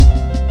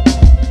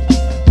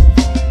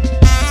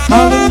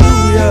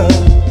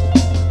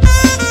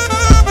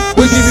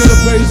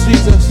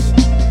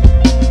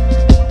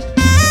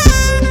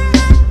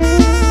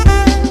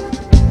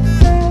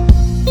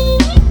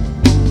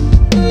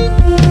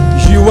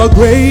are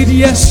great,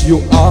 yes you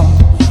are,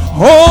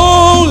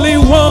 Holy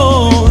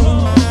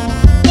One.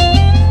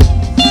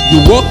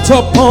 You walked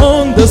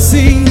upon the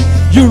sea,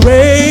 you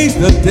raised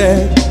the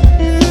dead,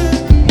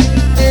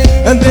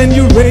 and then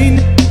you reign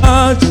in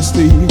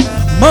majesty,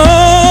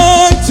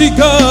 mighty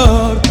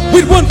God.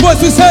 With one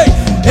voice we say,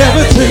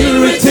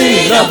 everything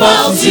written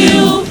about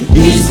you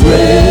is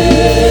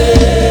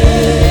great.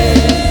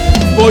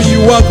 For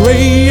you are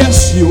great,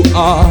 yes you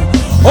are,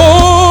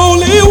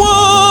 Holy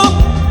One.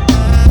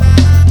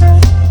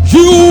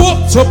 You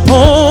walked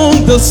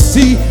upon the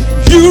sea,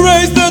 you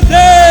raised the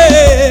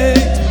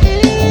dead,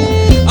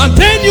 and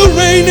then you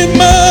reign in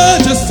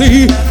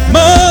majesty,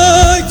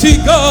 mighty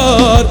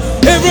God.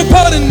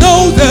 Everybody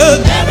knows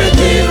that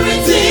everything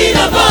written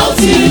about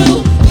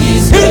you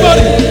is great.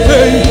 Everybody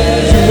say,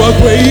 you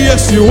are great,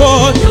 yes you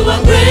are. You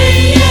are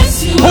great,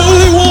 yes you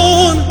Holy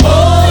are. One.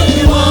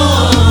 Holy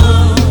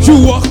One.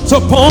 You walked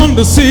upon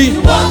the sea.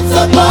 You walked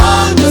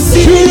upon the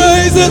sea. You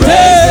raised the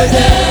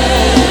dead.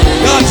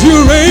 God, you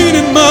reign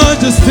in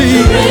majesty.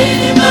 You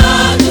reign in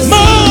majesty.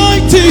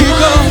 Mighty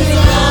God.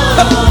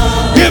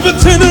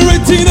 Everything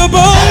written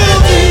about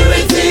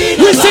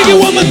you. We sing it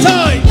one more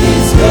time.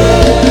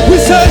 We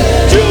say,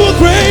 you are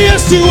great,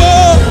 yes you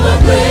are.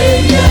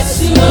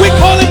 We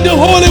call him the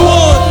Holy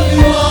One.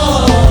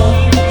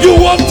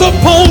 You walked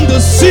upon the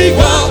sea,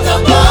 God.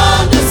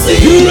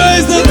 You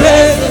raised the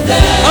dead.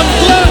 I'm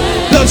glad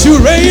that you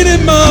reign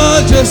in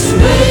majesty.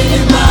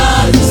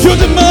 You're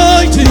the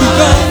mighty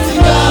God.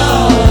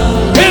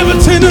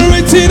 Everything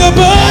written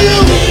about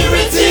you.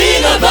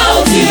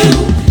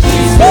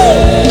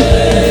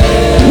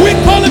 We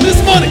call him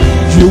this morning.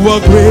 You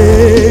are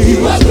great.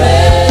 You are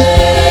great.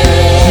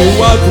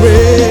 You are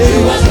great.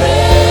 You are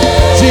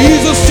great.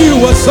 Jesus, you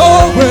are so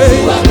great.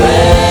 You are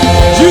great.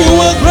 You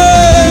are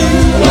great.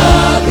 You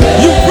are great.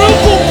 You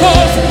broke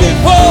cars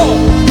before.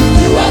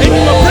 You are And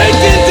you are great.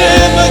 breaking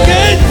them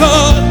again,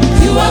 God.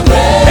 You are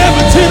great.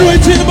 Everything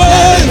written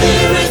about you.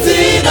 Everything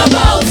written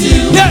about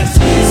you. Yes.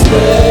 is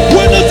great.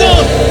 We're not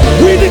done.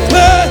 We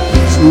declare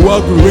you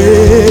are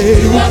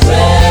great. You are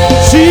great.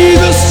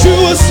 Jesus, you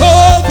are so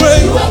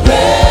great. You are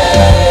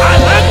great. I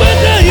like when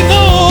they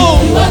know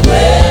You are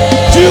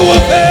great. you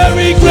are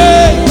very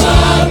great. You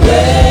are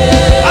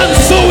great. I'm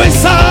so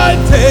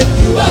excited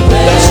You are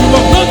great. that you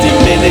are not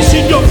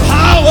diminishing your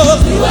power.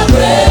 You are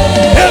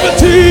great.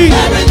 Everything.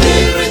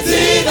 Everything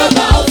written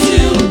about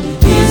you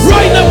is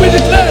Right now we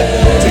declare,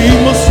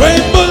 demons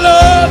tremble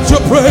at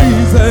your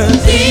praises.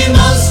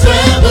 demons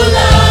tremble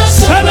at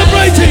your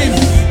Celebrating,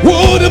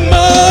 what a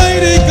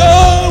mighty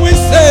God we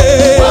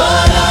say.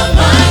 What a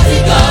mighty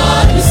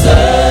God we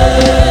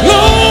serve.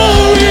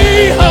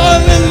 Glory,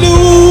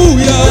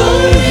 hallelujah.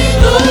 Glory,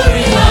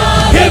 glory,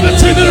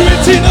 Everything hallelujah.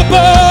 written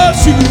about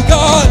you,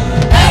 God.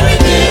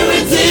 Everything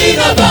written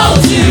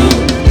about you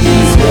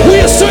is great. We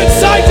are so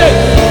excited.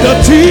 The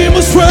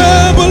demons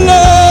tremble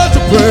at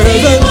your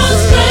presence.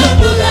 Demons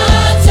tremble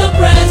at your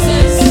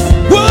presence.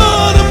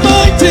 What a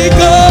mighty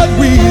God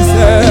we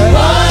serve.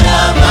 What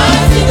a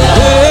mighty God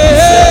we Hey,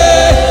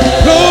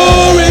 serve.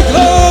 glory,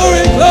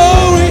 glory,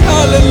 glory,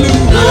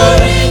 hallelujah.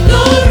 Glory,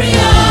 glory,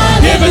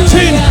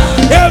 Everything,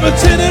 hallelujah.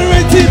 everything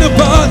written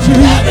about you.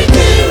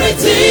 Everything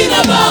written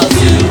about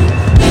you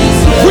is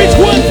great. With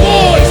one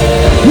voice,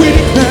 we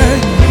declare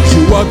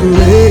you are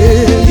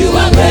great. You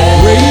are great.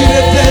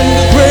 Greater than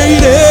the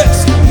greatest.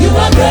 You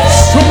are great.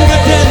 Stronger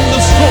than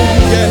the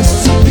strongest.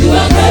 You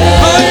are great.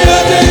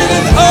 Higher than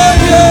the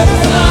highest.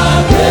 You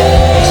are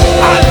great.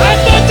 I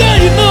like that day,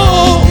 you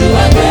know. You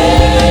are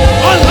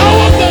great. On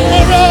our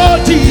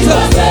You Jesus.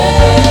 are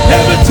great.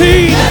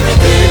 Everything,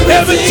 Everything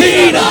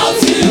everything. about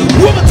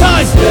you. One more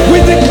time, we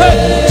declare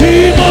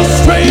demons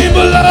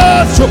tremble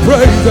at your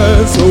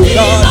praises, oh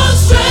God.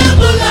 Demons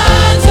tremble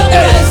at your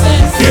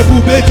presence.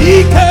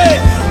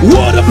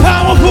 What a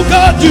powerful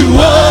God you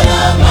What are.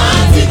 a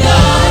mighty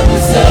God we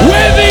serve.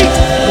 Wave it,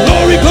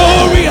 glory,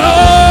 glory,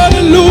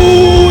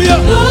 hallelujah.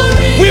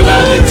 Glory, We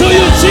wave it to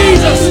you,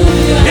 Jesus.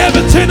 hallelujah.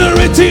 Everything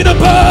written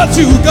about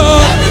you,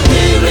 God.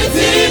 Everything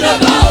written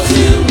about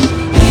you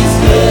is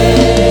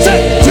great. Say,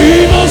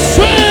 demons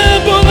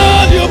tremble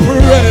at your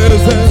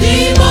presence.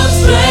 Demons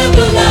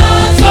tremble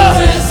at your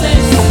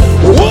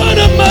presence. What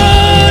a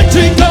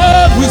mighty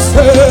God we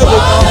serve.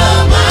 What a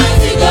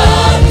mighty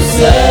God we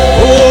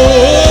serve.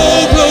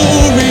 Oh,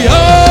 glory,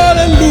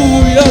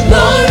 hallelujah.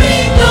 Glory,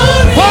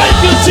 glory, Thank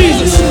you,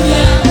 Jesus.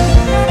 hallelujah.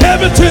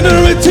 Everything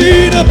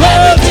written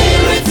about you. Everything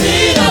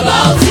written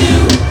about you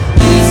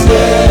is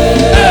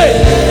great. Hey,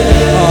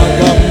 I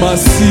got my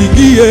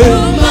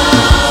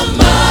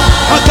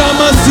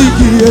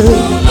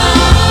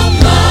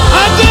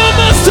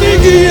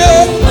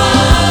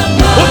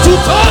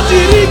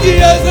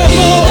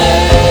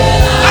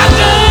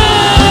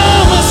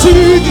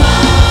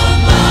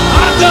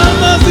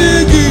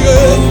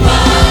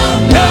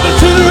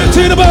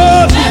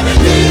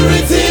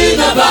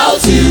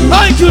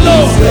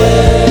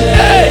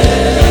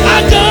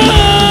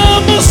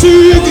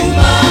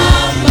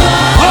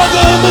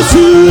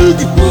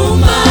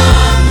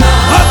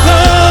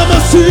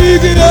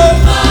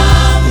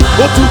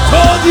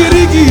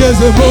sigi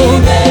ezemo.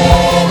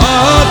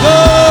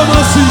 Agama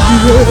sigi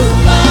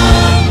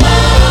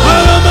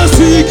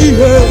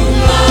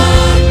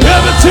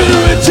everything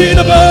written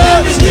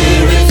about you.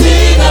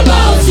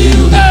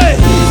 Hey,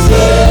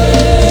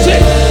 say,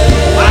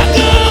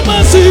 Agama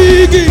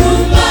sigi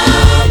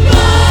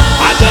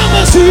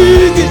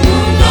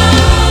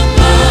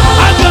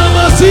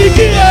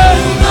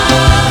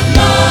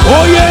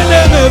oh yeah,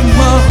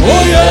 nema,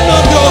 oh yeah, no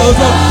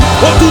gozo.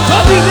 Oh, tu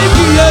tabi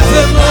niki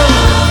ezemo.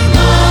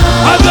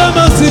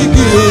 Agama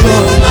sigi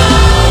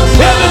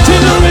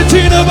everything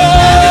written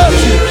about you.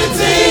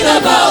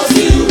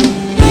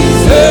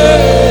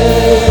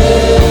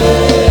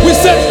 We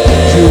say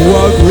you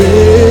are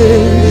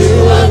great,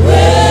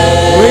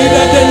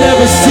 greater than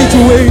every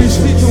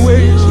situation. You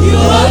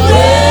are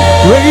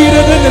great,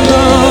 Greater than the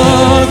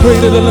Lord,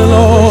 greater than the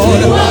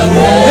Lord.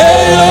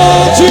 Hey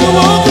Lord, you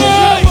are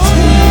great.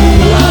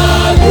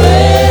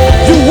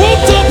 You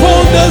walked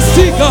upon the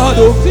sea, God.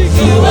 you are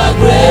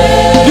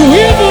great. You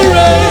even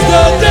raised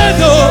the dead.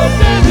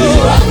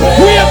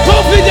 We are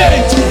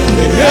confident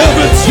in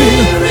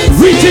everything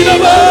written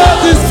about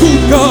this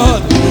good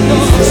God.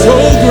 So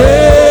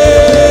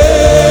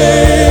great,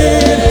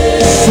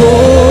 so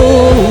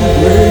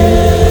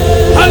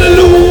great.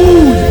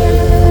 Hallelujah.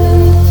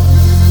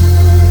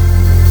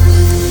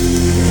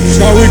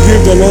 Shall we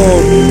give the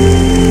Lord?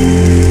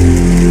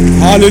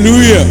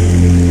 Hallelujah.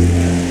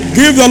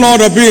 Give the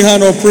Lord a big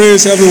hand of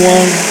praise,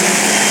 everyone.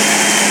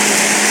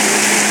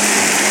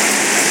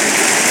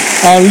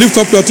 And lift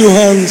up your two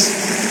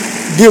hands.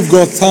 Give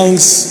God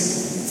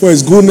thanks for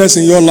His goodness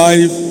in your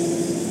life.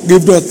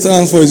 Give God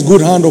thanks for His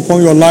good hand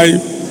upon your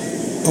life,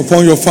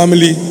 upon your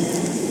family,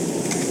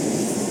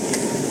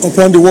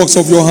 upon the works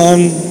of your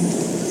hand.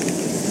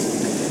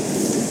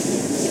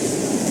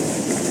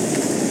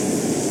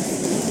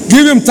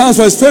 Give Him thanks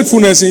for His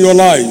faithfulness in your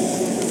life.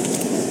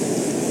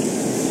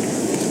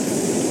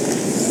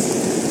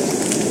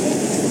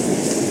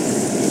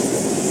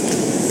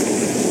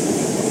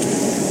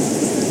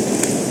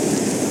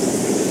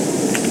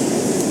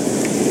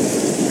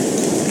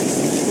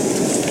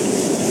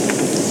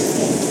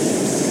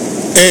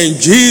 In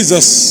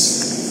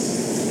Jesus'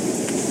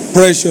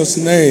 precious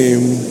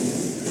name,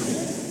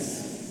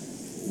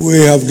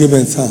 we have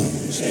given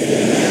thanks.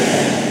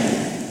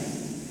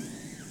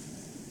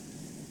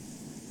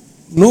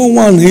 No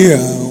one here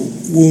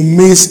will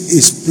miss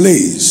his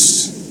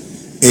place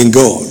in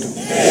God.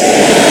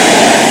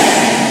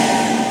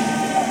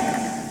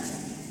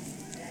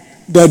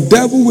 The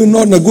devil will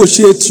not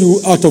negotiate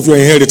you out of your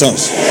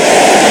inheritance.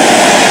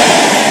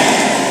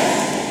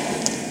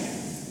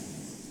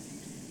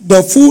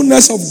 The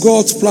fullness of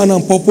God's plan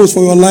and purpose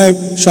for your life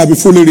shall be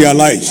fully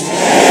realized.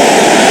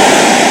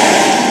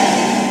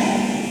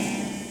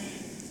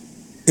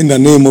 In the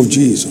name of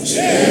Jesus.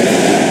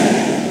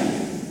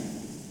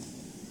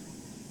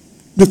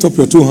 Lift up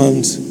your two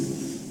hands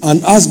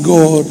and ask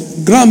God,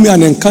 grant me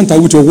an encounter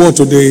with your word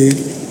today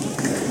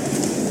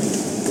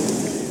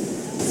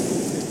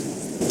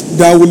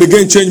that will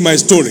again change my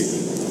story.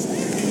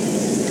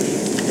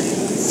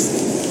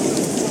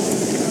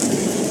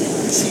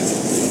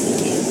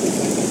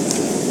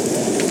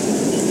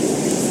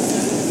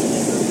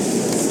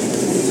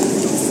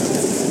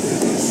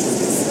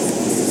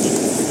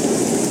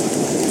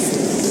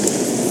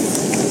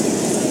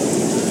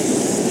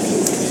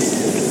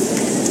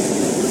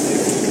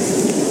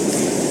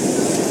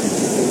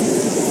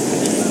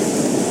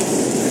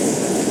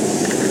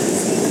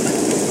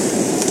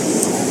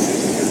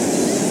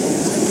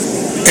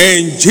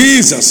 In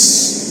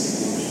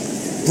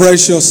Jesus'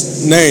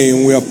 precious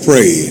name we are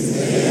praying.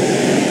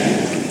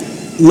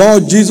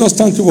 Lord Jesus,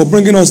 thank you for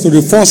bringing us to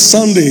the first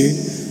Sunday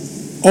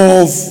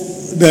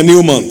of the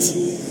new month.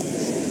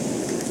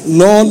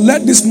 Lord,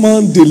 let this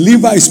month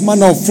deliver its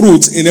manner of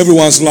fruits in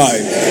everyone's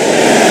life.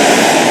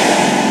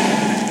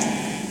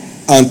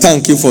 And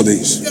thank you for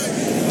this.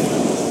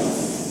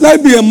 Let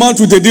it be a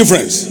month with a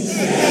difference.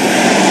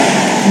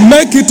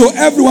 Make it to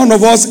every one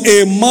of us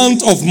a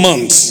month of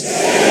months.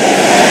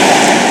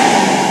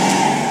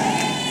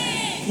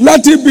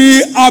 Let it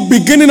be a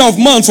beginning of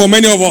months for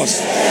many of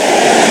us.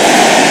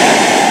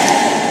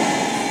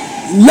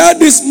 Let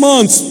this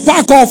month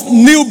spark off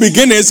new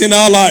beginnings in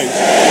our lives.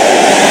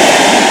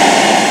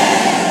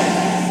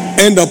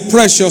 In the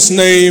precious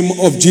name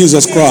of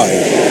Jesus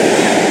Christ.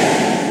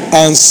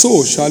 And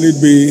so shall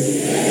it be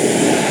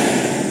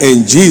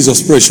in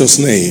Jesus' precious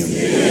name.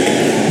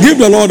 Give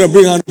the Lord a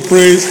big hand of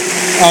praise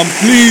and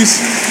please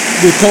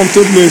be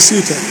comfortably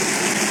seated.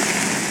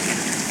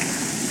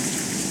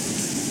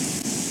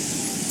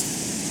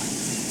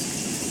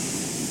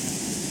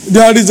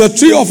 There is a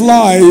tree of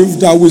life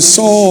that we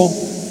saw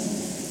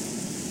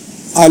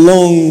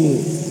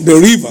along the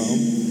river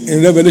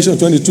in Revelation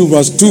 22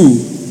 verse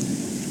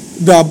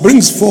 2 that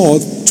brings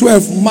forth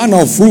 12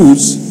 manner of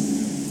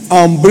fruits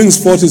and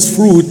brings forth its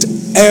fruit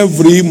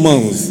every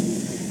month.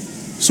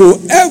 So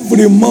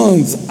every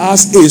month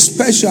has a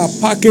special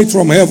package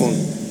from heaven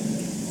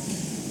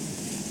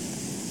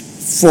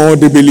for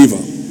the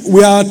believer.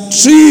 We are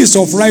trees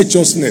of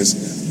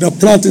righteousness, the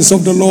plantings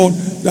of the Lord,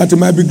 that he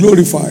might be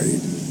glorified.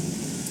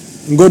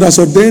 And God has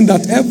ordained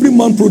that every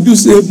month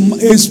produce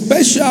a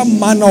special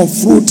manner of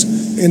fruit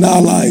in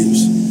our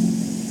lives.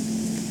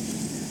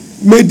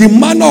 May the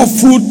manner of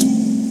fruit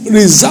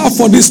reserved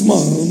for this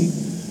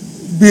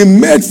month be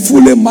made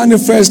fully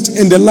manifest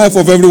in the life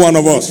of every one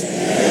of us.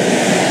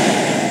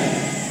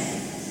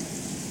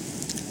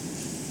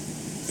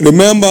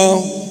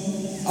 Remember,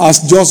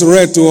 as just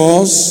read to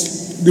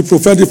us, the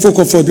prophetic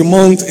focus for the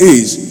month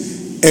is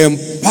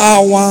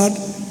empowered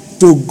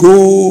to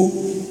go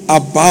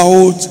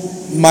about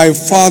my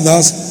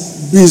Father's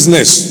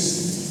business.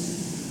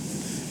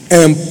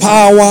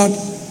 Empowered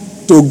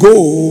to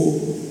go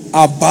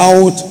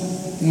about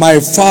my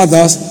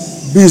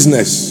Father's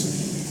business.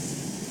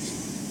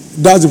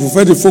 That's the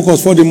prophetic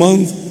focus for the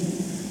month.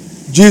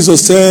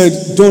 Jesus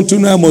said, don't you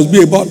know I must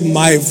be about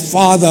my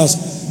Father's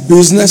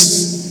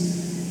business?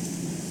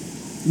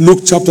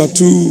 Luke chapter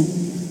 2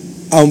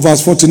 and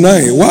verse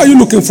 49. Why are you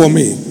looking for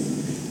me?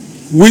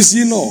 Wist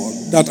ye not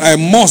that I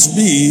must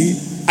be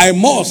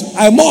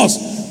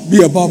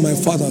about my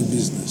Father's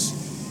business?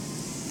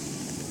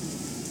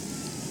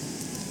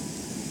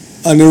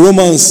 And in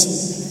Romans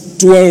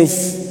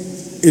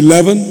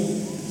 12:11,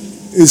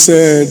 it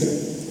said,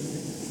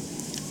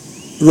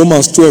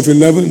 Romans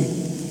 12:11,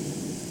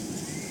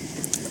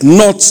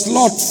 not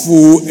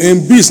slothful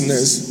in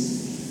business,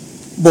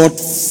 but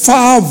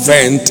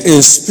fervent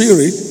in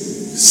spirit,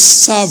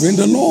 serving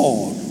the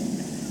Lord.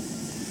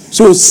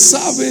 So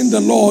serving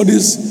the Lord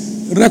is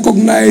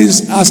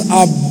recognized as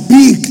a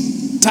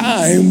big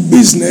time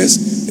business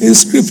in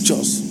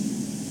scriptures.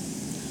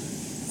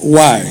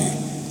 Why?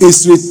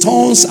 Its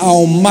returns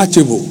are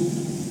unmatchable.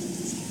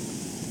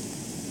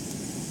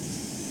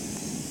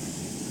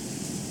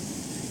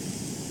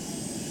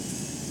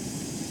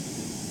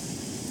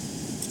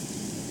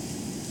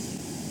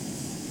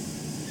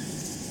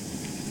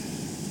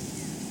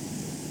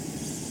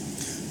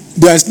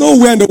 There is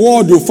nowhere in the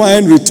world you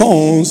find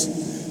returns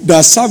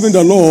that serving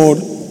the Lord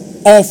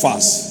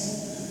offers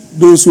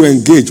those who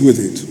engage with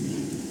it.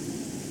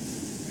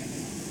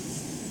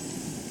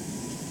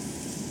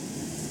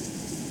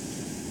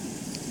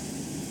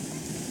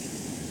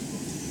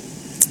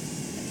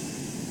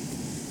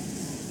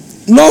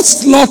 Not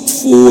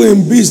slothful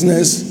in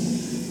business,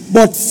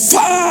 but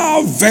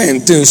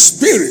fervent in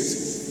spirit,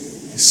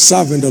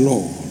 serving the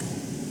Lord.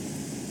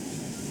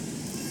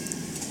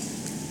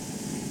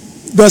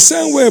 The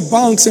same way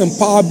banks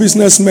empower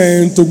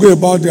businessmen to go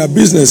about their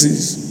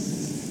businesses,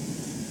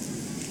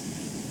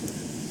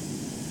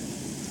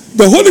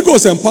 the Holy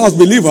Ghost empowers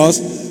believers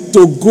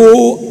to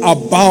go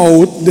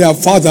about their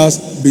Father's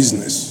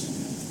business.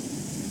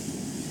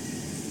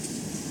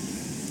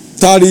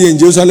 Tarry in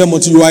Jerusalem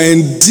until you are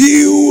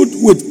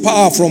endued with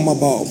power from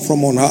above,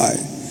 from on high.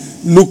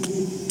 Luke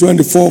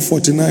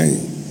 24:49.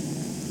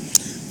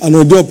 And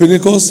on the day of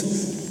Pentecost,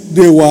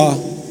 they were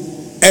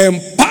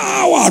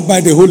empowered by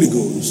the Holy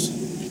Ghost.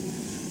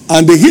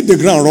 And they hit the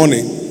ground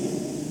running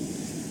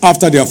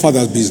after their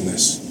Father's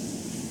business.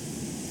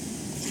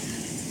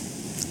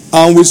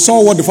 And we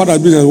saw what the Father's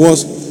business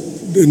was.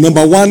 The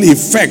number one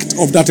effect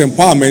of that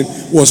empowerment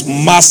was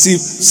massive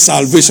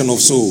salvation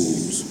of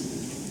souls.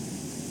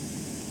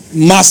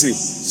 Massive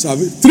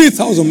salvation.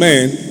 3,000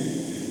 men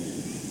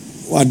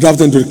were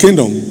drafted into the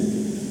kingdom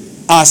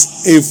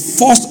as a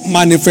first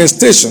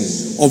manifestation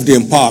of the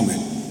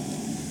empowerment.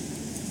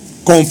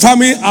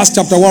 Confirming Acts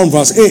chapter 1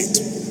 verse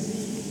 8.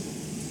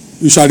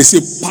 You shall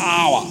receive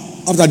power.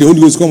 After the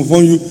Holy Ghost comes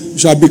upon you, you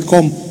shall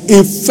become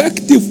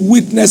effective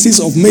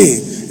witnesses of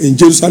me in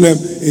Jerusalem,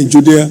 in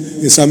Judea,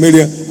 in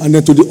Samaria, and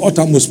then to the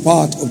uttermost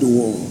part of the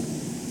world.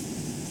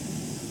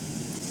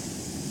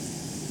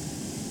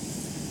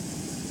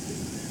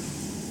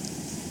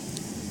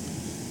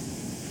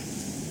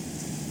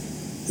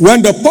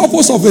 When the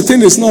purpose of a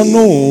thing is not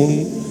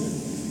known,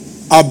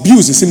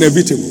 abuse is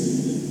inevitable.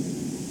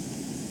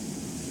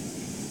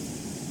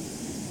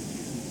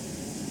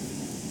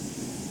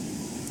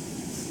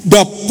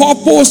 The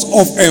purpose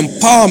of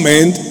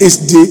empowerment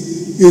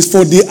is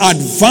for the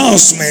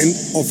advancement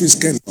of his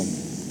kingdom.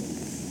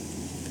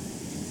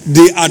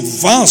 The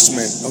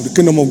advancement of the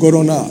kingdom of God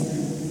on earth.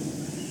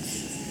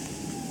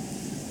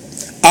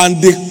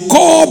 And the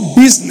core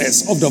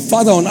business of the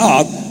Father on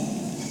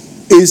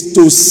earth is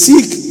to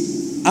seek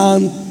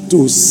and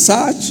to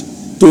search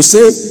to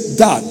save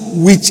that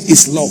which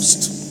is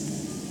lost.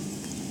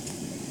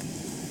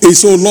 He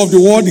so loved the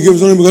world, he gave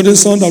his only begotten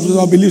Son, that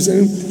whoever believes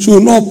in him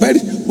should not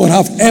perish, but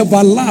have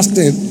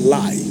everlasting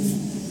life.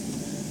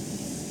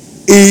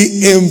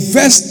 He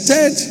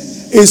invested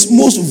his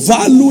most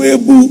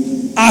valuable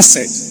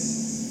asset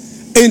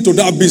into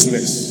that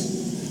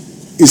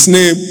business. His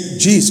name,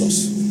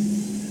 Jesus.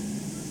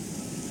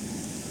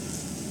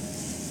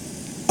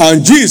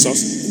 And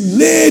Jesus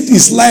laid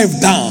his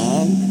life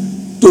down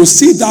to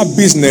see that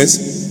business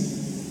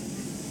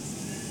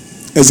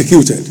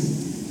executed.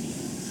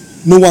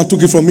 No one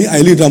took it from me. I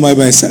laid it down by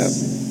myself.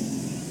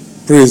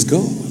 Praise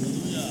God.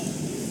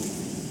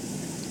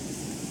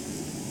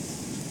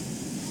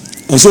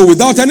 And so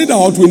without any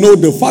doubt, we know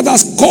the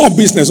Father's core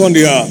business on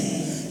the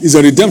earth is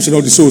the redemption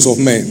of the souls of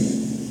men.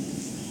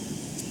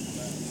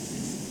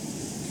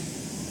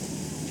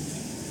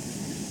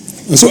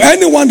 And so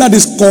anyone that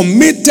is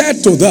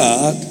committed to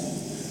that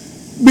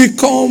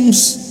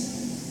becomes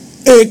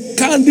a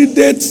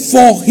candidate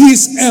for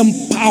his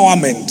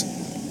empowerment.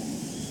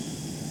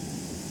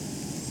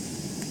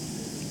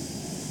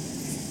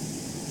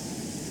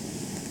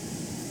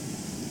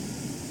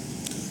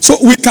 So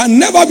we can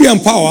never be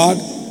empowered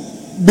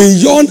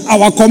beyond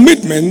our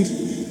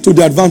commitment to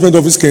the advancement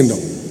of his kingdom.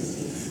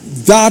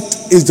 That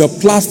is the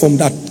platform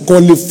that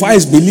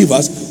qualifies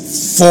believers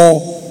for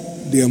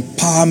the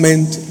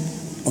empowerment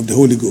of the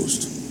Holy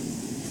Ghost.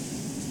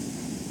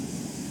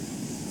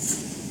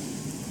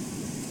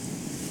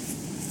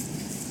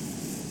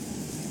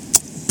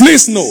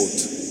 Please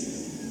note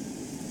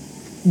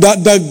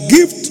that the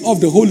gift of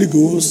the Holy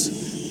Ghost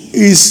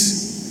is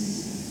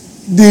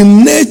the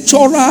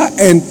natural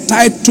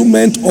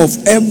entitlement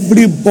of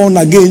every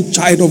born-again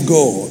child of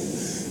God.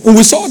 And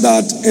we saw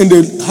that in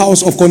the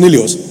house of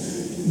Cornelius.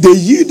 They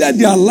yielded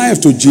their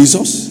life to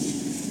Jesus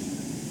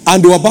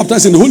and they were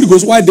baptized in the Holy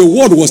Ghost while the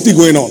word was still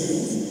going on.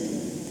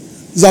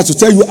 That's to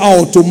tell you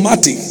how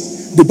automatic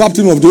the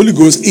baptism of the Holy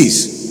Ghost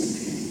is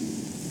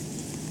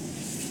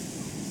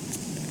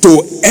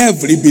to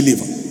every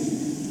believer.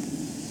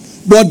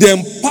 But the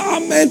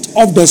empowerment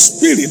of the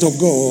Spirit of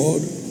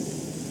God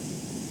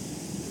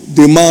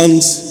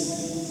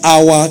demands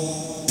our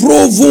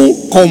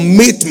proven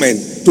commitment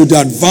to the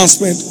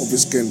advancement of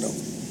his kingdom.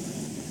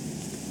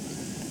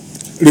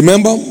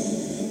 Remember,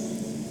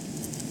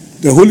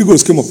 the Holy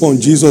Ghost came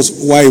upon Jesus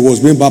while he was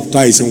being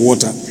baptized in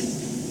water.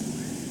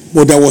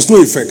 But there was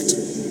no effect.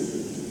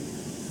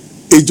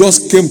 He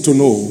just came to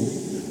know,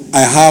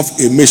 I have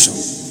a mission.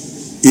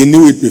 He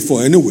knew it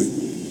before anyway.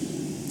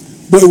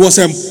 But he was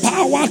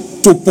empowered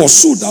to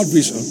pursue that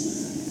vision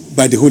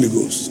by the Holy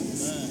Ghost.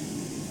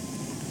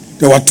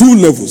 There were two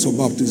levels of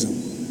baptism.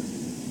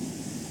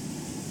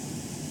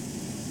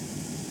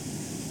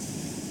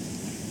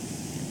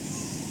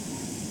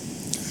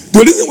 The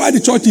reason why the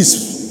church is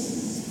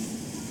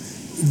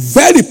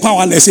very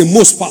powerless in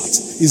most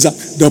parts is that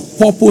the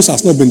purpose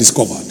has not been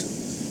discovered.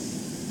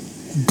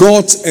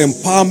 God's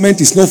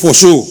empowerment is not for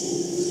show.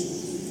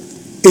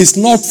 It's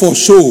not for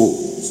show.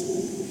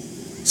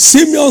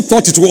 Simeon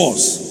thought it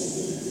was.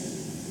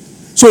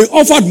 So he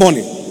offered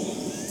money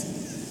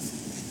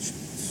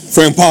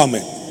for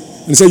empowerment.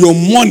 And he said, your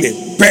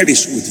money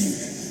perish with you.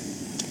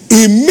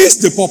 He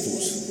missed the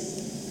purpose.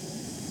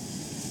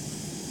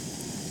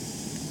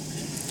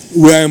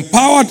 We are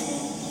empowered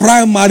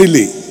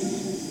primarily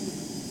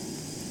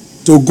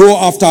to go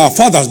after our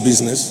Father's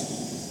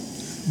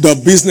business, the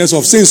business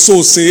of seeing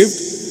souls saved,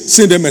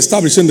 seeing them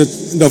established in the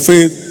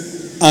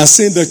faith, and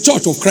seeing the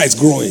church of Christ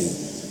growing.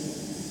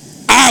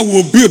 I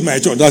will build my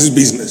church. That's his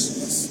business.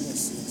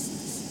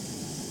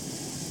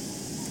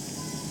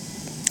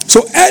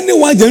 So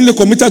anyone genuinely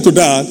committed to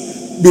that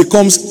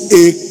becomes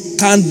a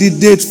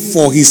candidate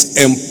for his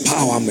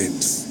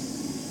empowerment.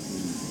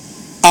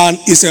 And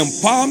his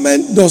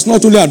empowerment does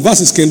not only advance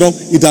his kingdom,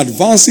 it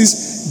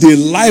advances the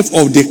life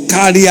of the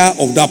carrier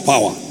of that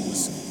power.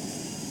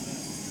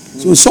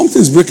 So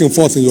something is breaking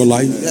forth in your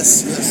life.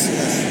 Yes, yes,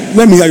 yes.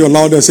 Let me hear your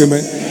loudest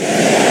amen.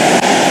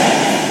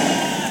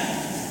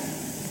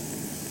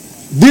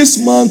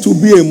 This month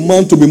will be a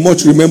month to be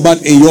much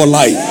remembered in your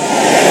life.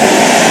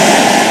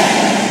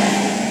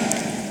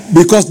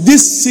 Because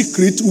this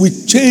secret will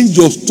change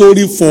your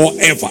story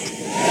forever.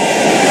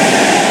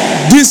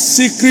 This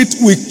secret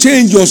will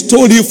change your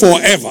story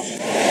forever.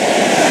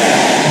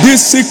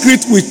 This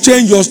secret will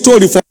change your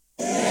story forever.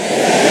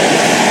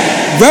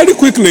 Very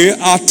quickly,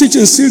 our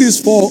teaching series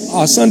for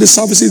our Sunday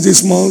services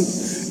this month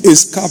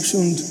is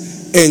captioned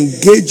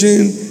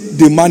Engaging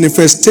the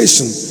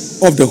Manifestation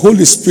of the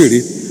Holy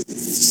Spirit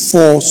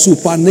for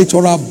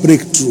Supernatural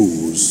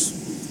Breakthroughs.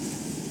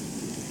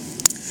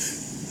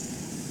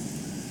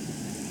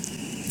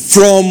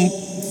 From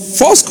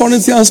 1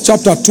 Corinthians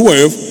chapter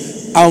 12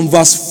 and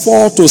verse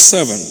 4 to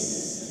 7.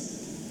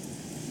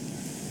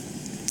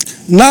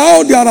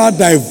 Now there are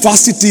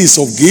diversities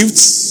of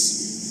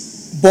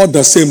gifts, but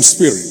the same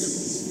Spirit.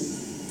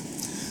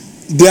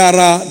 There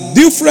are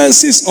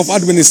differences of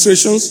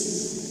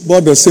administrations,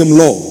 but the same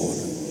Lord.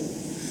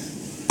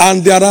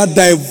 And there are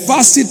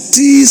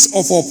diversities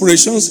of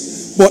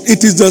operations, but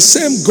it is the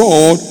same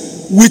God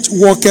which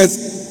worketh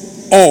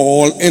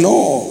all in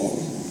all.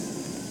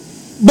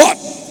 But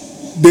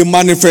the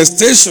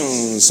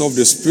manifestations of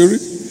the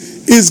Spirit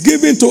is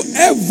given to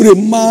every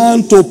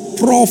man to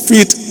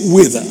profit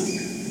with.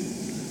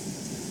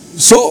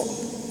 So,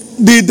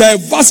 the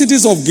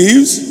diversities of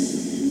gifts,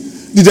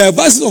 the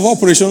diversities of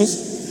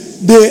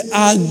operations, they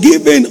are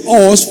given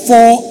us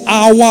for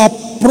our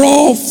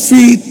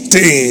profiting.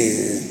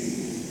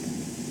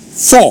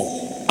 For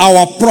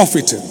our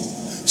profiting.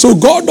 So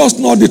God does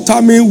not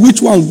determine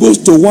which one goes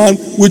to one,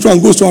 which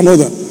one goes to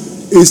another.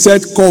 He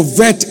said,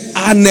 covet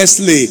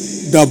earnestly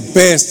the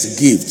best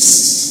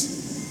gifts.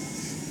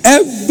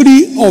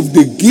 Every of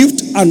the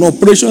gifts and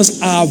operations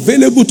are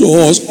available to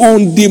us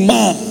on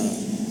demand.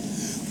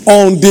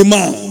 On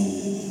demand.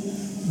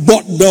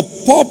 the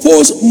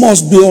purpose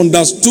must be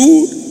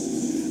understood,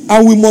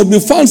 and we must be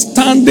found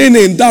standing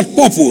in that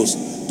purpose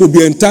to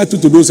be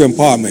entitled to those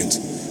empowerment.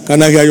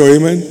 Can I hear your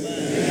amen?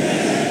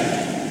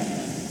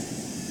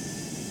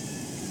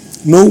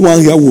 No one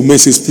here will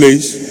miss his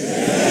place.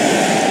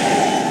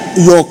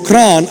 Your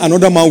crown,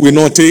 another man will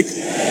not take.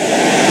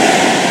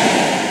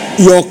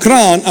 Your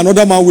crown,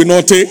 another man will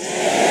not take.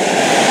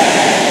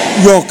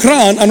 Your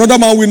crown, another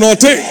man will not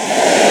take.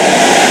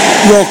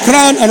 Your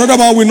crown, another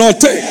man will not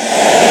take.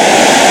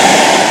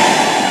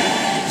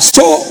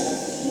 So,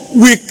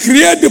 we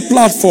create the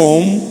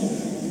platform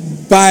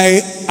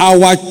by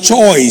our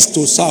choice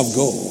to serve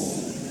God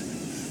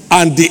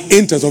and the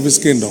interest of his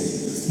kingdom.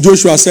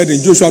 Joshua said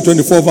in Joshua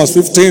 24 verse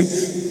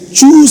 15,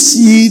 choose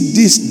ye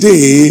this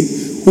day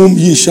whom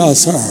ye shall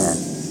serve.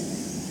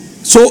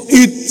 So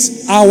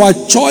it's our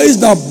choice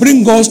that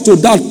brings us to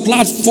that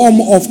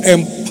platform of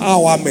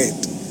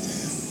empowerment.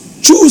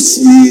 Choose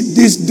ye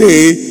this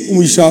day whom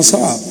we shall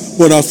serve.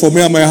 But as for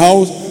me and my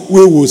house,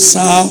 we will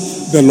serve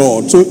the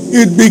Lord. So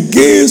it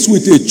begins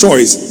with a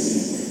choice.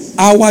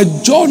 Our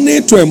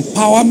journey to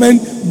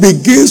empowerment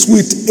begins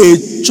with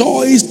a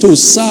choice to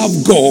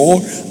serve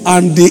God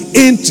and the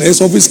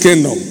interest of his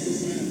kingdom.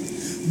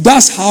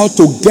 That's how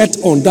to get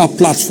on that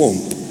platform.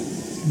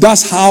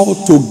 That's how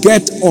to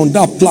get on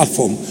that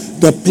platform.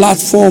 The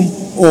platform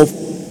of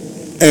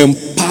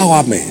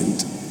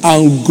empowerment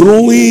and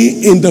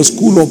growing in the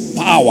school of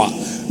power.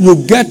 You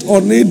get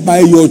on it by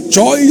your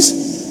choice,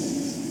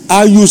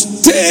 and you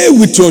stay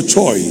with your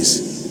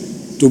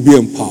choice to be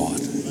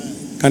empowered.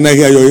 Can I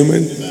hear your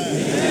amen?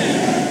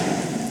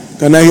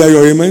 Can I hear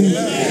your amen?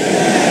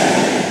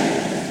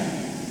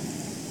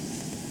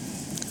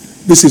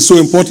 This is so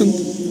important.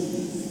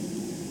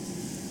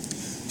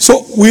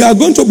 So we are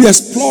going to be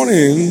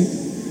exploring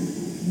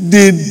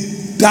the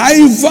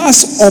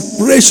diverse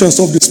operations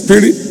of the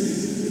Spirit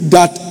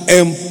that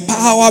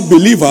empower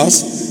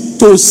believers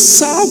to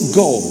serve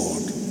God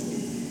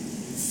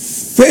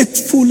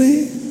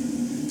faithfully,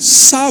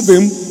 serve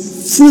him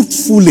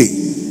fruitfully,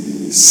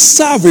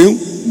 serve him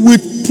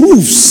with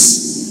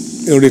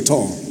proofs in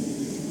return.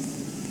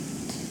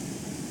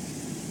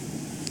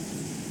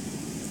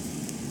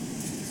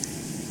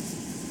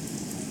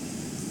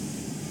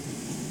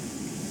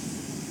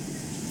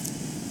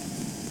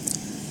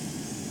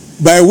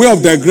 By way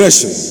of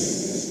digression,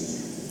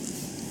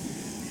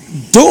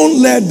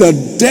 don't let the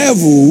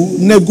devil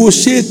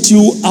negotiate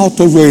you out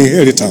of your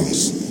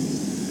inheritance.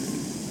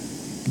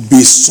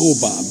 Be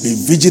sober, be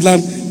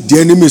vigilant. The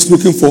enemy is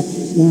looking for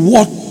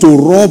what to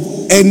rob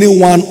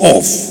anyone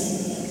of.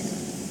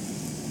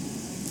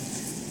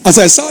 As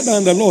I sat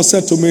down, the Lord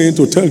said to me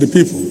to tell the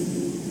people,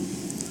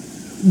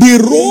 the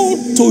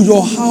road to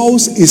your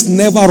house is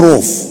never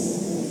rough.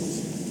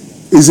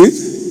 Is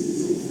it?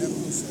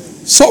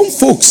 Some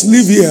folks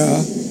live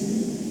here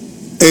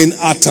in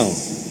our town.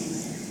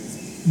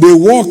 They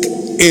work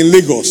in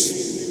Lagos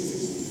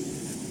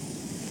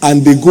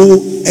and they go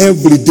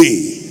every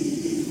day.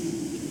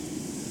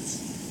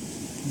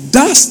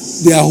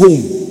 That's their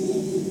home.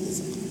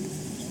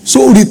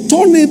 So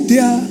returning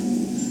there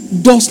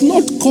does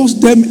not cause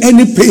them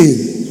any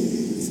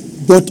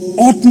pain, but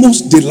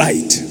utmost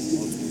delight.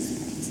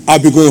 I'll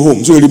be going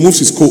home. So he removes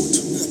his coat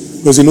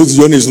because he knows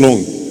the journey is long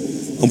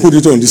and put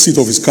it on the seat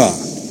of his car.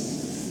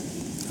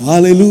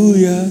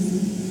 Hallelujah.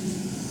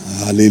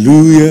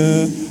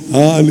 Hallelujah.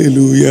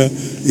 Hallelujah.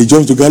 He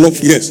jumps to gallop?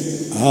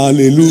 Yes.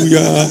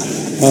 Hallelujah.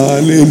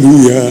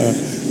 Hallelujah.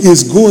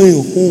 He's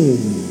going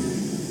home.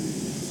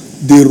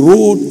 The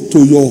road to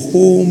your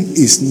home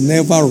is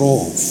never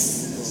rough.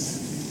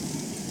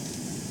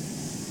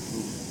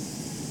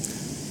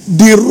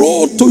 The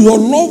road to your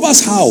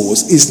lover's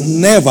house is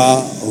never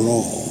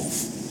rough.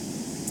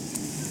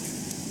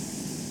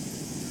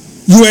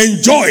 You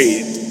enjoy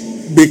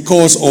it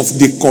because of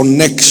the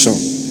connection,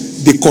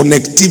 the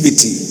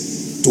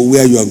connectivity to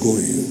where you are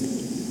going.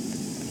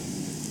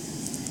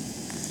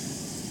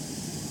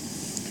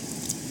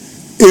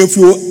 If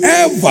you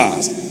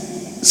ever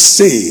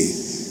say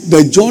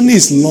the journey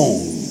is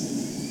long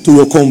to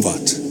your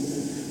convert,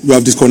 you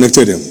have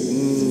disconnected him.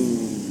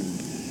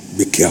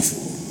 Be careful.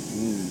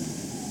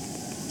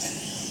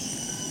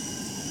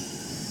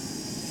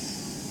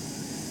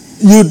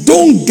 You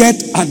don't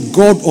get at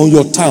God on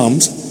your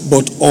terms,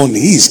 but on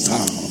his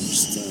terms.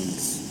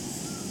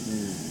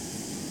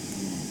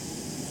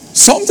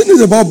 Something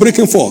is about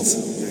breaking forth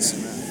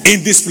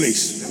in this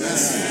place.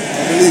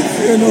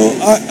 You know,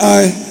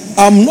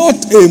 I'm not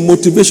a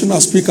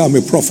motivational speaker, I'm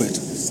a prophet.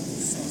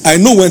 I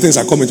know when things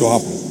are coming to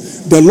happen.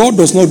 The Lord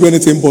does not do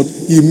anything, but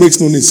he makes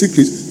known his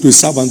secret to his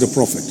servant, the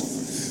prophet.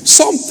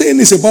 Something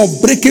is about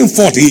breaking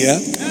forth here,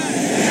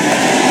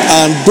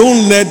 and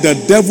don't let the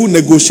devil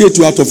negotiate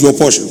you out of your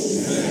portion.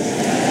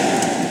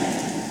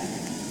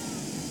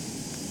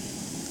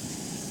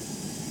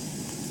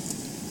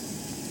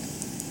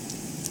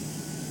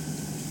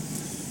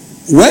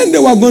 When they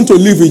were going to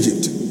leave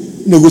Egypt,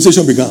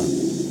 negotiation began.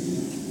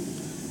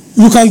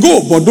 You can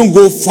go, but don't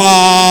go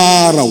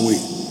far away.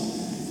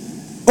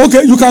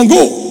 Okay, you can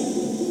go,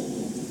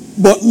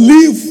 but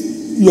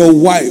leave your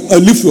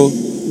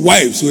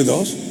wives with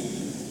us.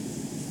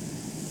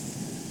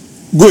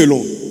 Go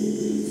alone.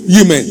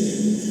 You men.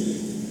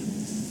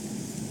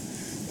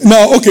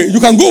 Now, okay, you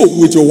can go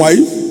with your wife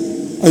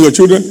and your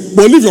children,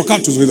 but leave your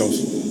captives with us.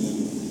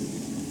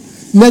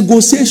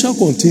 Negotiation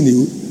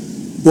continued,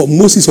 but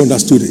Moses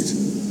understood it.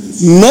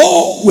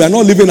 No, we are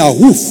not leaving our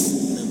hoof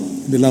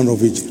in the land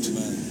of Egypt.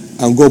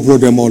 And God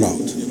brought them all out.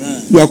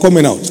 You are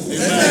coming out.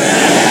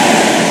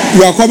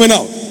 You are coming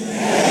out.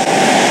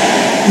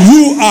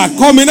 You are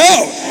coming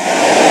out.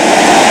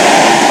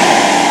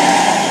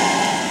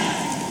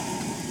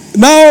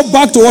 Now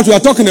back to what we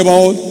are talking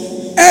about.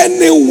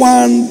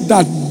 Anyone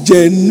that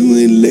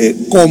genuinely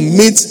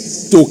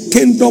commits to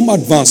kingdom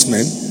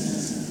advancement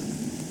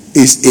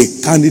is a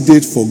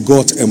candidate for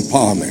God's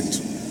empowerment.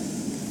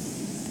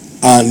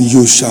 And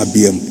you shall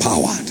be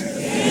empowered.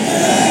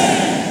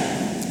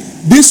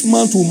 This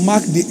month will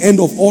mark the end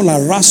of all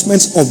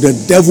harassments of the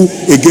devil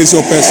against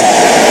your person.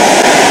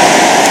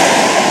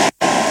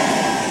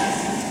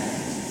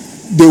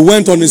 They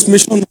went on his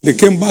mission. They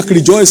came back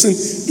rejoicing.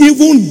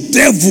 Even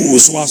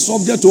devils were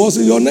subject to us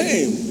in your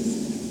name.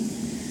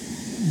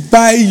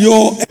 By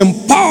your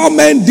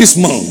empowerment this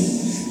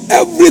month,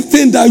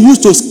 everything that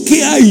used to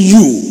scare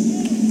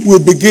you will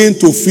begin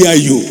to fear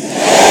you.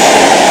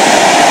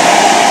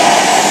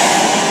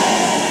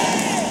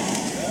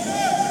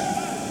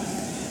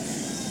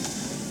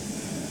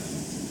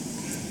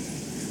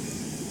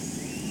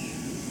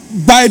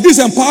 By this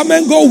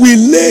empowerment, God will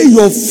lay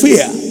your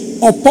fear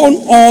upon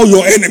all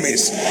your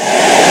enemies.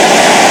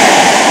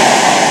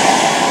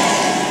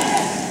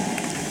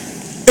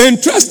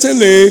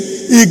 Interestingly,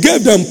 he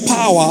gave them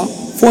power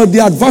for the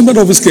advancement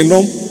of his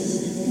kingdom,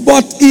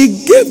 but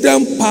he gave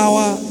them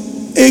power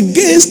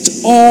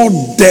against all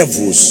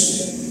devils.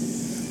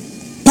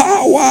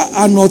 Power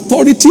and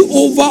authority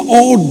over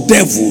all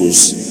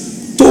devils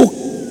to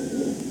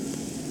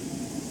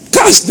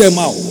cast them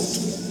out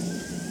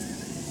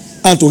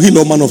and to heal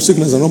all manner of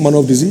sickness and all manner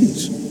of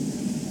disease.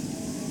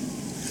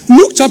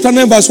 Luke chapter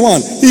 9 verse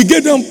 1. He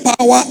gave them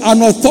power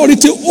and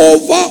authority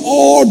over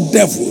all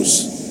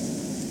devils.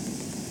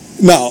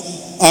 Now,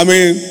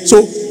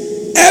 so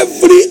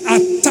every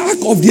attack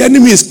of the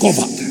enemy is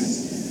covered.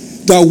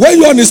 That when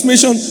you're on this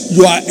mission,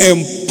 you are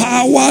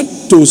empowered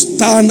to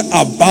stand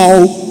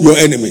above your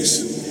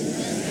enemies.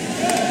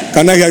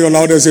 Can I hear your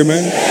loudest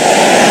amen?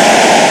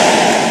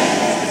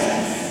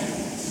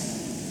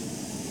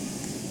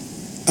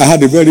 I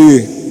had a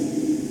very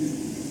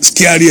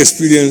scary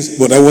experience,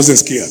 but I wasn't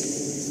scared.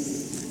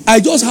 I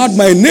just heard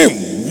my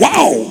name.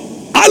 Wow!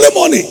 Early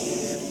morning.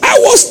 I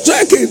was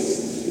trekking.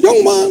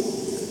 Young man,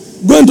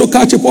 going to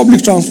catch a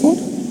public transport.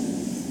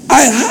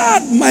 I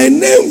heard my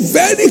name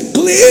very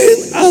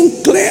clean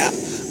and clear.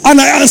 And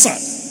I answered.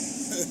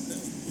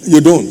 You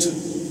don't.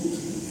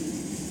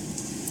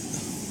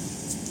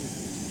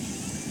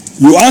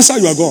 You answer,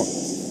 you are gone.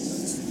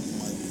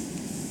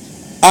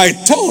 I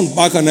turned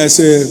back and I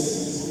said,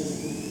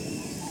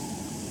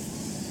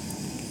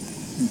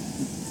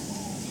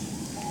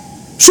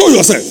 show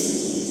yourself.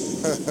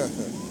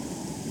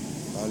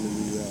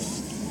 Hallelujah.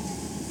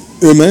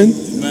 Amen.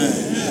 Amen.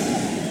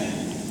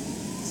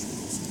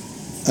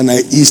 And I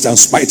eased and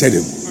spited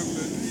him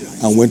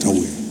and went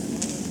away.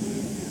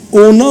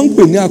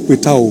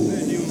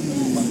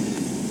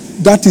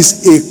 That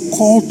is a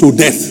call to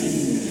death.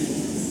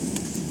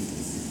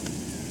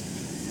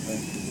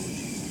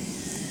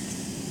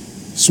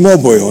 Small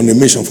boy on a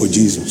mission for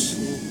Jesus.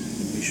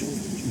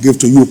 Give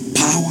to you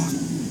power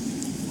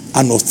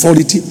and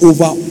authority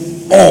over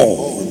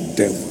all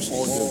devils.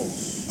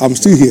 I'm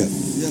still here.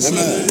 Yes,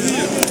 amen.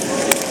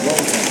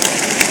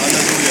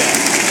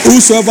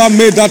 Whosoever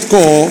made that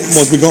call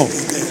must be gone.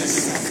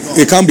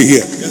 It can't be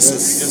here. Yes, sir.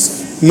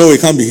 Yes, sir. No,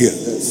 it can't be here.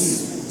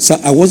 So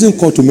I wasn't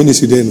called to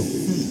ministry then. No.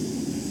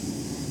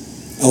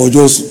 I was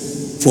just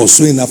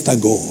pursuing after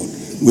God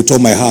with all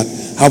my heart,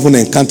 having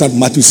encountered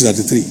Matthew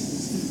 6:33.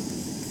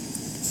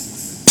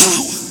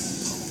 Power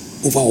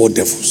over all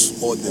devils.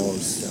 All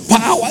devils.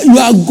 Power. You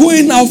are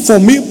going out for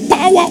me.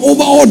 Power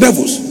over all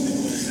devils.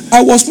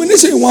 I was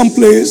ministering in one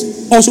place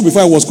also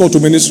before I was called to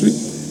ministry.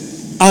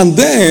 And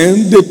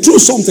then they threw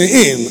something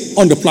in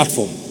on the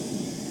platform.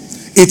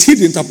 It hit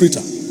the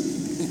interpreter.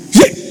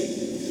 Yeah.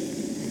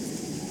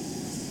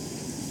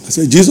 I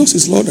said, Jesus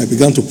is Lord. I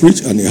began to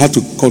preach and he had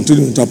to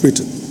continue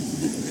interpreting.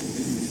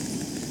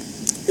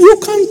 You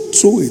can't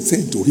throw a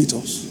thing to hit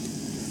us.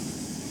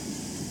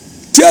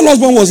 T.L.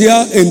 Osborne was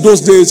here in those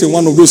days in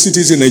one of those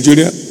cities in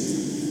Nigeria.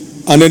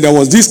 And then there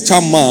was this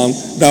charm man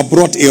that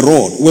brought a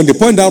rod. When they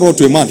point that rod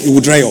to a man, it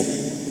would dry up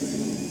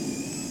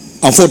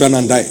and fall down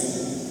and die.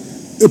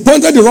 He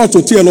pointed the rod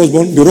to T.L.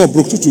 Osborne, the rod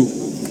broke to two.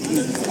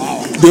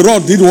 The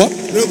rod did what?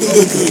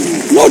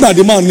 Not that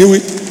the man knew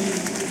it.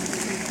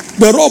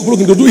 The rod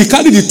broke into two. He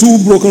carried the two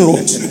broken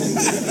rods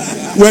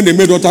when they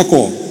made altar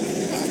call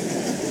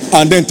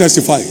and then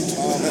testified.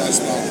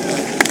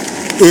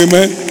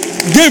 Amen.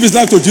 Gave his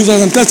life to Jesus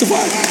and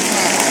testified.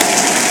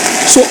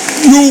 So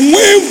you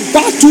win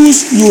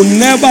battles you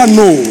never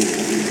know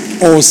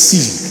or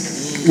see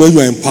when you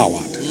are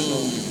empowered.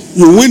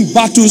 You win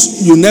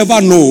battles you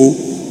never know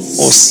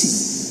or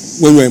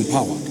see when you're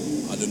empowered.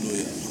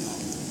 Hallelujah.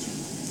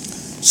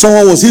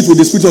 Someone was hit with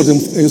the spirit of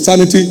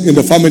insanity in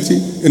the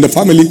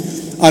family,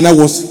 and I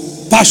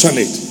was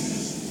passionate.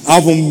 I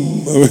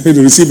haven't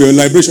received a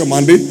liberation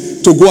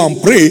mandate to go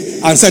and pray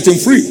and set him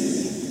free.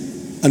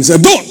 And he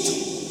said, don't.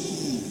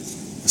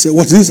 I said,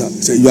 what is that?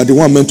 He said, you are the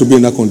one meant to be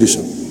in that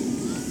condition.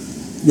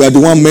 You are the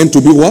one meant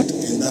to be what?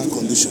 In that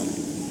condition.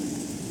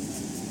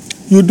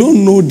 You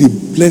don't know the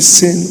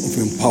blessing of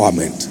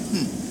empowerment.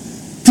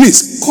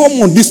 Please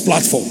come on this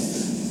platform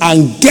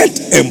and get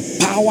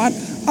empowered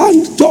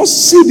and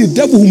just see the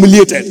devil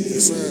humiliated.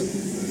 Yes, sir.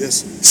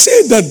 Yes.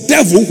 See the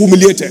devil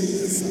humiliated.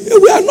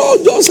 We are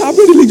not just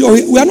having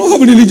religion. We are not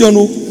having religion.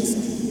 No.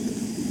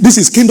 This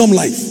is kingdom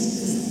life.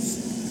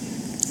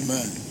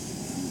 Amen.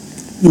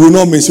 You will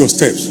not miss your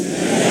steps.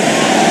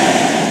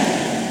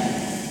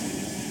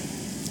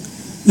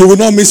 You will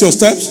not miss your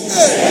steps.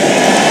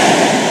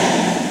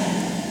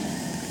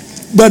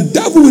 The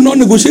devil will not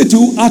negotiate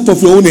you out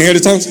of your own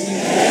inheritance.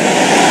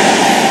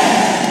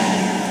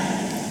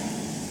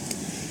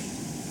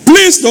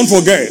 Please don't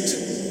forget,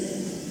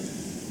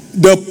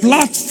 the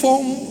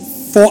platform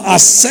for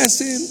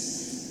accessing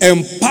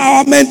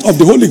empowerment of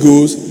the Holy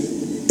Ghost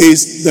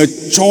is the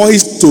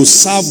choice to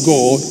serve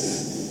God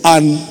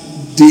and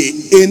the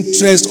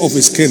interest of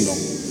His kingdom.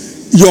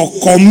 Your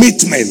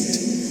commitment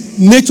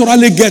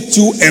naturally gets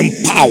you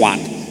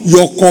empowered.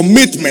 Your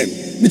commitment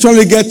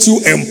naturally gets you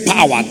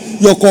empowered.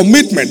 Your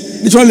commitment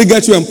naturally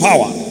gets you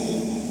empowered.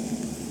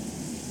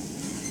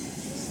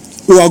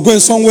 We were going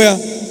somewhere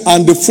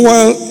and the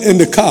fuel in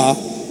the car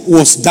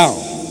was down.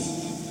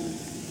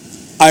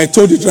 I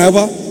told the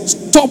driver,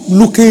 stop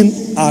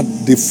looking at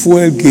the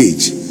fuel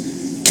gauge.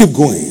 Keep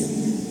going.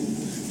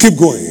 Keep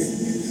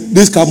going.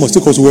 This car must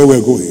take us where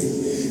we're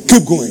going.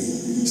 Keep going.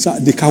 So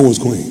the car was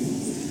going.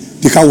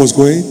 The car was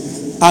going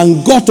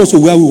and got us to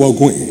where we were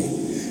going.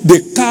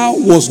 The car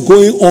was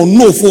going on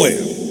no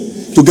fuel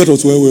to get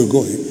us where we were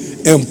going.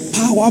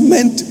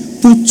 Empowerment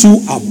puts you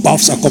above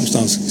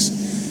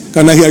circumstances.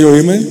 Can I hear your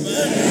amen?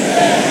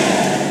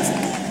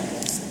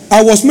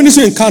 I was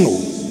ministering in Kano,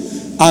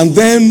 and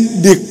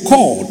then the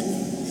cord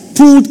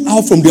pulled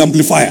out from the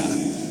amplifier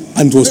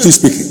and it was still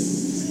speaking.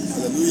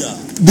 Hallelujah.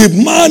 The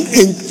man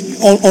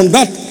on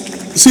that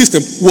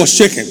system was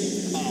shaking.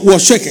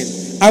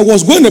 I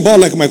was going about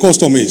like my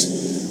custom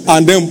is,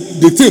 and then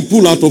the thing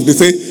pulled out of the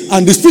thing,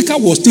 and the speaker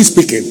was still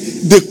speaking.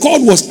 The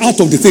cord was out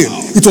of the thing.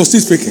 It was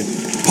still speaking.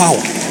 Power.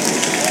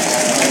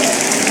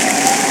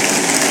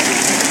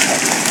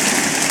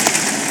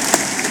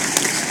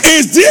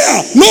 Is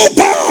there no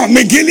power,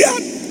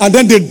 Megillian? And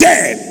then the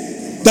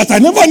dead that I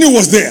never knew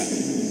was there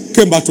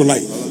came back to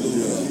life.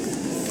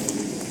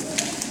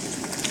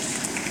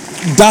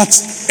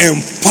 That's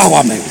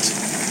empowerment.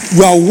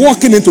 You are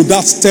walking into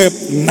that step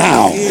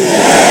now.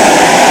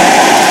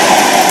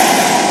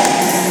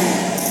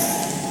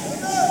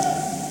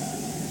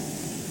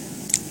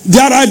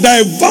 There are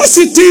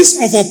diversities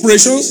of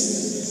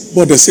operations,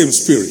 but the same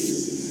spirit.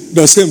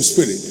 The same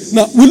spirit.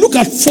 Now, we look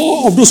at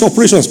 4 of those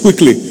operations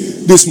quickly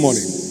this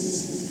morning.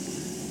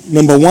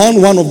 Number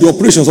one of the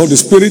operations of the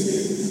Spirit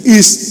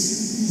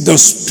is the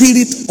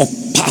spirit of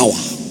power.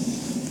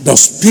 The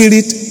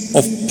spirit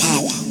of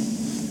power.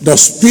 The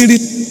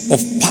spirit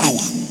of power.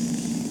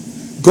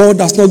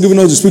 God has not given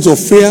us the spirit of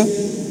fear,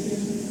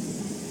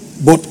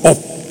 but of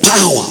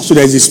power. So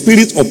there is a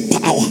spirit of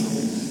power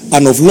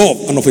and of love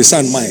and of a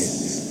sound mind.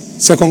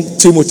 2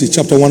 Timothy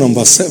chapter 1 and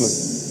verse 7.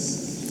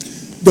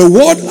 The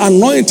word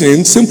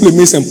anointing simply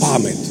means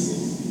empowerment.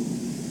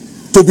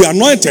 To be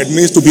anointed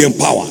means to be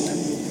empowered.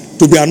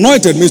 To be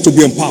anointed means to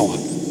be empowered.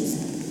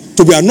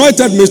 To be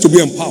anointed means to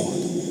be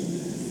empowered.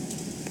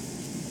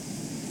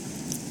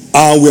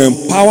 And we're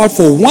empowered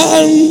for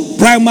one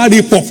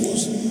primary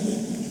purpose: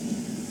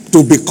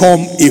 to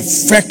become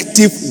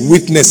effective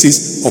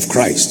witnesses of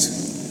Christ.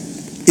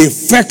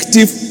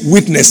 Effective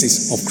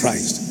witnesses of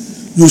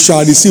Christ. You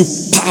shall receive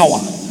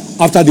power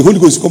after the Holy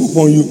Ghost come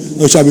upon you.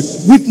 You shall be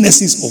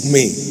witnesses of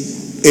me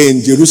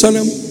in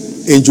Jerusalem,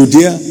 in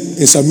Judea,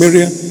 in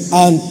Samaria,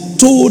 and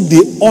to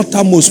the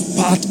uttermost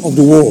part of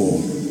the world.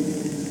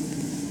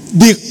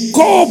 The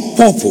core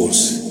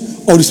purpose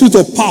of the spirit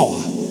of power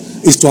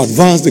is to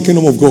advance the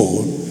kingdom of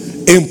God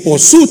in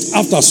pursuit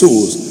after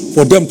souls,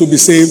 for them to be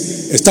saved,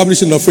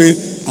 establishing the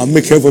faith, and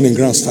make heaven in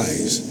grand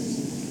styles.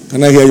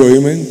 Can I hear your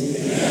amen?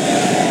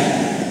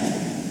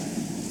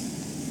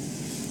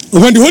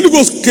 When the Holy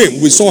Ghost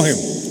came, we saw him.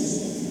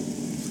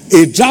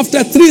 He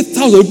drafted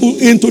 3,000 people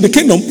into the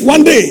kingdom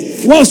one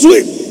day, one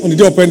sweep, on the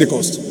day of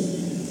Pentecost.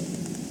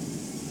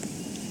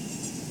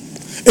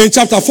 In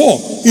chapter 4,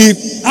 he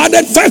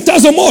added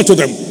 5,000 more to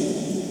them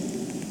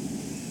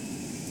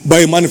by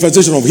a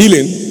manifestation of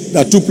healing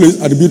that took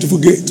place at the beautiful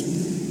gate.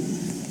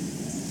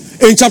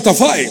 In chapter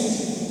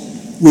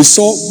 5, we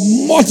saw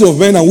multitudes of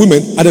men and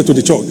women added to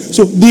the church.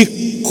 So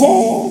the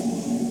core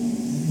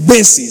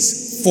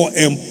basis for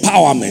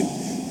empowerment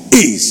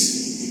is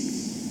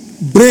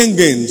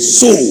bringing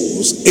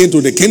souls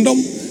into the kingdom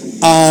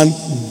and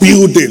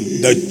building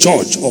the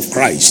church of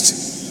Christ.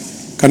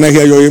 Can I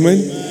hear your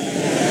amen?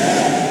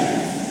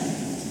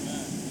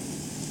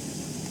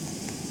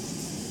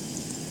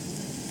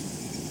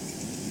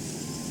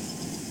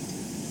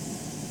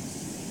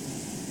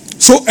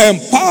 So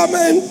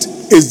empowerment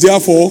is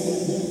therefore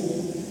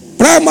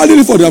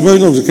primarily for the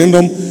advancement of the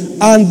kingdom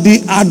and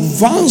the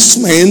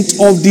advancement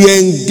of the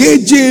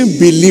engaging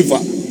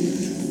believer.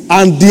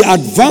 And the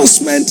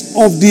advancement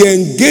of the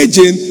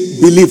engaging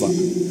believer.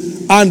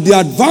 And the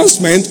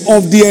advancement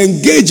of the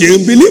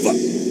engaging believer.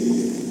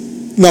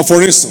 Now,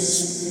 for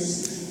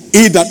instance,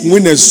 he that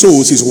winneth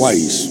souls is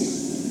wise.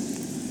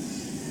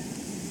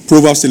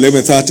 Proverbs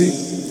 11:30.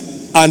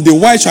 And the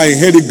wise shall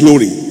inherit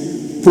glory.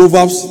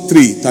 Proverbs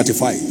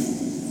 3:35.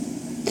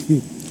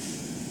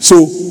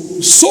 So,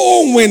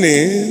 soul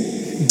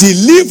winning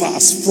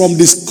delivers from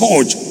the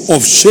scourge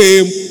of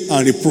shame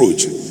and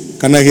reproach.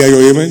 Can I hear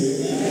your amen?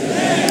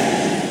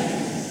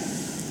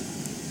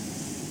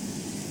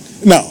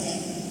 Now,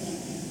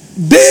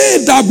 they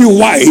that be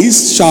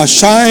wise shall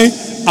shine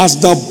as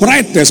the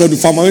brightness of the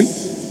firmament,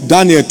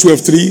 Daniel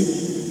 12:3.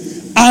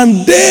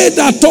 And they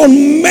that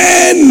turn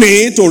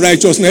many to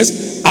righteousness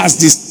as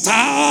the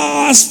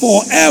stars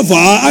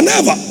forever and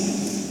ever.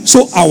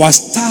 So our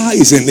star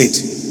is in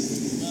it.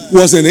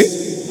 What's in it?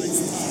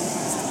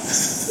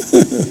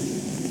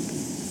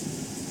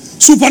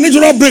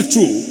 Supernatural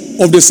breakthrough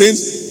of the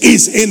saints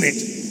is in it.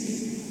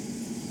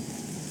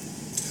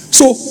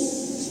 So,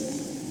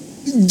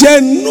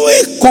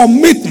 genuine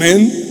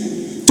commitment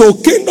to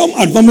kingdom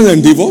advancement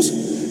endeavors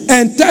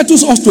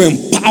entitles us to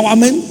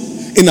empowerment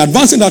in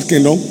advancing that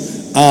kingdom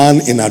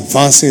and in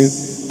advancing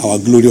our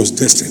glorious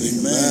destiny.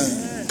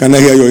 Amen. Can I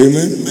hear your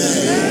amen?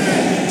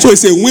 Amen. So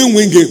it's a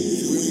win-win game.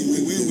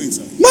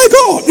 My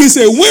God, it's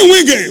a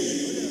win-win game.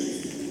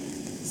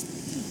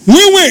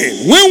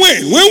 Win-win,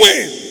 win-win,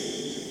 win-win.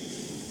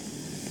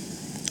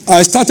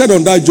 I started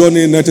on that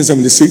journey in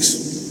 1976.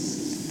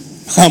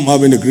 I'm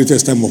having the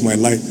greatest time of my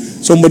life.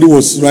 Somebody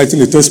was writing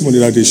a testimony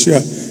that they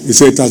share. He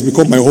said it has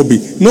become my hobby.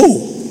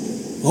 No,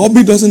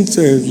 hobby doesn't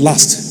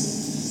last.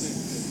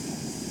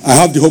 I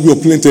have the hobby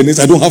of playing tennis.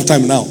 I don't have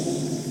time now.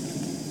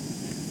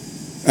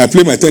 I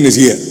play my tennis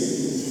here.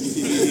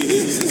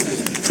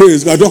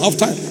 Praise God, I don't have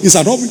time. It's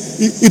a hobby.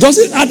 It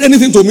doesn't add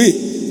anything to me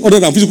other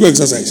than physical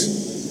exercise.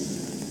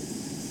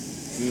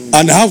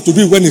 And I have to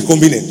do it when it's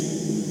convenient.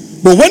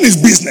 But when it's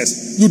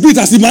business, you do it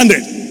as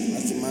demanded.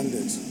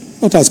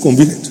 Not as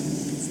convenient.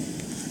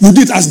 You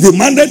do it as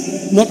demanded,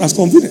 not as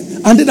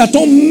convenient. And they that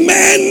turn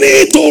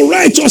many to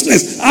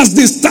righteousness as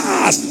the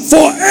stars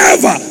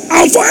forever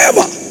and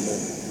forever.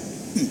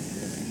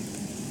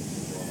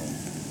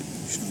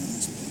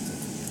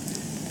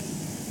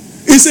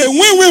 It's a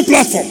win-win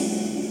platform.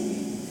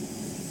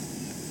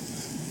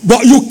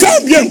 But you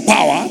can't be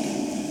empowered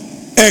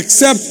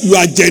except you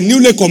are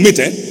genuinely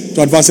committed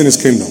to advancing his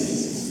kingdom.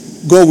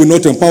 God will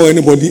not empower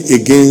anybody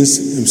against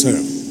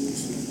himself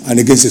and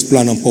against his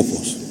plan and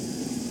purpose.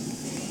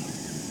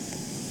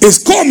 His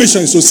core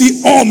mission is to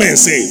see all men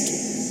saved.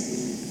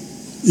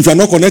 If you are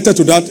not connected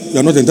to that, you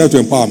are not entitled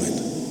to empowerment.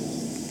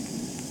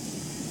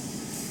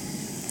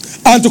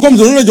 And to come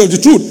to the knowledge of the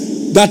truth,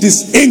 that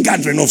is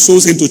ingathering of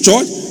souls into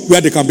church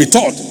where they can be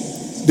taught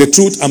the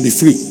truth and be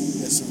free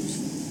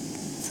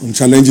from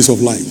challenges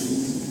of life.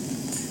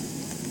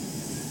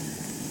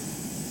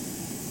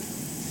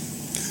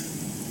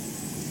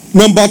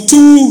 Number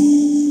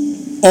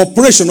 2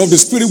 operation of the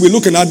spirit we're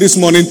looking at this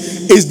morning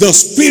is the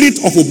spirit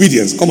of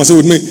obedience. Come and say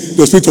with me,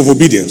 the spirit of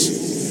obedience.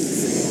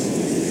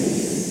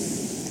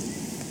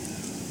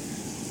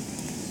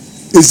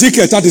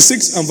 Ezekiel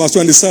 36 and verse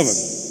 27.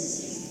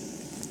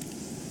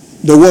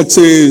 The word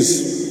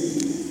says,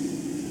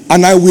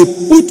 and I will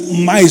put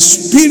my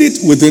spirit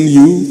within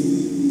you.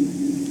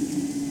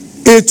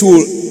 It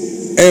will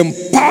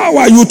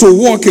empower you to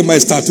walk in my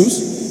statutes.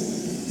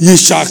 Ye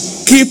shall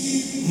keep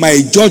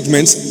my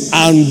judgments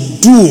and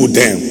do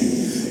them.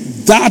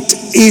 That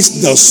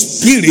is the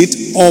spirit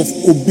of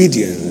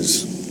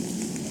obedience.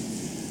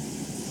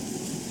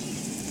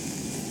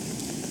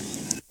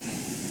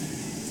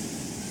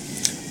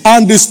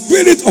 And the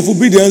spirit of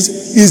obedience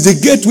is the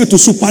gateway to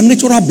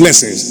supernatural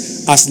blessings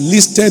as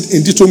listed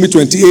in Deuteronomy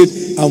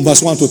 28 and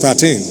verse 1 to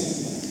 13.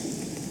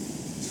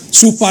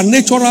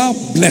 Supernatural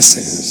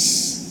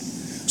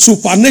blessings.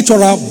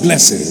 Supernatural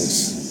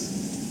blessings.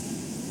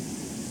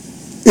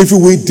 If you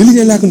will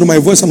diligently hearken to my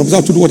voice and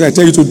observe to do what I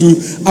tell you to do,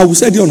 I will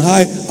set you on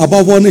high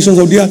above all nations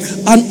of the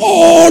earth, and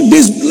all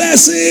these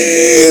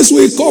blessings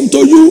will come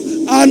to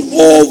you and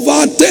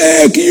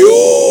overtake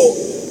you.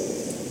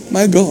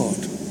 My God.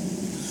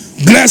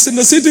 Blessed in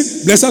the city,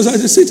 blessed outside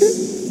the city.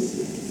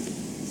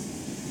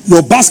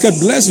 Your basket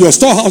blessed, your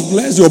storehouse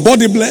blessed, your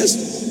body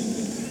blessed.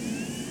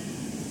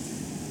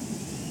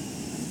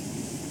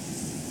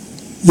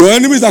 Your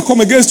enemies that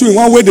come against you in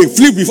one way, they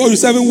flee before you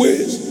 7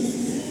 ways.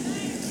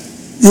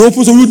 He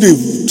opens to you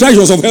the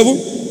treasures of heaven.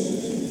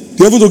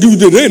 The heaven to give you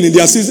the rain in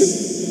their season.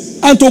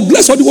 And to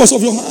bless all the works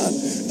of your hand.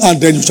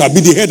 And then you shall be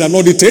the head and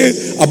not the tail,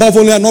 above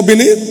only and not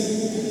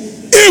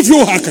beneath. If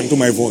you hearken to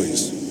my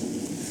voice.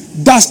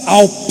 That's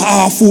how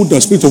powerful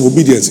the spirit of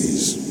obedience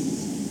is.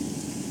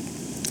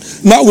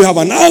 Now we have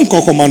an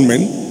anchor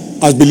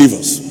commandment as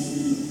believers.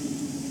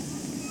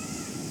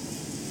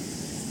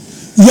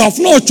 You have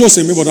not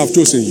chosen me, but I have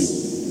chosen you.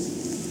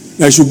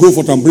 That you should go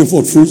forth and bring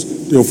forth fruits,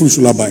 your fruit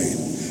shall abide.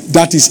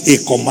 That is a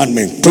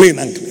commandment, plain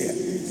and clear.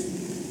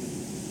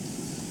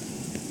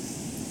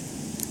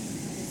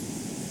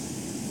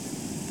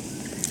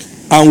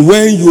 And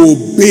when you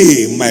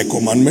obey my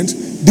commandments,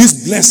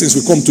 these blessings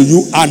will come to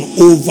you and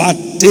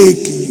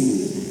overtake you.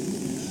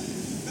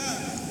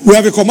 We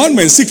have a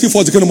commandment, seek ye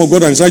first the kingdom of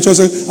God and his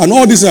righteousness, and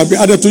all this will be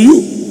added to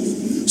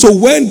you. So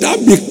when that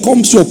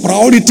becomes your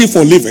priority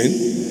for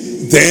living,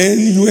 then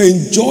you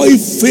enjoy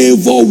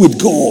favor with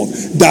God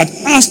that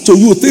adds to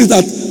you things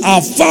that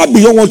are far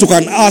beyond what you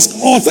can ask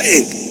or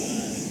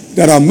think.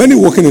 There are many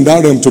working in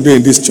that realm today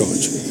in this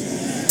church.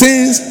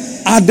 Things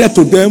added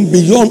to them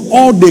beyond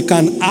all they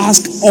can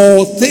ask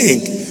or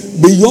think.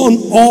 Beyond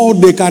all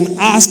they can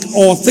ask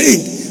or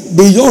think.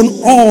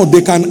 Beyond all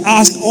they can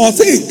ask or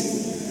think.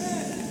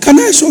 Can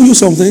I show you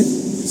something?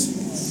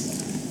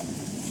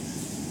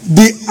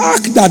 The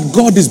ark that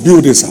God is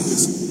building, sir.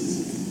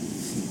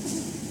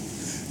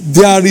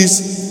 There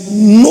is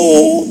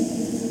no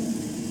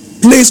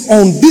place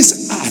on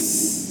this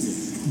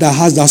earth that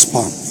has that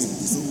span.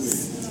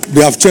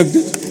 They have checked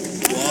it.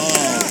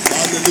 Wow.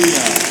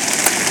 Hallelujah.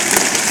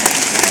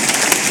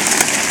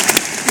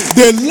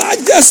 The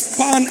largest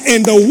span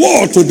in the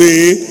world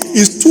today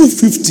is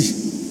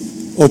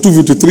 250 or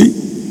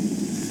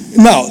 253.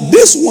 Now,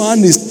 this one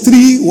is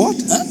 318. Wow.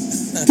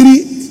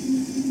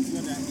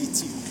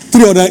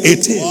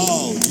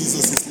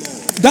 Jesus is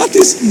Lord. That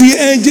is, the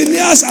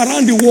engineers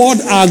around the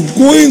world are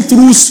going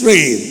through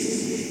strain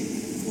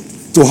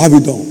to have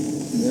it done.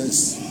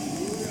 Yes.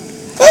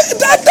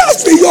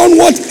 That's beyond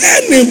what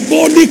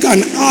anybody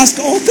can ask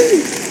or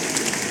think.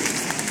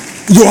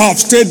 You have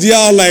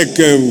stadia like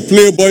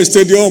Playboy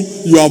Stadium.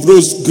 You have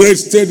those great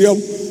stadium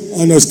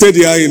and a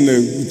stadia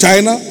in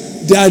China.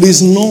 There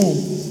is none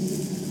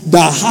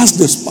that has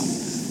the span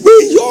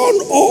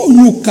beyond all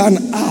you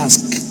can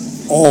ask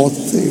or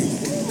think.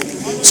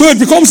 So it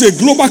becomes a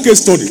global case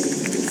study.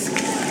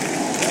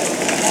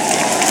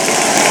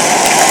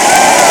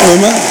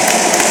 Amen.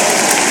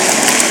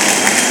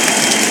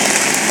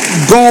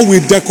 God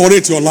will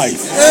decorate your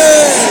life.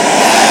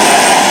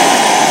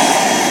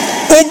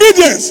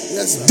 Obedience.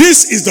 Yes, sir.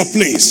 This is the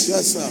place.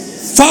 Yes, sir.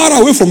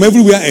 Far away from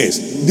everywhere else.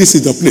 This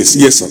is the place.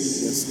 Yes, sir.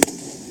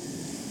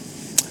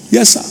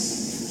 Yes, sir.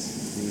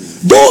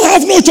 Don't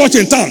have no church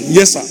in town.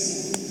 Yes, sir.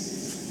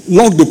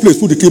 Lock the place.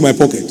 Put the key in my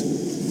pocket.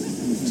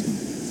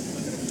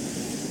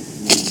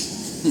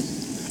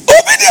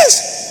 Obedience.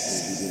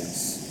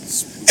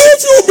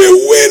 If you be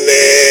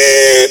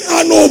willing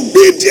and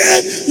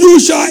obedient, you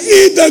shall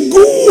eat the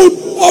good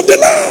of the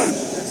land.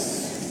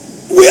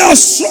 We are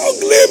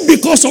struggling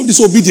because of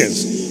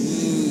disobedience.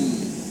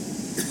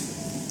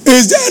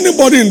 Is there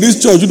anybody in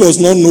this church who does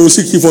not know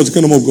seeking for the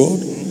kingdom of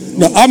God?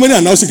 Now, how many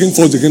are now seeking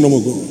for the kingdom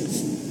of God?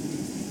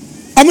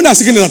 How many are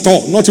seeking it at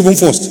all? Not even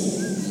first.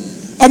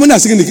 How many are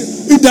seeking it?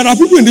 If there are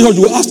people in this church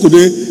who ask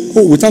today,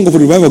 oh, we thank God for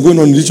the revival going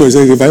on in this church.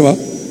 Is there a revival?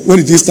 When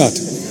did it start?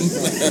 It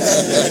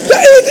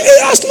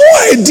has no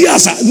idea,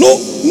 sir. No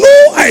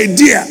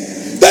idea.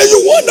 Then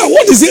you wonder,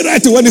 what is he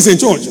writing when he's in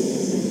church?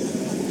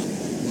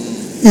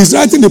 He's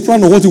writing the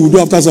plan of what he will do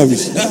after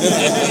service.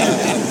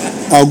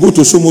 I'll go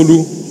to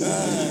Somolu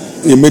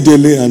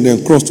immediately and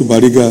then cross to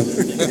Bariga,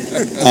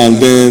 and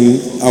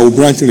then I will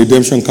branch in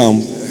redemption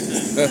camp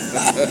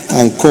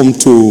and come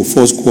to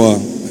Foursquare.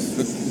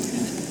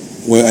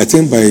 Well, I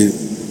think by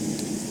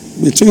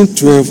between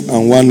 12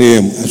 and 1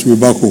 a.m. I should be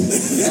back home.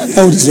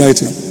 How is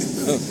writing?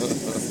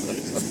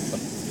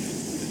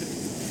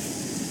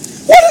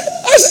 What?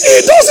 He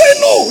doesn't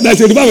know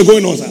there's a revival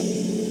going on, sir.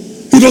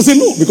 He doesn't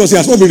know because he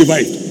has not been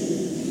revived.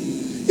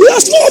 He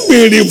has not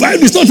been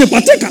revived. He's not a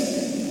partaker.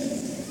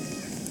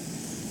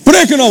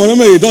 Praying on,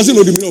 remember, he doesn't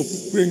know the meaning of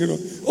praying on.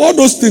 All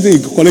those things he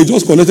collected,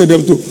 just collected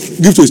them to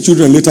give to his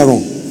children later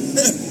on.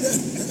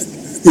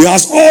 He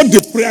has all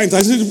the prayer.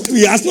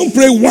 He has not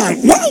prayed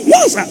once.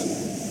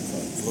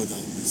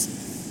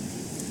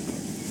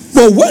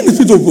 But when the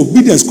spirit of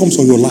obedience comes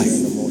on your life,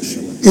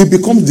 it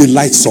becomes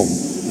delightsome.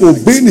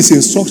 Obeying his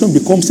instruction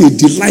becomes a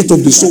delight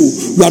of the soul.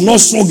 You are not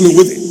struggling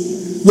with it.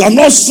 You are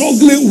not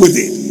struggling with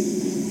it.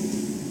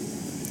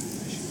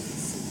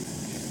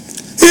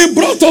 He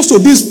brought us to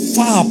this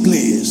far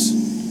place.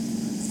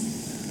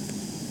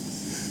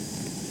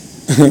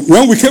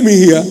 When we came in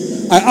here,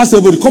 I asked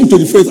everybody to come to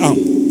the faith arm.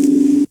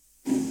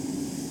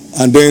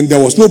 And then there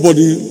was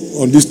nobody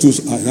on these two.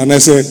 And I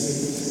said,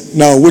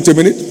 now wait a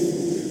minute.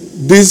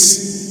 This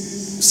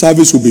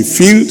service will be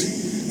filled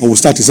and we'll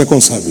start the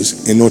second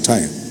service in no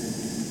time.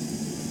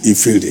 He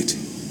filled it.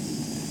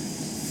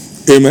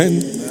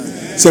 Amen.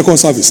 Second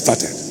service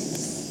started.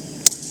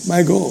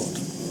 My God.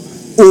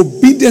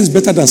 Obedience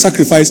better than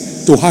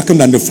sacrifice, to hearken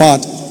than the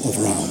fat of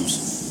rams.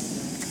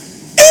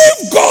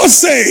 If God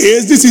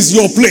says this is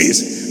your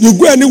place, you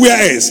go anywhere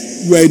else,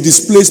 you are a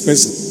displaced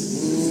person.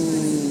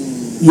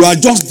 You are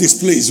just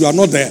displaced. You are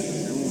not there.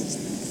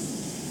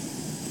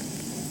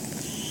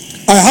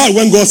 I heart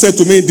when God said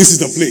to me, this is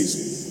the place.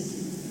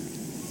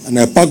 And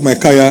I parked my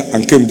car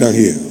and came down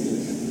here.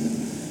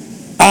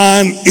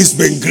 And it's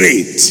been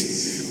great.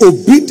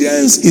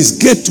 Obedience is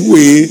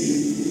gateway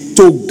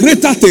to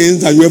greater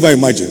things than you ever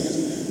imagined.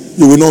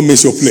 You will not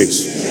miss your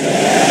place.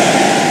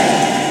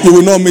 You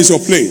will not miss your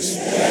place.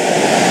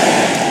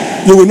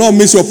 You will not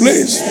miss your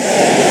place.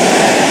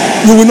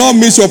 You will not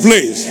miss your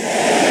place.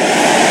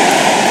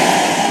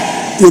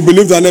 You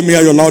believe that? Let me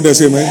hear your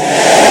loudest amen.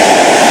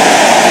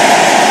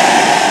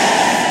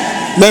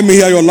 Let me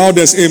hear your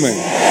loudest amen.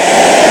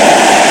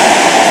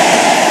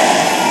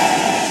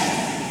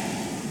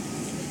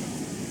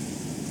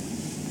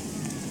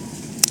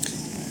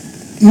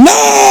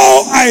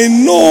 Now I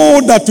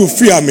know that to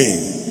fear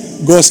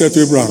me, God said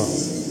to Abraham,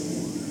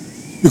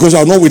 because I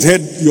have not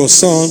withheld your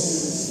son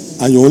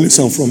and your only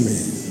son from me.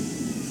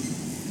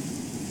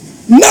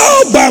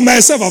 Now by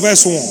myself have I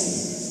sworn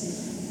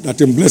that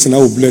in blessing I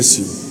will bless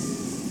you.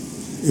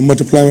 In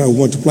multiplying I will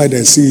multiply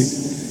thy seed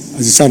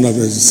as the sand of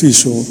the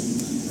seashore,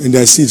 and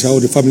thy seed shall all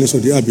the families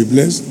of the earth be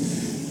blessed,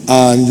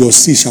 and your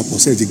seed shall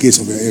possess the gates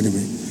of your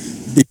enemy,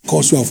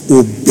 because you have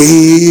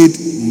obeyed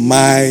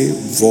my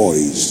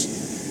voice.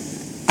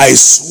 I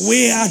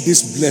swear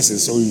these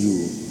blessings on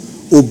you.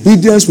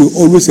 Obedience will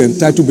always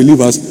entitle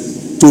believers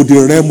to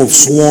the realm of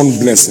sworn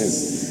blessing.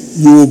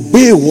 You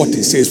obey what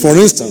he says. For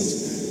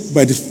instance,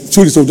 by the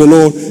Spirit of the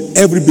Lord,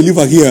 every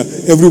believer here,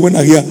 everyone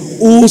here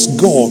owes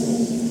God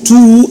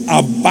 2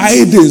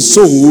 abiding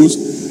souls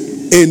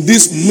in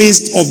this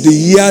midst of the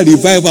year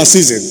revival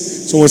season.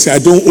 Someone say, I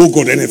don't owe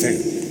God anything.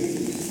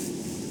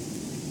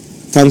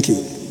 Thank you.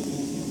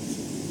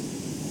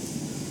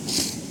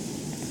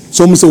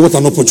 Someone say, what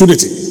an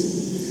opportunity.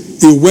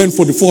 He went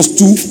for the first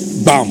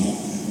 2, bam.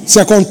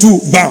 Second 2,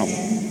 bam.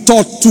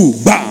 Third 2,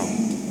 bam.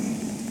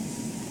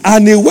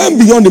 And he went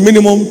beyond the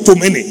minimum to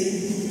many.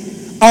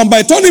 And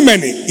by turning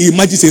many, he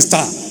imagines a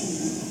star.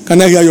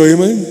 Can I hear your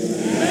amen?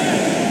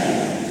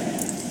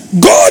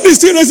 God is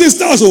still raising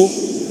stars. Oh.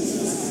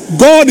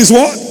 God is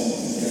what?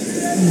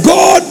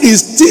 God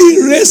is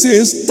still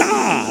raising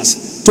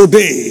stars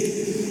today.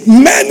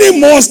 Many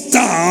more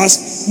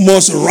stars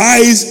must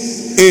rise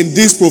in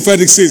this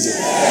prophetic season.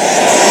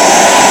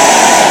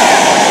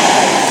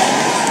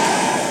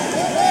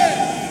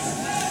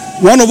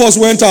 One of us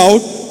went out,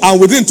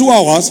 and within 2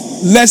 hours,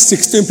 led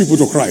 16 people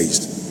to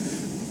Christ.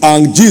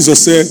 And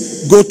Jesus said,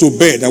 go to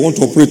bed, I want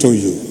to operate on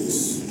you.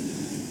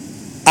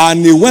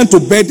 And he went to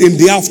bed in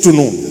the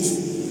afternoon.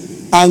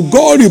 And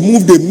God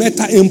removed a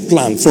metal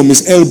implant from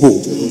his elbow,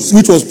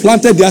 which was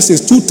planted there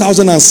since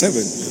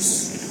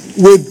 2007.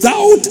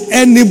 Without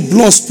any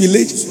blood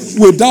spillage,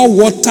 without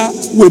water,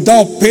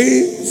 without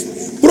pain.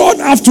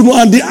 Broad afternoon,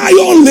 and the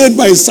iron laid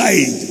by his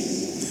side.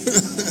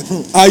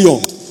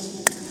 Iron.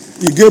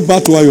 He gave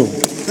back to iron.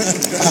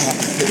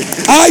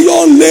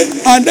 Iron laid,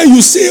 and then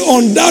you see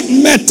on that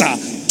metal,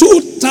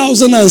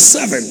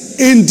 2007,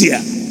 India.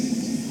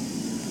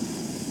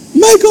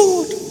 My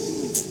God.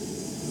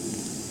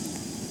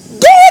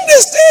 God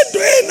is still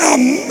doing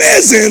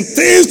amazing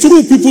things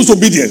through people's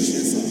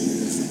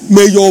obedience.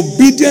 May your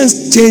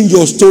obedience change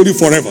your story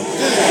forever.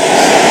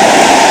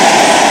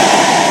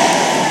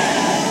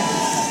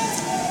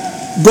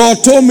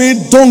 God told me,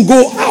 don't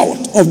go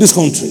out of this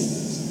country.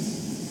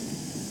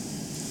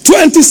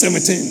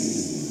 2017.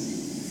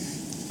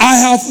 I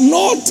have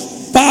not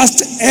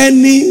passed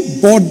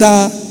any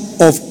border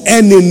of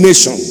any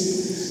nation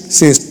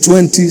since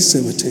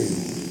 2017.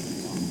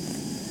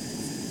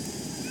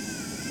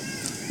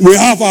 We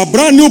have a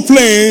brand new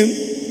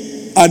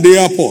plane at the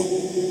airport.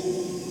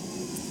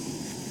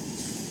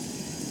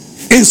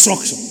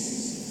 Instruction.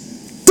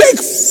 Take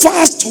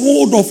fast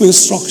hold of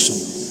instruction.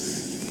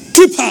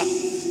 Keep her.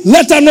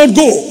 Let her not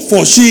go,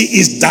 for she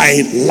is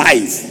thy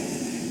life.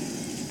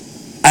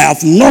 I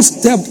have not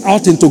stepped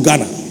out into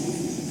Ghana.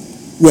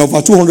 We have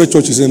over 200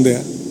 churches in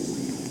there.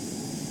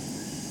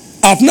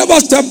 I've never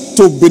stepped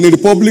to Benin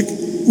Republic,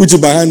 which is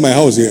behind my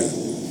house here.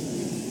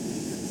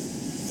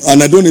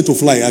 And I don't need to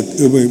fly.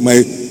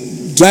 My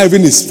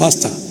driving is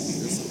faster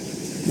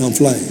than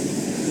flying.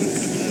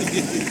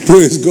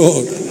 Praise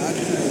God.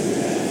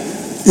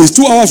 It's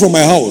 2 hours from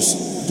my house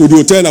to the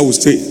hotel I will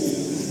stay.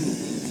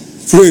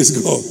 Praise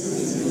God.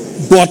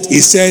 But he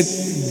said,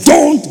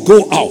 don't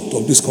go out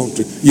of this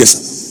country. Yes,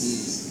 sir.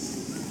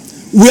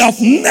 We have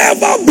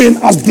never been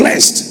as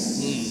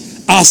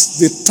blessed as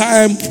the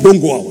time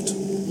don't go out.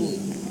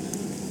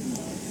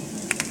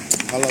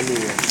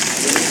 Hallelujah.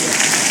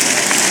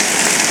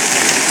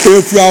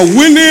 If you are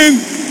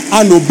willing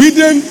and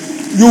obedient,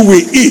 you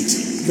will eat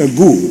the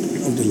good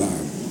of the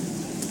land.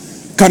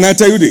 Can I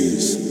tell you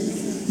this?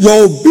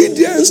 Your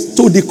obedience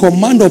to the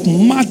command of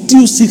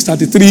Matthew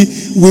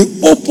 6:33 will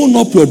open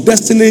up your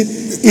destiny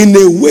in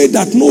a way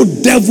that no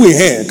devil in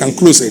hell can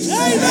close it.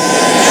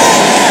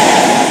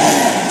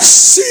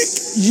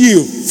 Seek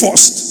ye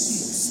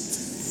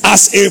first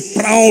as a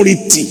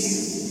priority,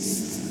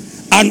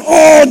 and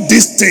all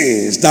these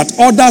things that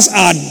others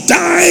are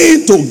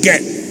dying to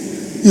get.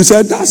 You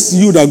said, that's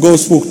you that God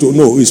spoke to.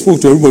 No, he spoke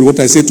to everybody. What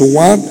I say to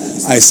one,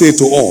 I say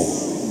to all.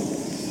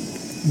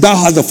 Thou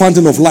hast the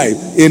fountain of life.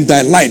 In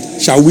thy light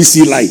shall we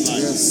see light.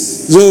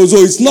 So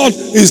it's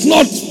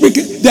not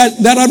speaking.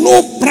 There are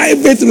no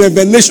private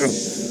revelation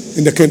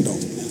in the kingdom.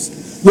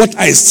 What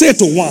I say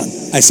to one,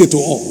 I say to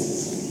all.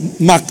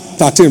 Mark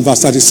 13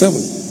 verse 37.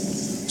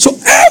 So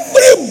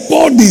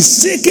everybody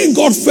seeking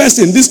God first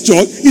in this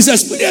church is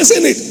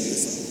experiencing it.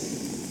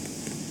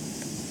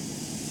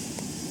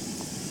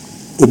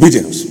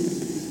 Obedience.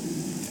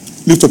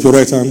 Lift up your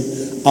right hand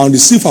and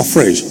receive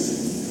afresh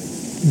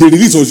the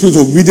release of the spirit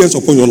of obedience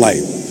upon your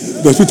life.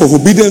 The spirit of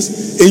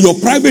obedience in your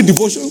private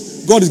devotion.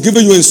 God is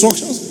giving you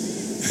instructions.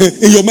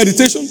 In your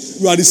meditation,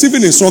 you are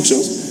receiving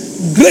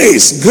instructions.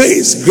 Grace.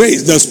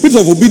 The spirit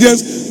of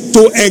obedience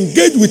to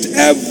engage with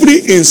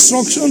every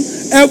instruction,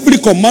 every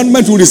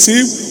commandment you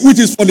receive, which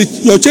is for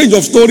your change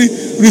of story.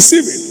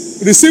 Receive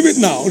it. Receive it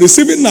now.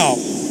 Receive it now.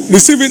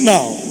 Receive it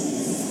now.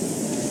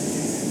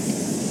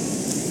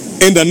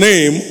 In the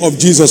name of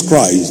Jesus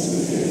Christ.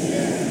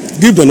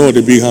 Give the Lord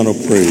a big hand of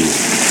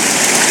praise.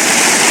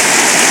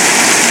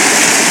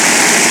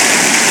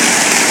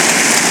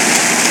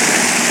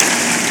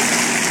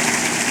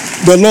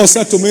 The Lord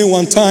said to me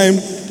one time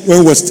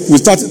when we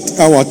started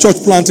our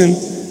church planting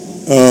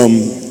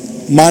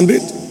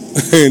mandate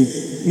in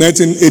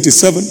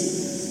 1987.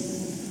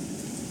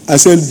 I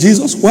said,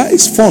 Jesus, why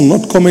is fund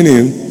not coming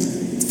in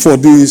for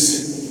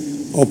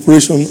this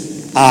operation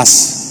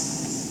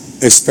as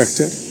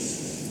expected?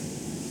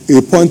 He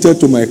pointed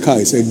to my car.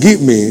 He said,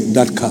 give me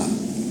that car.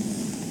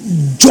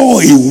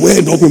 Joy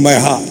welled up in my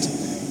heart.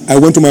 I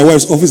went to my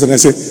wife's office and I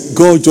said,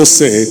 God just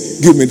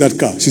said, give me that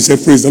car. She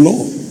said, praise the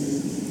Lord.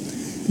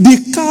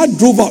 The car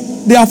drove out.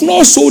 They have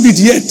not sold it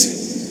yet.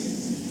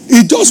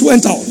 It just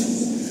went out.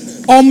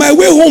 On my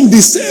way home,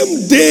 the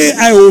same day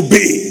I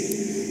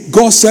obey.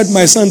 God said,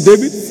 my son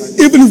David,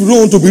 even if you don't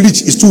want to be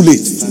rich, it's too late.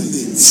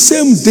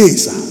 Same day,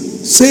 sir.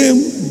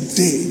 Same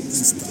day.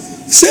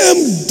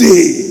 Same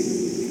day.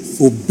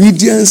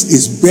 Obedience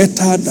is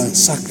better than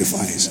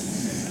sacrifice.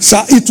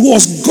 Sir, it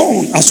was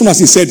gone as soon as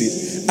he said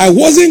it. I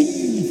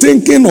wasn't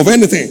thinking of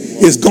anything.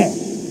 It's gone.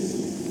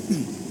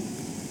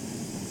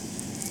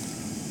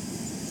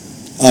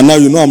 And now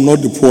you know I'm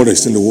not the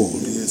poorest in the world.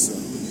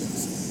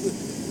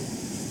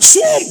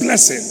 Sworn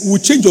blessing will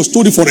change your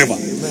story forever.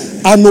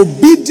 And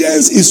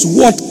obedience is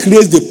what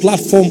creates the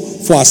platform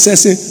for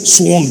accessing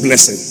sworn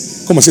blessing.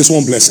 Come and say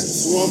sworn blessing.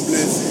 Sworn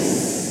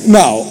blessing.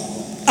 Now,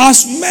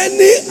 as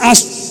many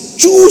as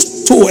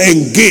choose to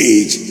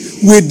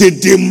engage with the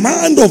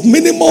demand of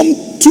minimum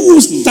 2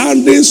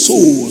 standing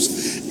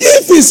souls,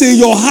 if it's in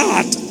your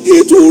heart,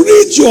 it will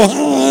reach your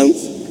hand.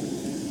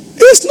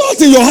 It's not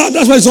in your heart,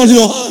 that's why it's not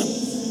in your hand.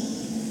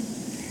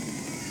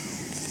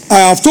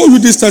 I have told you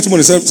this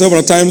testimony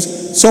several times.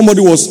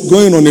 Somebody was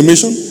going on a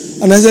mission,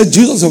 and I said,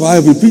 Jesus, if I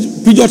have a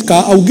Peugeot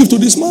car, I will give to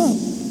this man.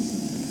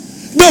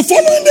 The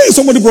following day,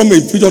 somebody brought me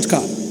a Peugeot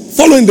car.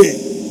 Following day.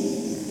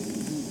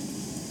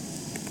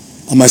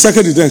 And my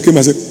secretary then came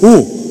and said,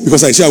 oh,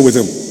 because I shared with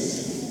him.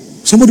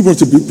 Somebody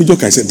brought a Peugeot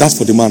car. I said, that's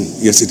for the man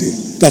yesterday.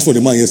 That's for the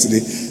man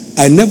yesterday.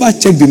 I never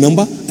checked the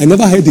number. I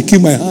never had the key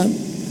in my hand.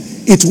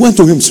 It went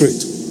to him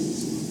straight.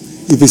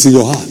 If it's in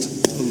your heart,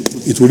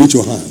 it will reach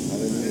your hand.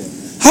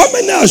 How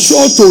many are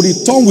sure to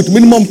return with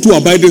minimum 2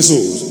 abiding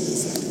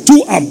souls?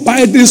 2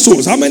 abiding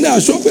souls. How many are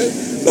sure?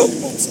 No.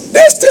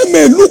 This thing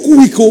may look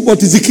weak,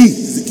 but it's the key.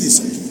 It's the key,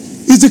 sir.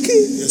 It's the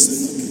key. Yes,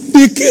 sir.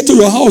 The key to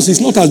your house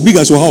is not as big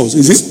as your house,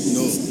 is it?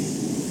 No.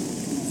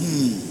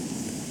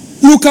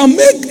 You can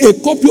make a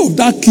copy of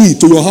that key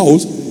to your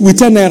house with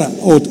 10 naira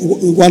or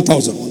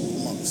 1,000.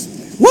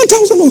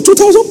 1,000 or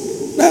 2,000?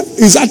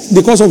 Is that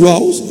the cost of your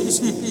house?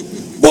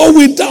 But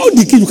without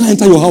the key, you can't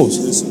enter your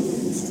house.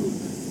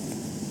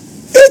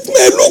 It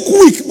may look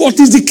weak, but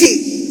it's the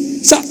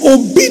key. So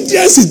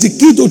obedience is the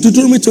key to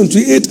Deuteronomy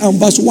 28 and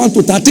verse 1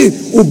 to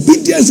 13.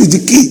 Obedience is the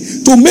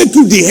key to make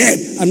you the head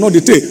and not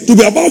the tail. To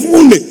be above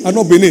only and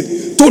not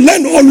beneath. To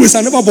lend always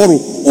and never borrow.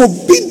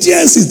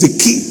 Obedience is the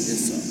key.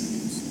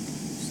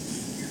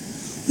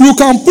 You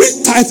can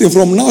preach tithing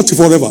from now to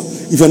forever.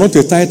 If you're not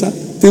a tither,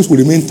 things will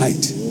remain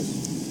tight.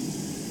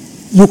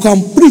 You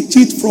can preach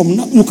it from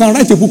now. You can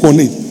write a book on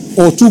it,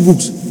 or 2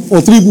 books, or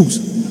 3 books.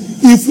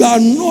 If you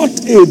are not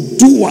a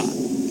doer,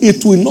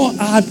 it will not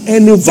add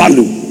any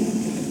value.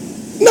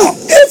 Now,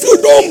 if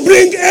you don't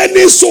bring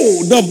any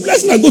soul, the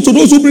blessing that goes to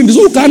those who bring the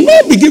soul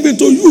cannot be given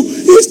to you.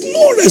 It's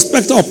no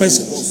respecter of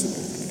persons.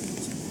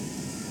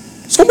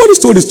 Somebody's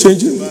story is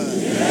changing.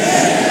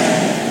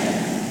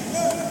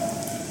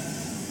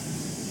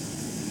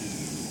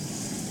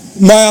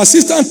 My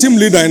assistant team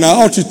leader in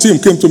our outreach team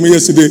came to me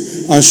yesterday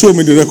and showed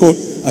me the record.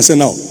 I said,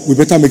 now, we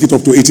better make it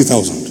up to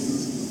 80,000.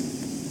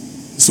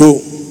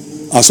 So,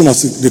 as soon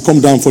as they come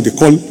down for the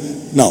call,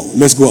 now,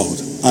 let's go out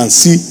and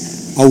see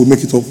how we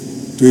make it up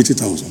to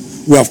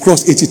 80,000. We have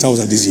crossed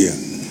 80,000 this year.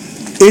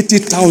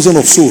 80,000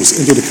 of souls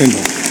into the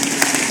kingdom.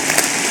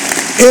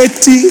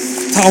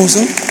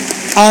 80,000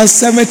 and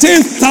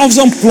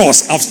 17,000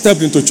 plus have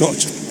stepped into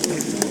church.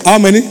 How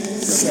many?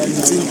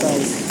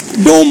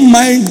 17,000. Don't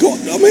mind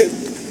God. I mean,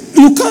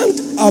 you can't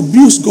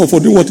abuse God for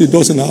doing what He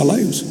does in our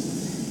lives.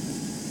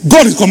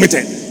 God is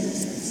committed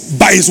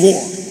by his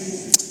word.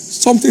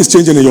 Something is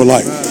changing in your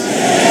life.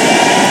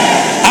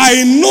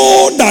 I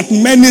know that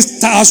many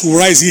stars will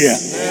rise here.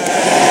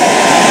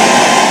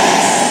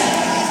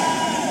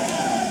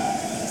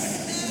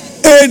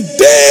 A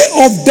day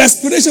of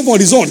desperation for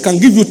result can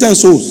give you 10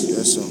 souls.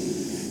 Yes, sir.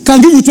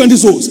 Can give you 20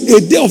 souls. A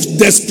day of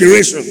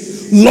desperation.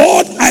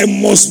 Lord, I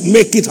must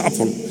make it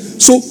happen.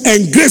 So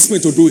engrace me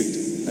to do it.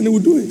 And he will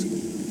do it.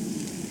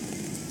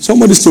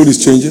 Somebody's story is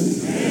changing.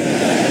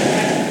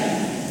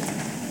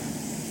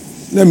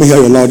 Let me hear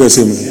your loudest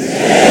amen.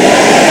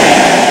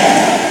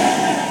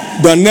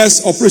 The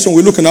next operation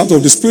we're looking out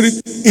of the spirit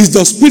is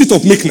the spirit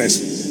of meekness.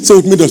 Say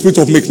with me, the spirit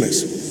of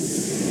meekness.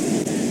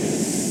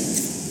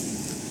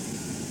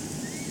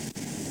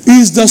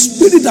 Is the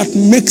spirit that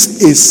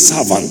makes a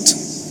servant.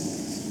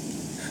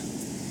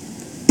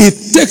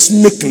 It takes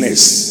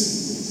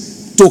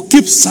meekness to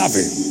keep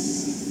serving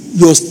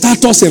your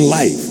status in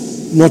life,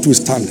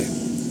 notwithstanding.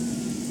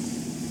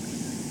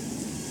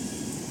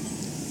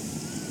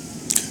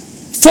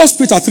 1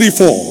 Peter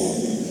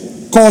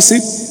 3:4 calls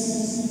it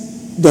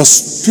the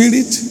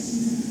spirit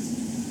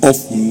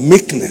of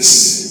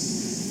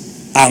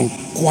meekness and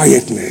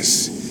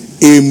quietness.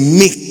 A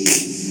meek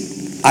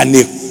and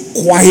a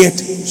quiet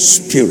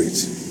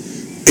spirit.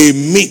 A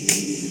meek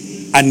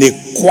and a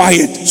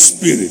quiet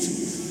spirit.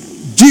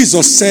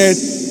 Jesus said,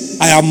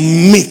 I am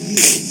meek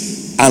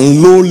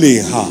and lowly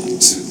in heart.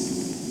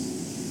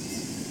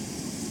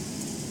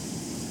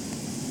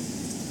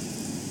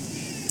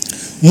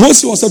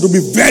 Moses was said to be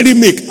very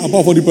meek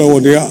above all the people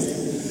on the earth.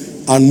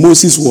 And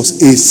Moses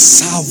was a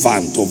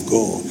servant of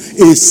God.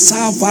 A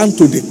servant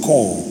to the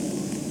core.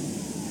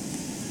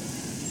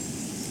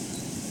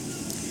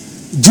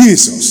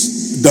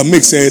 Jesus, the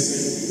meek, said,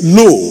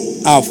 Lo,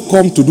 I have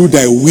come to do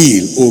thy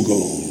will, O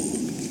God.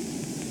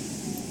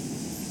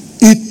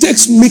 It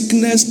takes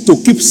meekness to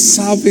keep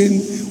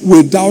serving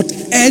without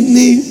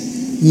any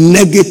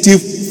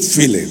negative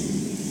feeling.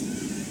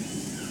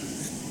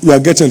 You are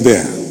getting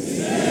there.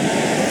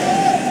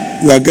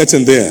 You are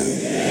getting there.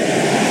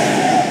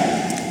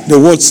 The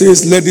word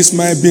says, let this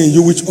mind be in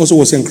you which also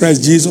was in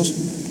Christ Jesus,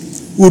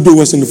 who though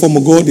was in the form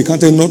of God, he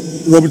counted not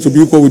robbery to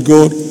be equal with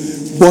God,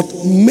 but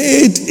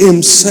made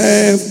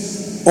himself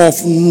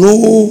of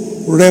no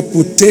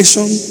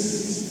reputation,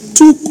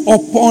 took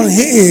upon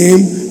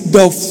him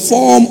the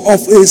form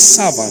of a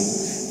servant,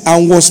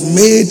 and was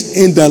made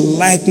in the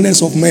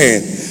likeness of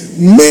man.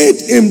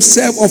 Made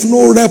himself of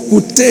no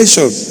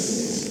reputation,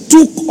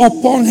 took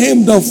upon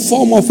him the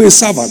form of a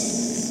servant,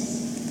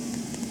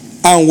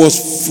 and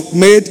was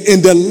made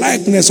in the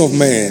likeness of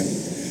man.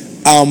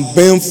 And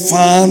being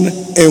found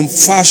in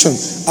fashion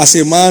as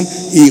a man,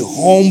 he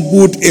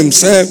humbled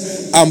himself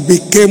and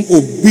became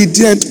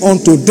obedient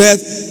unto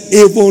death,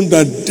 even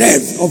the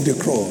death of the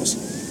cross.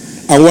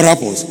 And what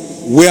happens?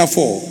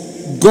 Wherefore,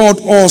 God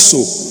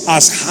also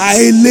has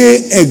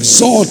highly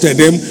exalted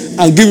him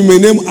and given him a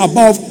name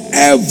above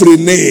every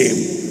name,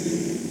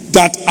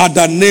 that at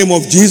the name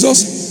of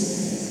Jesus,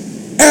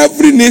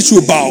 every knee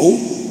should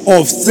bow,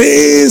 of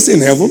things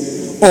in heaven,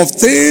 of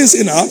things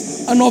in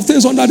earth, and of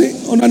things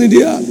underneath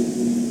the earth.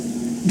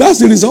 That's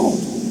the result.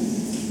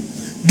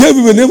 Gave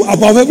him a name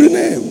above every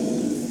name.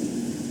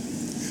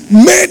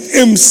 Made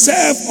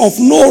himself of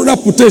no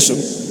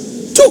reputation,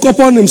 took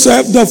upon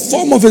himself the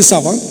form of a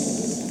servant,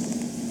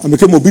 and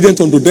became obedient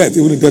unto death,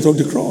 even the death of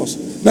the cross.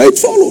 Now it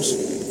follows.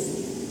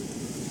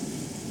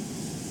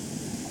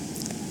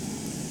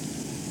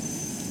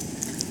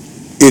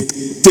 It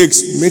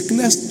takes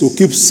meekness to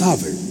keep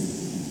serving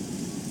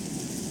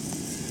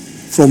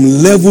from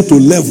level to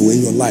level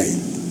in your life.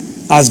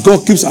 As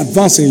God keeps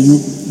advancing you,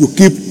 you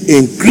keep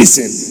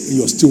increasing in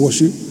your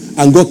stewardship,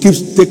 and God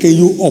keeps taking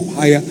you up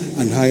higher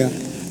and higher,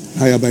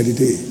 higher by the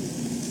day.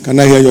 Can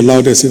I hear your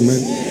loudest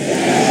amen?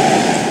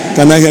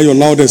 Can I hear your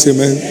loudest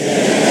amen?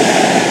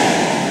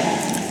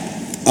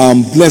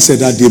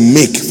 Blessed are the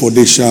meek, for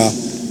they shall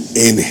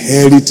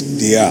inherit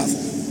the earth.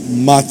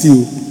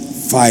 Matthew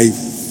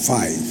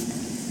 5:5.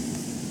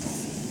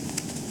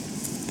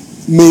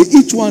 May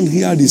each one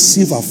here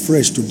receive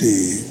afresh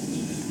today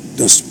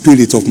the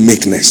spirit of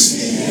meekness.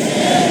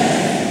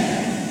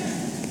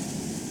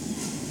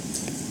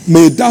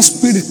 May that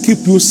spirit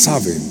keep you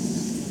serving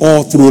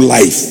all through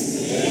life.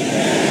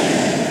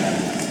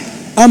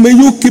 And may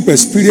you keep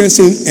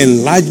experiencing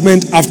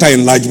enlargement after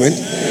enlargement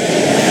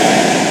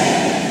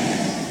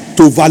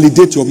to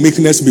validate your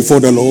meekness before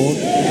the Lord.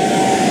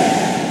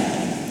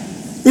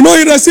 You know,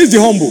 he resists the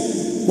humble,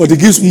 but he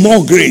gives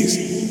more grace.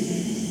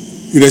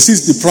 He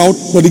resists the proud,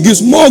 but he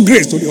gives more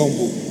grace to the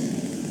humble.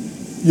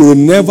 You will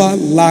never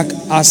lack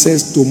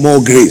access to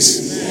more grace.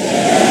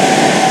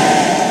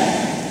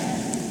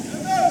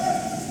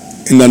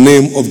 In the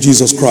name of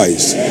Jesus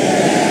Christ.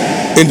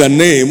 In the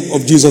name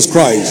of Jesus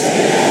Christ.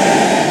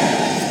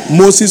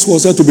 Moses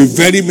was said to be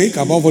very meek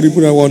above all the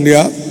people that were on the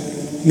earth.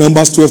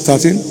 Numbers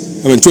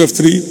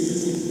 12:3.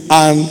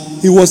 And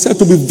he was said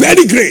to be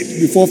very great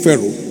before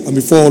Pharaoh and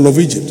before all of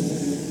Egypt.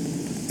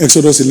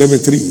 Exodus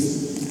 11:3.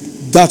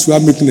 That's where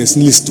meekness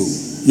leads to.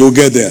 You'll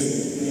get there.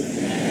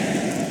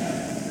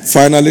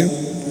 Finally,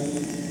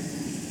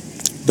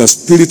 the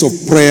spirit of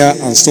prayer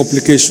and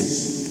supplication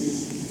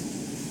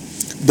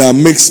that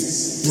makes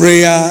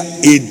prayer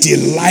a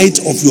delight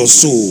of your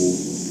soul.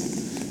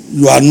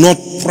 You are not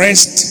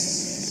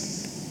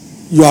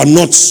pressed, you are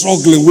not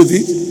struggling with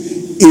it,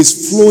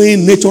 it's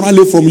flowing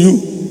naturally from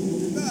you.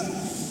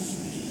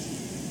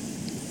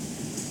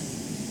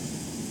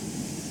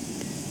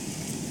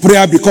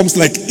 Prayer becomes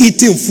like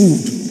eating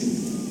food.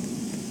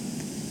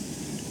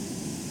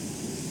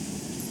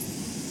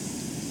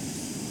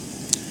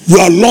 You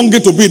are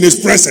longing to be in his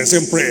presence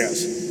in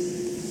prayers.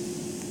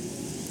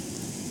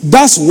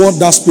 That's what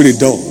that spirit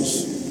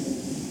does.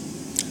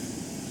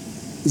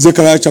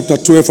 Zechariah chapter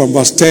 12 and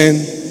verse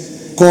 10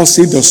 calls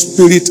it the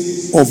spirit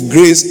of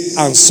grace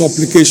and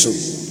supplication.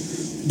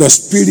 The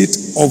spirit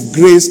of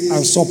grace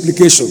and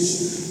supplication.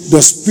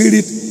 The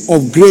spirit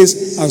of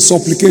grace and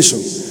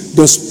supplication.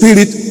 The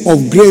spirit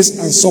of grace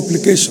and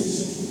supplication.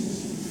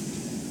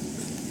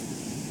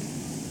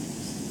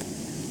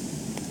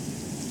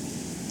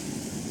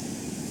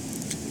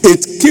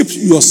 It keeps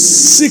your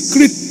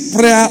secret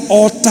prayer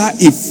altar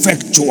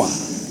effectual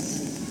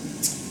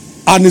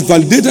and is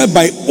validated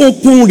by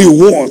open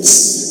rewards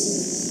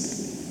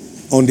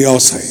on the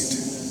outside.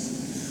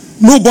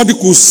 Nobody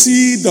could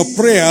see the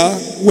prayer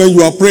when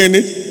you are praying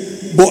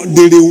it, but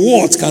the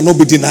rewards cannot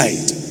be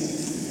denied.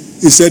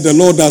 He said, the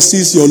Lord that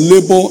sees your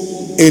labor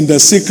in the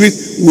secret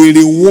will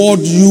reward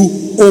you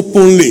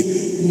openly.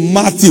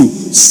 Matthew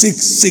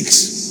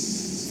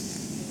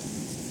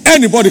 6:6.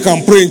 Anybody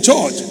can pray in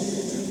church.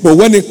 But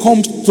when it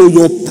comes to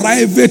your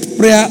private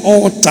prayer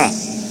altar,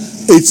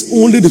 it's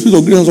only the spirit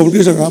of grace and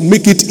supplication that can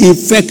make it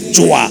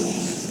effectual.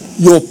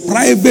 Your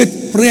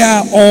private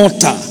prayer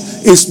altar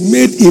is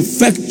made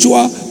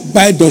effectual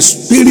by the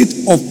spirit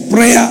of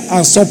prayer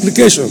and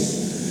supplication.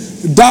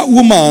 That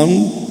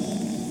woman,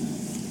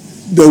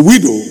 the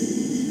widow,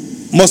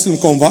 Muslim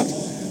convert,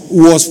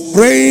 was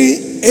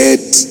praying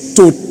 8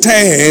 to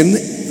 10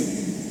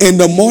 in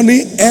the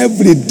morning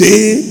every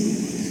day,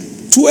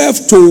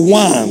 12 to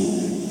 1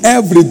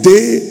 every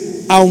day,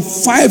 and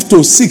 5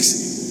 to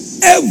 6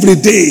 every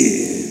day,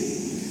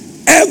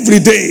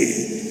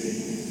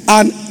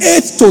 and 8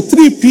 to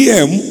 3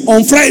 p.m.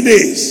 on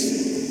Fridays.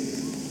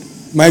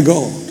 My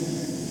God,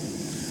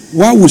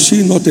 why would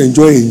she not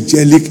enjoy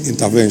angelic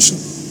intervention?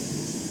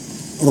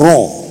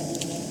 Raw,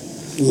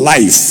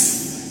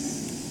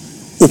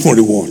 life, open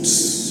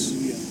rewards.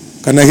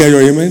 Can I hear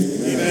your amen?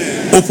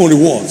 Amen. Open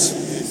rewards.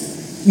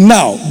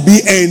 Now,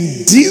 be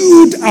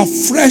endued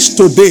afresh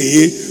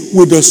today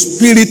with the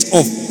spirit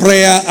of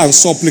prayer and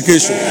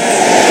supplication.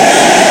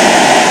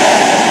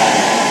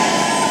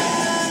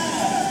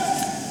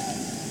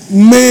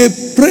 May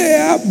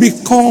prayer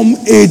become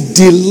a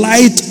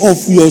delight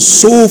of your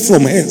soul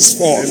from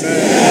henceforth.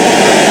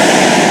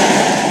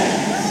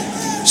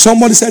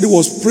 Somebody said he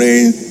was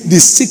praying the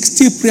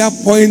 60 prayer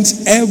points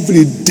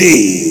every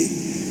day,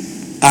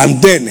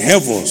 and then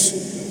heavens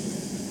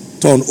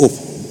turn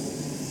open.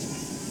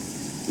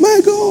 My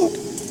God,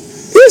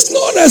 he's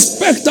not a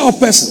respecter of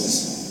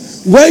persons.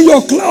 When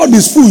your cloud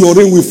is full, your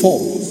rain will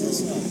fall.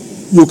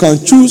 You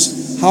can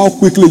choose how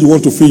quickly you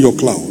want to fill your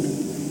cloud.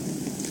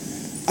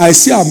 I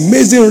see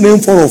amazing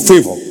rainfall of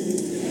favor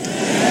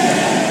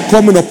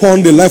coming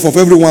upon the life of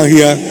everyone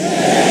here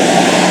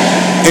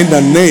in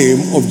the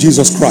name of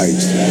Jesus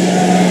Christ.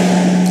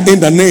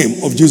 In the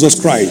name of Jesus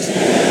Christ.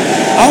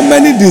 How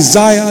many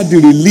desire the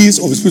release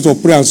of the spirit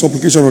of prayer and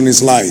supplication on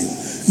his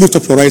life? Lift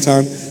up your right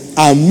hand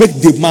and make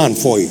demand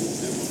for it.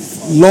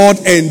 Lord,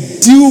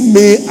 endue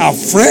me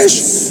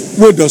afresh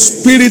with the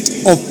spirit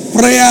of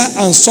prayer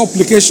and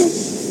supplication.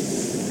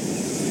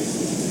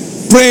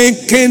 Praying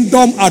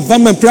kingdom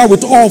advancement prayer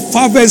with all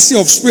fervency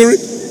of spirit.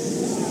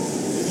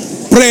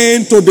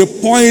 Praying to the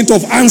point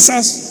of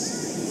answers.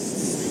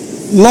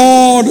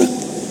 Lord,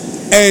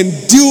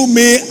 endue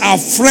me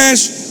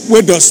afresh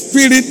with the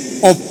spirit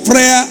of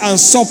prayer and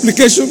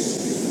supplication.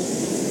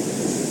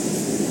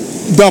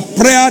 The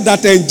prayer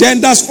that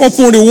engenders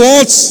open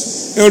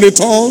rewards in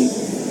return.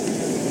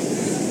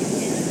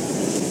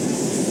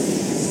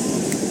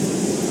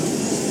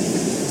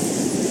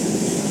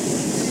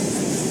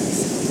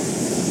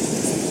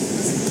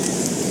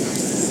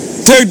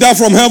 Take that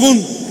from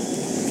heaven.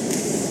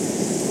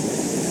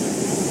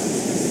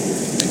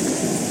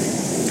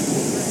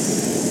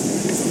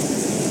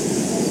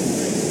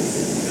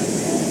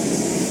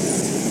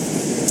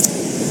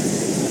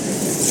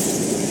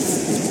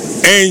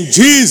 In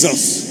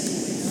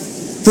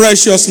Jesus'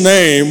 precious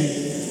name,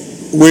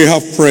 we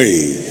have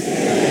prayed.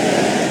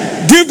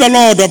 Give the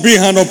Lord a big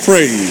hand of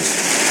praise.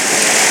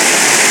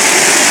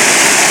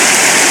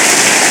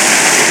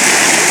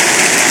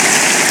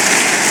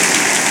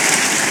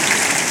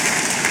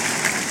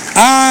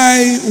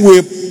 I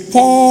will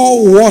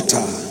pour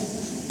water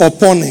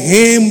upon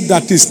him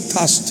that is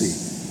thirsty,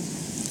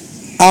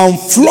 and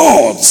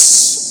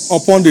floods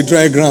upon the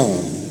dry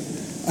ground.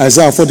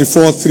 Isaiah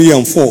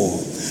 44:3-4.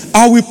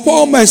 I will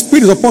pour my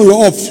spirit upon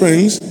your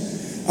offsprings.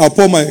 I'll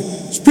pour my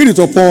spirit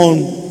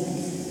upon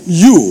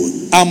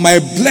you, and my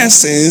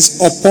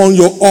blessings upon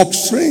your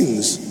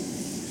offsprings.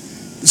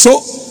 So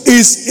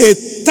it's a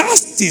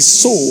thirsty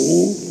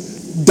soul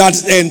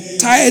that's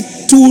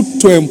entitled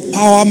to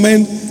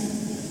empowerment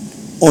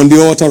on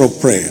the altar of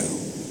prayer.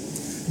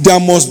 There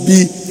must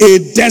be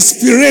a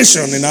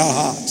desperation in our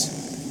hearts.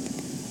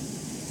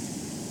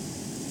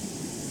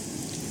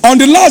 On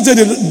the last day,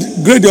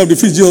 the great day of the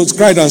feast, Jesus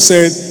cried and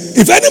said,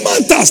 if any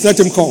man thirst, let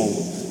him come.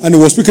 And he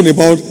was speaking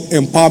about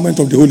empowerment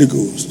of the Holy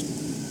Ghost.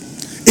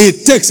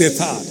 It takes a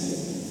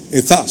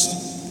thirst.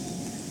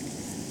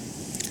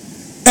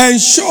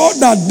 Ensure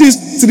that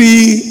these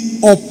three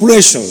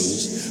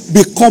operations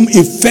become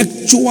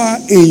effectual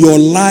in your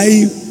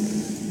life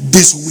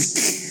this week.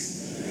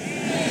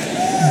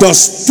 The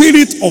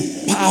spirit of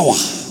power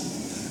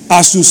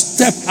as you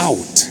step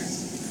out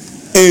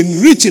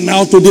and reaching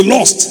out to the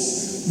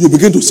lost, you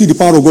begin to see the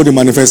power of God in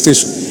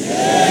manifestation.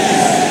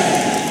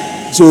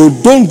 So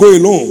don't go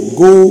alone.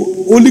 Go,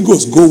 Holy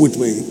Ghost, go with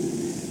me.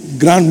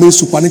 Grant me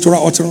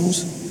supernatural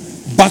utterance.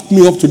 Back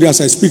me up today as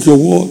I speak your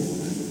word.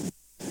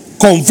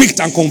 Convict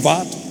and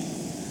convert.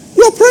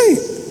 You're praying.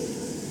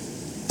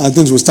 And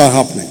things will start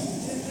happening.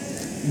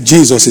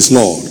 Jesus is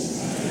Lord.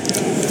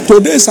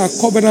 Today is a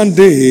covenant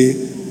day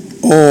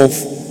of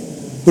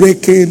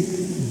breaking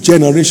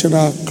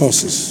generational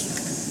curses.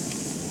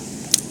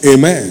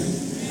 Amen.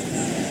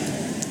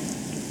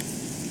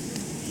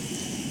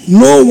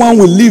 No one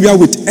will live here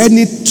with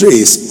any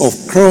trace of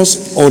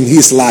curse on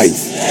his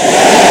life.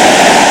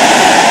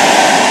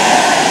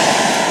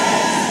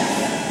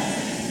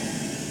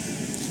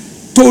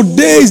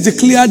 Today is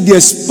declared the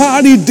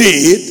expiry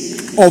date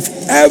of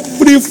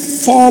every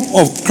form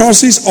of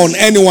curses on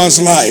anyone's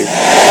life.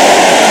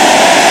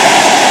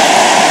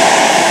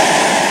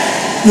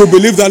 You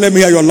believe that? Let me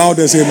hear your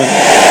loudest amen.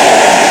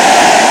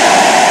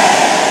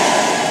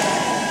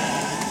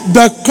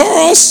 The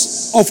curse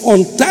of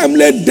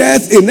untimely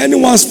death in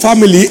anyone's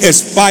family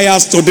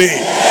expires today.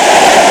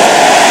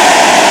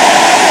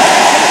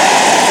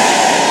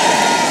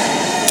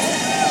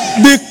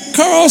 The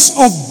curse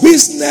of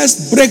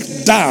business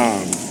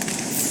breakdown,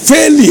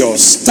 failure,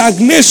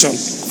 stagnation,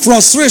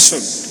 frustration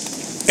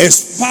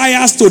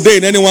expires today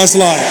in anyone's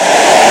life.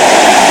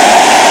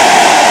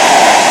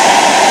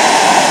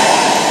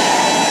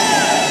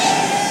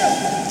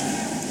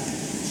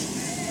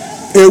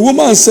 A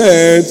woman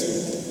said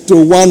to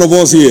one of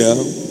us here,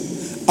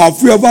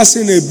 have you ever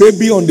seen a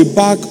baby on the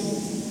back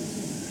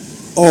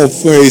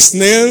of a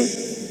snail?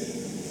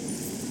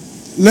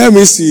 Let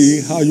me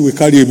see how you will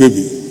carry a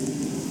baby.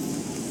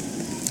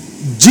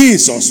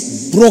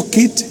 Jesus broke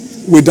it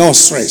without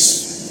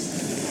stress.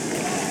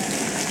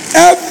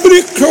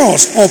 Every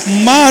curse of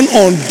man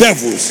on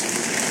devils,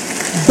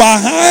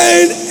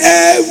 behind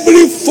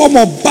every form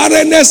of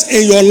barrenness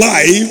in your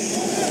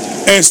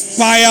life,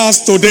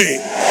 expires today.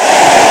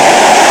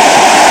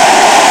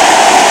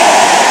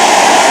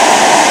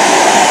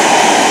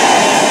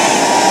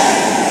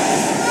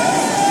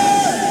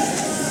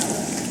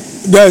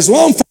 There's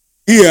one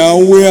here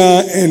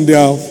where in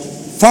their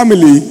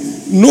family,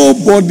 no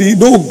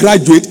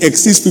graduate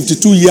exceeds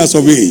 52 years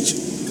of age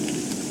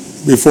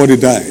before they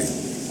die.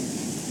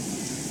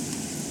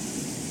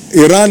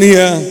 He ran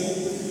here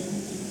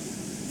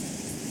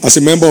as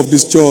a member of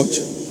this church,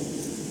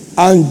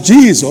 and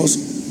Jesus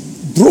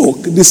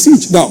broke the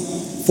siege. Now,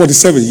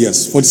 47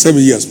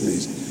 years,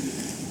 please.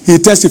 He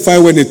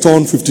testified when he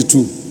turned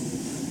 52,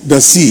 the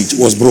siege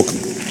was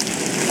broken.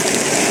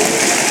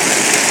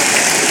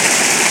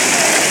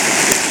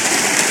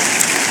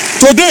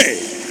 Today,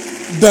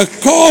 the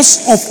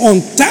cause of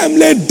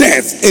untimely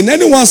death in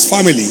anyone's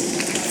family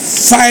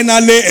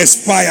finally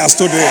expires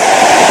today.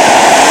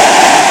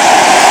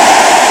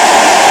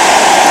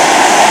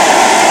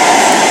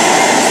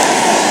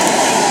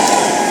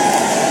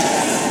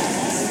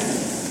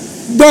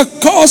 The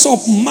cause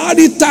of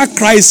marital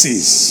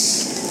crisis,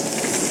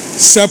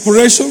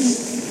 separation,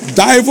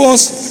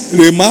 divorce,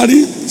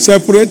 remarry,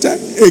 separated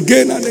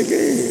again and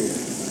again,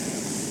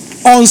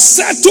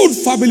 unsettled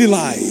family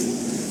life,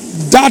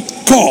 that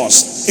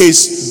cause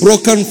is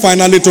broken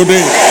finally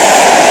today.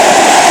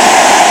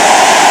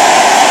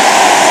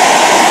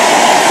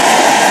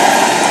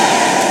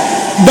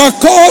 The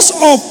cause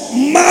of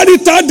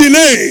marital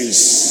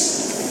delays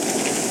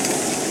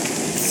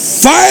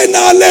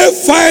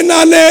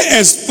finally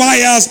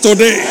expires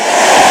today.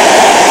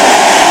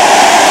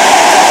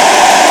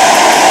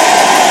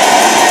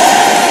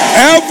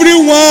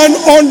 Everyone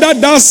under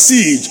that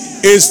siege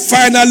is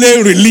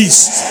finally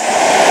released.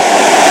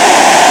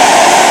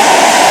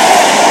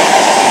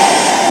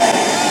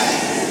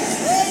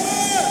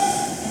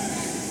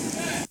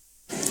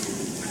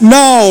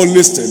 Now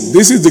listen,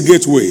 this is the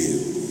gateway.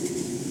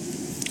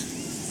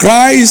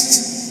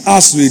 Christ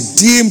has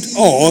redeemed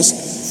us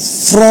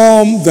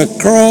from the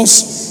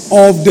curse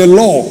of the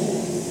law,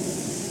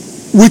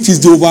 which is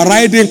the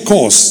overriding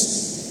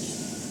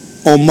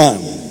curse on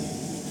man.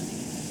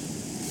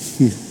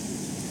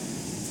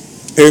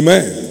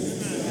 Amen.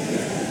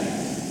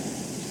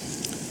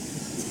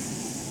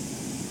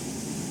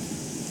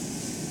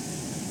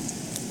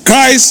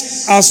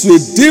 Christ has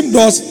redeemed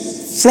us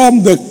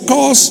from the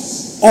curse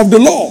of the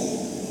law,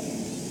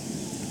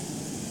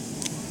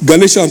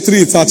 Galatians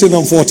 3:13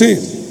 and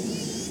 14.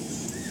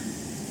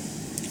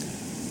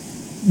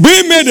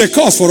 Being made a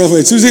curse for us,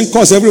 it's using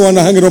curse everyone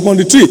hanging upon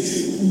the tree,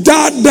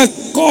 that the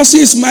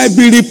curses might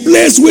be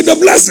replaced with the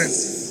blessing.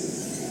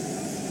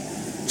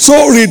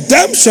 So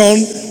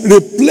redemption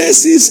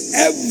replaces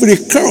every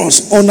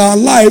curse on our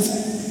life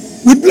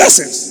with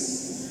blessings.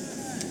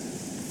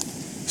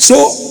 So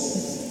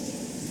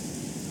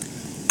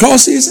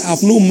curses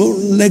have no more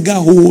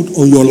legal hold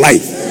on your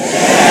life.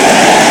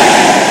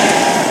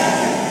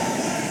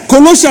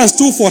 Colossians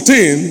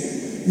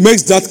 2:14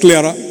 makes that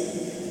clearer.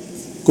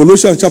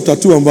 Colossians chapter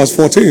 2 and verse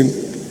 14.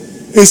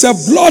 It said,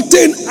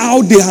 blotting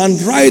out the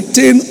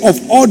handwriting of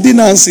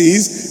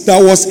ordinances that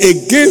was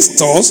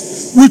against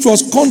us, which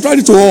was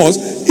contrary to us,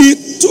 he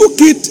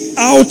took it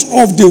out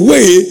of the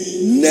way,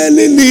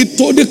 nailing it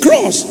to the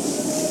cross.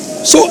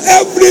 So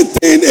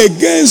everything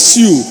against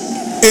you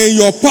in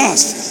your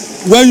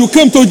past, when you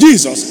came to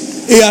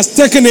Jesus, he has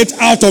taken it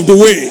out of the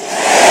way.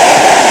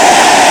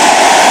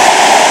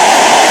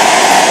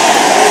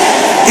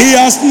 He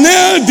has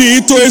nailed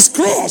it to his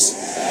cross.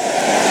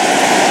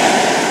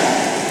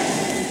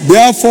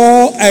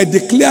 Therefore, I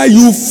declare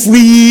you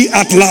free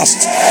at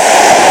last.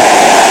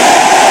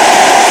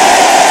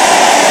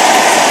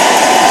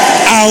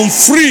 And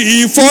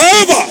free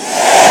forever.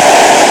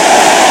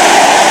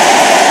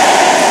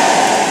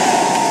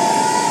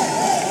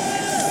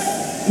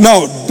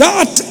 Now,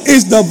 that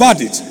is the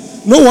verdict.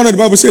 No wonder the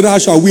Bible said, how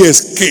shall we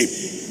escape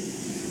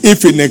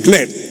if we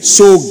neglect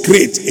so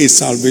great a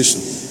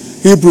salvation?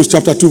 Hebrews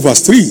chapter 2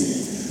 verse 3.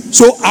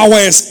 So our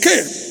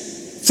escape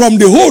from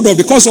the hold of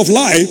the curse of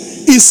life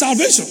is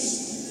salvation.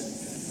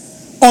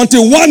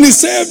 Until one is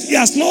saved, he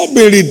has not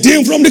been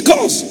redeemed from the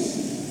curse.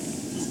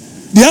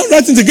 The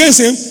handwritings against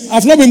him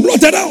have not been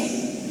blotted out.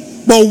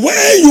 But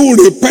when you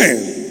repent,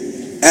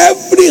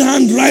 every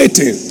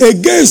handwriting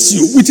against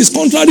you, which is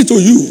contrary to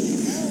you,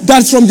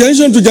 that's from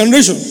generation to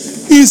generation,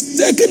 is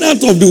taken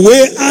out of the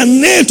way and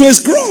nailed to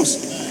his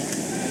cross.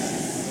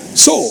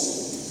 So,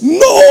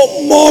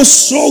 no more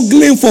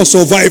struggling for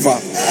survival.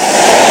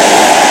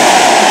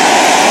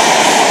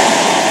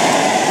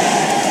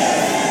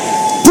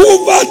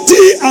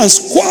 Poverty and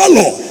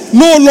squalor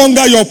no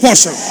longer your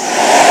portion.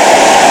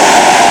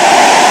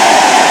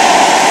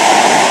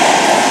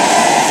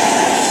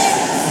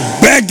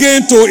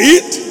 Begging to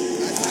eat,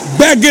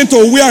 begging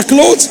to wear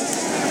clothes,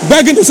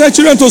 begging to send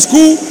children to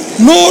school,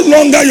 no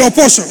longer your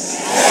portion.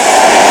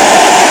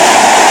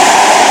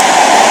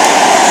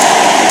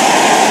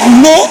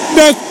 No,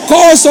 the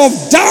cause of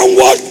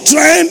downward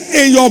trend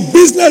in your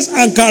business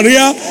and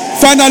career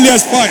finally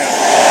expired.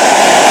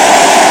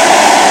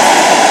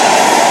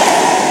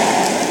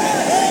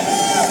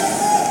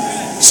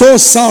 So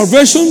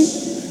salvation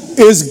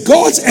is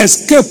God's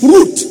escape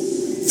route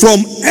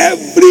from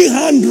every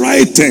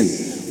handwriting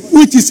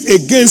which is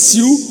against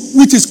you,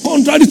 which is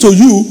contrary to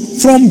you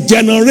from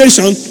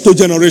generation to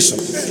generation.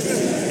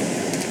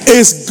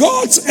 It's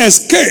God's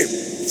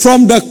escape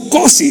from the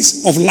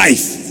causes of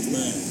life.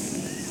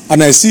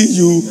 And I see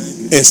you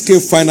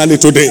escape finally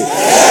today.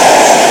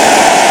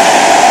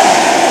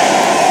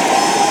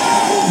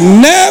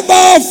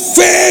 Never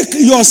fake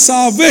your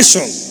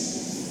salvation.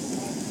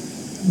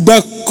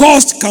 The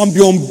cost can be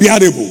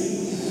unbearable.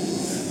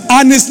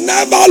 And it's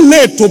never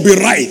late to be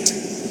right.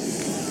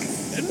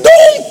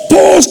 Don't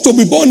pose to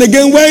be born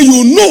again when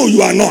you know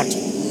you are not.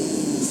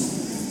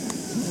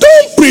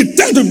 Don't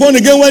pretend to be born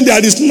again when there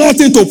is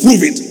nothing to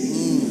prove it.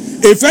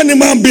 If any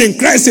man be in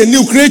Christ a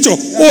new creature,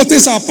 all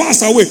things are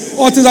passed away,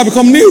 all things have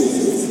become new.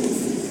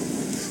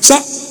 So,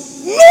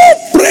 no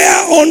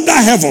prayer under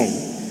heaven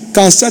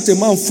can set a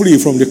man free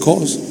from the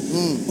curse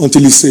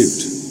until he's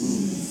saved.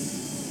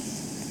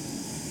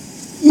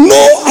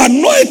 No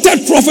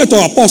anointed prophet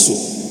or apostle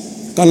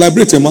can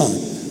liberate a man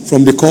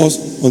from the curse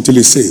until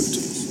he's saved.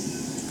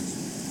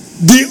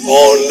 The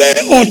only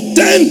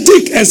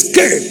authentic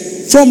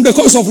escape from the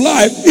curse of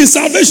life is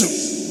salvation.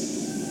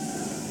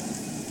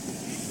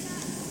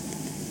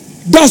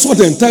 That's what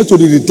entitles to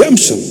the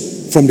redemption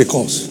from the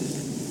curse.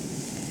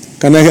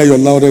 Can I hear your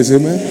loudest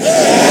amen?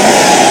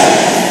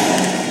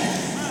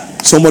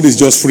 Somebody's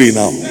just free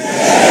now.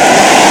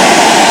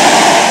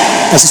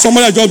 I said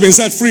somebody has just been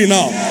set free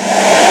now.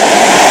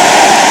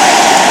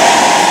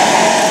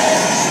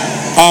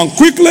 And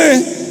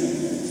quickly,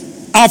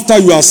 after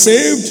you are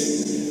saved,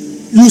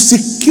 you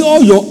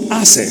secure your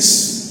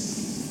access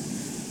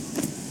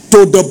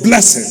to the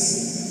blessing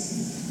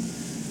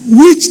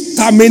which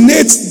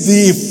terminates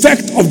the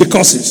effect of the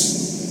curses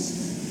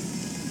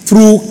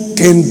through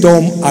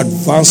kingdom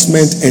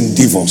advancement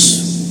endeavors.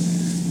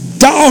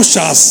 Thou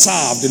shalt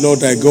serve the Lord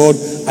thy God,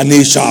 and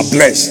he shall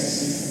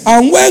bless.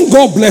 And when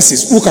God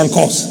blesses, who can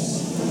curse?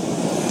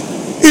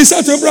 He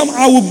said to Abraham,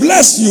 I will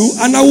bless you,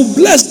 and I will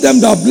bless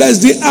them that bless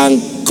thee,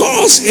 and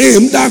curse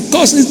him that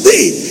curses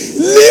thee.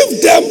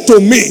 Leave them to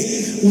me.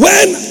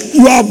 When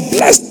you are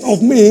blessed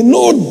of me,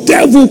 no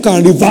devil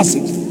can reverse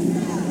it.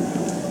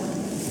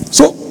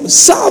 So,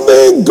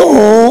 serving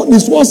God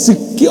is what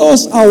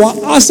secures our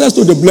access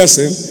to the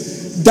blessing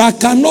that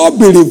cannot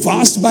be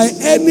reversed by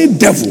any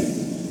devil.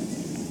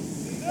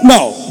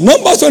 Now,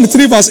 Numbers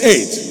 23 verse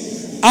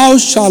 8. How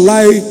shall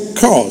I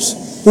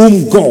curse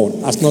whom God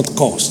has not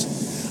cursed?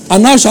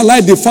 And how shall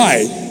I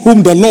defy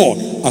whom the Lord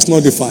has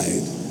not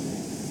defied?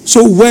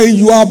 So when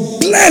you are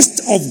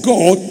blessed of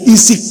God, he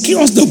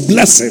secures the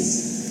blessing.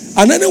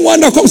 And anyone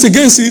that comes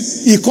against it,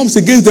 he comes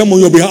against them on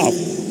your behalf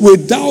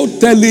without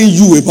telling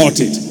you about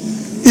it.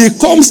 He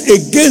comes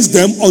against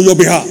them on your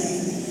behalf.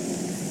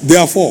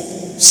 Therefore,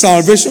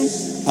 salvation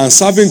and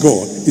serving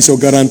God is your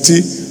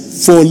guarantee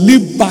for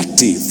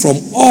liberty from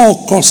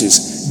all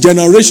curses,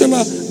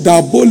 generational,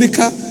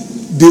 diabolical,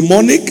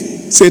 demonic,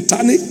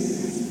 satanic,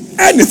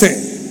 anything,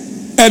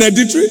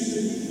 hereditary.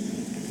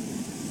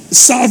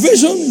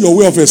 Salvation, your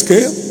way of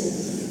escape,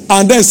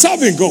 and then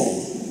serving God,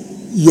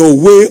 your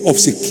way of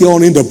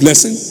securing the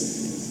blessing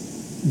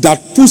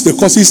that puts the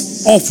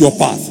curses off your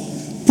path.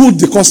 Put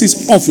the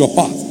curses off your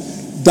path.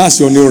 That's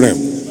your new realm.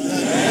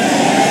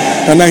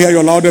 Can I hear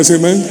your loudest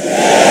amen?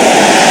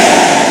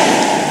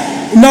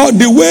 Now,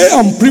 the way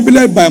I'm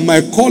privileged by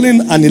my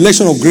calling and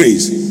election of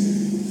grace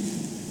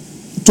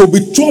to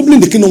be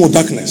troubling the kingdom of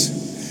darkness,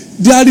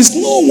 there is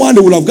no one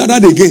they will have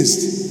gathered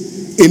against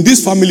in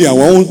this family, our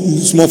own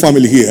small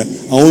family here,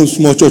 our own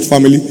small church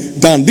family,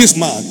 than this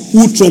man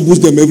who troubles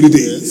them every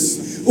day.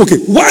 Okay,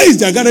 why is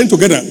their gathering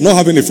together not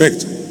having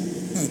effect?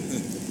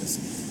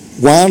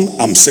 One,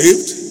 I'm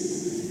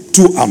saved.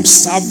 Two, I'm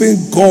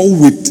serving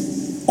God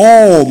with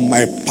all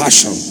my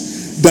passion.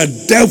 The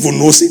devil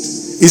knows it.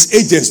 His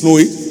agents know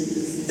it.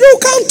 You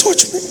can't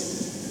touch me.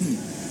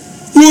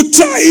 You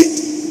try it.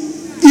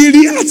 He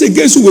reacts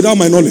against you without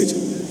my knowledge.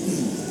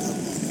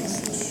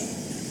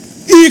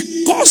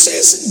 He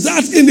causes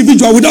that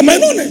individual without my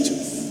knowledge.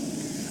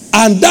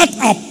 And that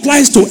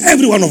applies to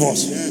every one of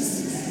us.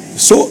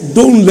 Yes. So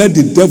don't let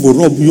the devil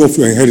rob you of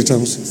your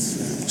inheritance.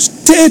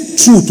 Stay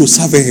true to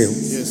serving him.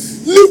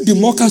 Yes. Leave the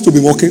mockers to be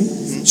mocking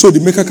so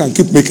the maker can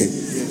keep making.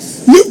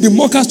 Yes. Leave the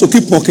mockers to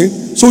keep mocking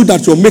so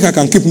that your maker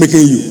can keep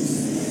making you.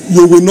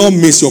 You will not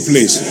miss your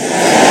place.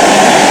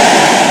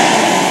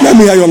 Let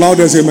me hear your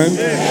loudest amen.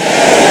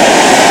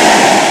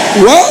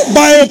 Well,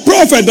 by a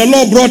prophet, the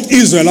Lord brought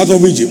Israel out of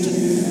Egypt.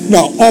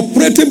 Now,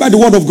 operating by the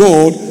word of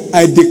God,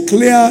 I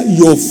declare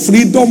your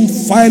freedom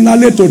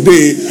finally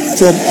today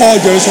from all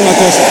generational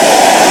curses.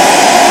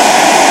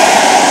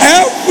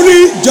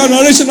 Every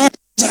generational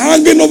curse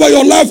hanging over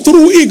your life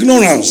through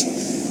ignorance,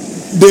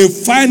 they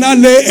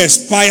finally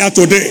expire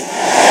today.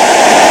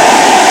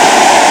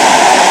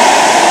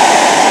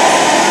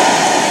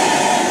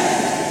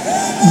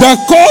 The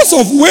cause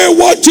of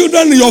wayward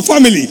children in your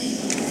family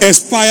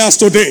expires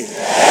today.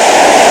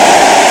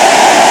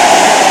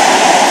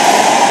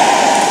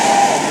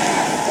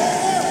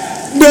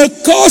 The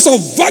cause of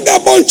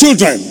vagabond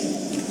children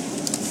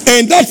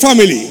in that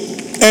family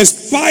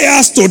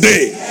expires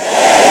today.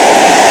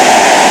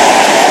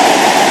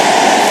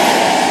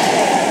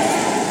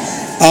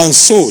 And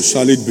so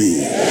shall it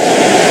be.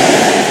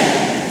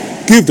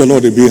 Give the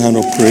Lord a big hand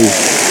of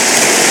praise.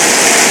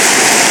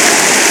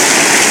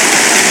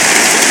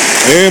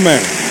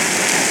 Amen.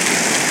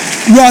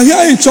 You are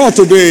here in church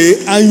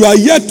today and you are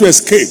yet to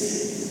escape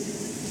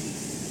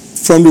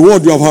from the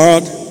word you have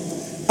heard,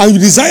 and you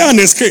desire an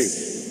escape.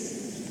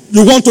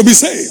 You want to be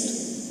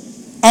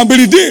saved and be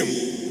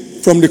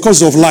redeemed from the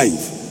curse of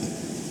life.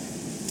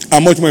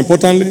 And much more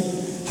importantly,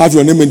 have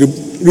your name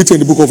written in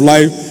the book of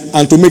life,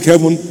 and to make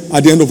heaven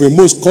at the end of a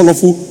most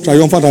colorful,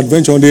 triumphant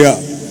adventure on the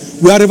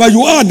earth. Wherever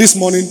you are this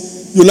morning,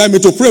 you'd like me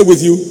to pray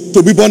with you,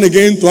 to be born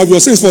again, to have your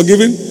sins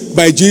forgiven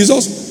by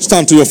Jesus.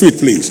 Stand to your feet,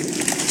 please.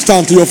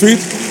 Stand to your feet.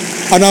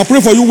 And I'll pray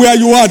for you where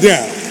you are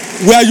there.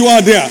 Where you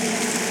are there.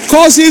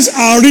 Curses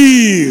are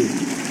real,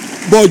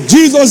 but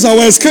Jesus is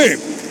our escape.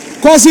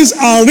 Curses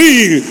are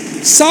real.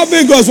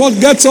 Serving God is what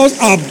gets us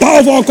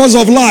above all cause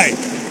of life.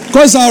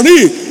 Curses are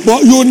real,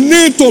 but you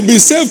need to be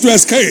saved to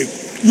escape.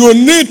 You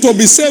need to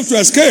be saved to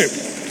escape.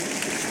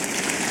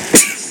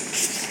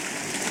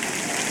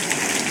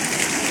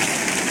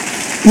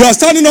 You are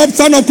standing up.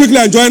 Stand up quickly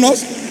and join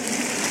us.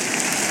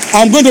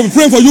 I'm going to be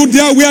praying for you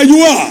there where you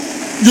are.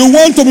 You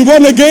want to be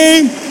born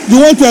again. You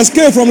want to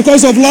escape from the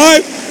curse of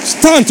life.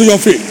 Stand to your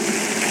feet.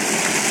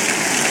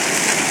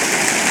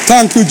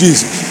 Thank you,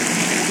 Jesus.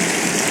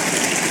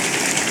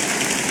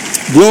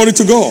 Glory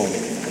to God.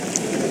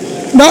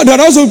 Now, there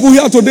are also people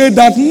here today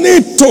that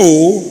need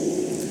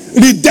to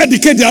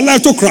rededicate their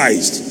life to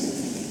Christ.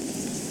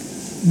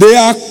 They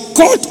are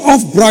cut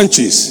off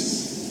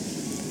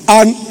branches,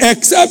 and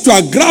except you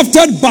are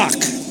grafted back,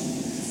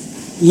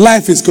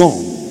 life is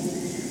gone.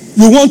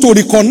 You want to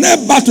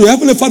reconnect back to your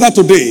Heavenly Father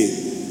today.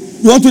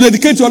 You want to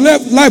dedicate your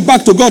life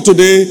back to God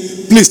today.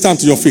 Please stand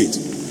to your feet.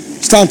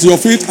 Stand to your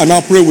feet and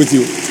I'll pray with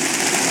you.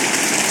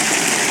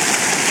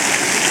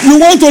 You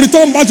want to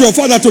return back to your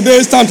Father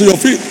today. Stand to your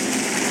feet.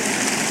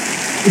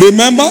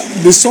 Remember,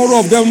 the sorrow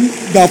of them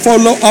that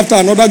follow after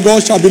another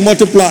God shall be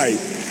multiplied.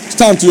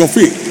 Stand to your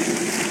feet.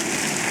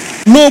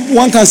 No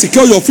one can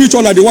secure your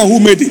future like the one who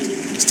made it.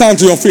 Stand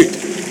to your feet.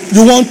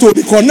 You want to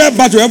reconnect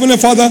back to your Heavenly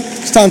Father.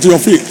 Stand to your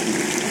feet.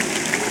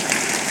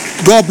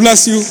 God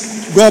bless you.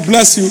 God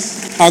bless you.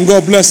 And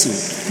God bless you.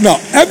 Now,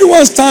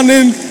 everyone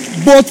standing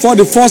both for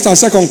the first and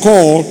second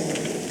call,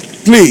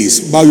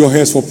 please bow your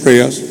heads for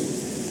prayers.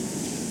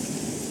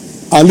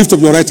 And lift up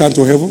your right hand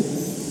to heaven.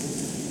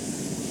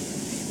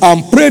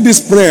 And pray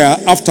this prayer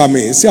after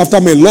me. Say after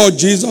me, Lord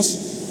Jesus,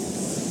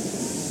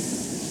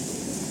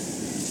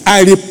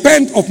 I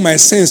repent of my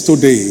sins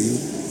today.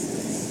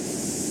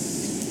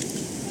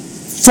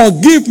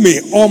 Forgive me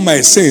all my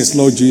sins,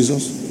 Lord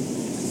Jesus.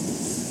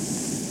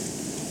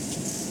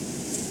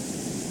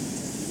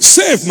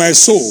 Save my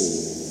soul.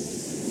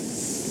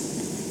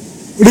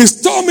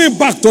 Restore me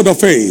back to the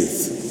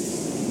faith.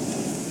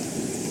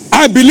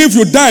 I believe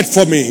you died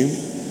for me.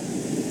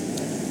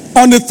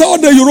 On the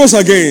third day you rose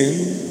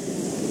again,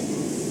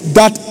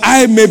 that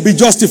I may be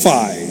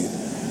justified.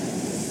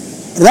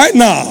 Right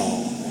now,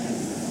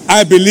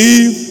 I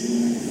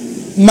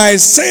believe my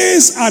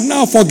sins are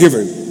now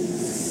forgiven.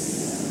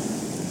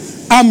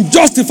 I'm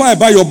justified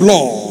by your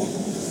blood.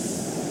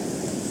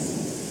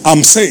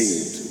 I'm saved.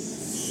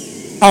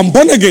 I'm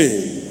born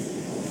again.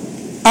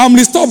 I'm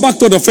restored back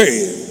to the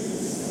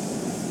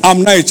faith.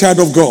 I'm now a child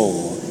of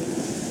God.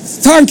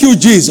 Thank you,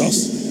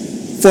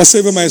 Jesus, for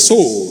saving my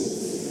soul.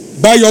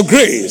 By your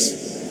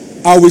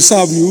grace, I will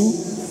serve you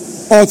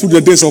all through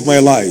the days of my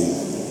life.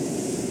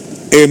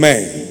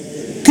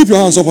 Amen. Keep your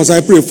hands up as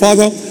I pray.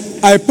 Father,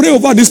 I pray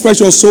over these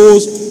precious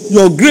souls.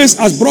 Your grace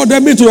has brought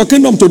them into your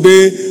kingdom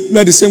today.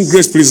 Let the same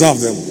grace preserve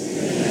them.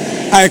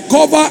 Amen. I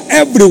cover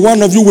every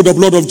one of you with the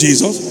blood of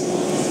Jesus.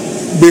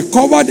 Be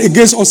covered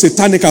against all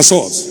satanic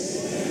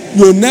assaults.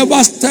 You'll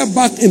never step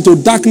back into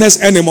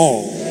darkness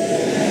anymore.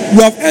 Amen.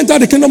 You have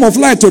entered the kingdom of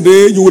light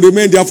today. You will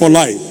remain there for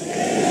life.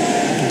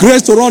 Amen.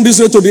 Grace to run this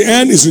way to the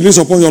end is released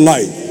upon your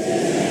life.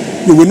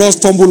 Amen. You will not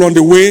stumble on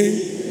the way.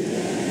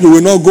 Amen. You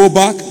will not go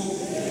back.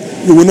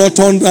 Amen. You will not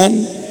turn down.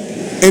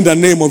 In the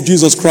name of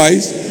Jesus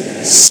Christ,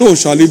 so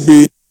shall it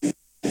be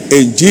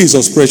in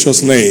Jesus'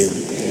 precious name.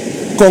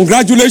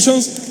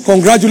 Congratulations,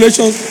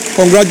 congratulations,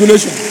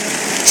 congratulations.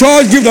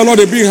 Church, give the Lord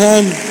a big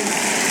hand.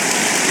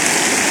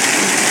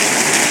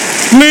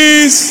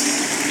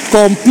 Please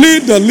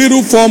complete the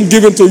little form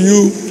given to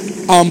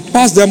you and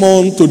pass them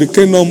on to the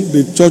kingdom,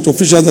 the church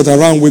officials that are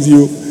around with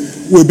you.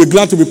 We'll be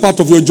glad to be part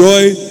of your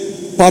joy,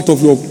 part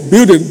of your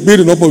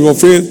building up of your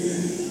faith.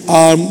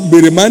 Be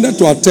reminded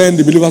to attend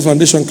the Believers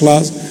Foundation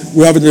class.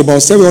 We have it in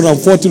about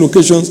 740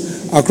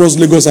 locations across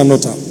Lagos and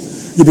Northern.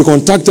 You'll be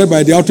contacted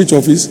by the outreach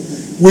office,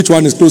 which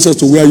one is closest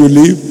to where you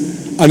live.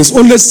 And it's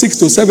only 6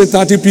 to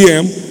 7:30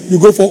 p.m. You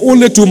go for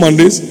only 2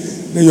 Mondays.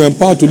 Then you're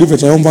empowered to live a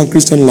triumphant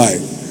Christian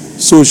life.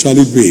 So shall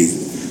it be.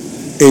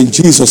 In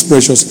Jesus'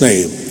 precious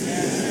name.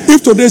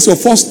 If today is your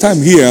first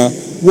time here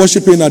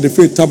worshiping at the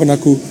Faith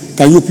Tabernacle,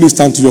 can you please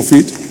stand to your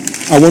feet?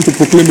 I want to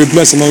proclaim a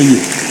blessing on you.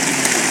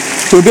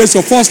 Today is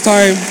your first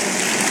time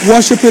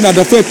worshiping at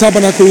the Faith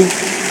Tabernacle.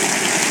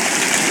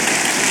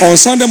 On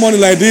Sunday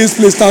morning like this,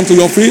 please stand to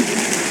your feet.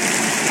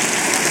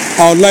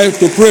 I would like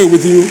to pray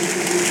with you.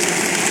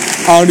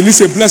 I'll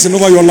release a blessing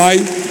over your life.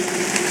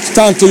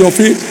 Stand to your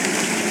feet.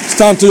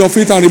 Stand to your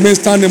feet and remain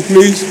standing,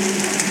 please.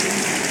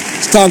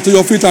 Stand to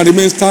your feet and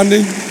remain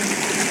standing.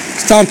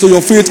 Stand to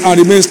your feet and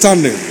remain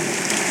standing.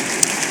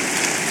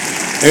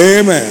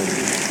 Amen.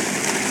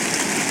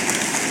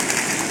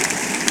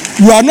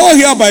 You are not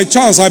here by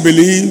chance, I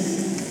believe.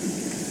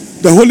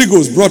 The Holy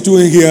Ghost brought you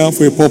in here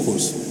for a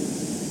purpose.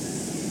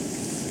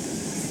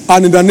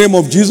 And in the name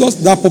of Jesus,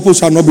 that purpose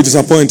shall not be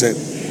disappointed.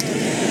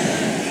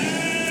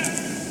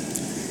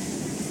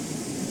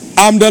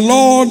 I'm the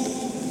Lord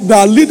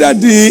that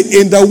leadeth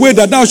thee in the way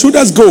that thou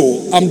shouldest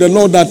go. I'm the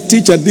Lord that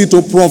teacheth thee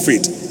to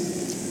profit.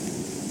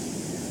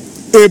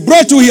 I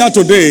brought you here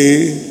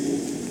today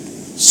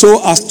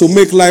so as to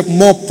make life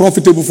more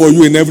profitable for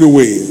you in every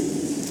way.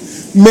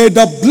 May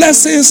the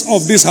blessings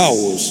of this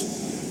house,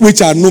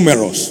 which are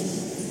numerous,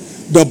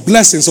 the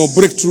blessings of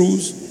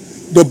breakthroughs,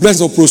 the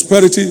blessings of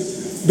prosperity,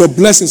 the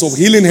blessings of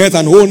healing, health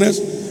and wholeness,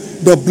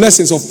 the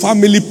blessings of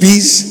family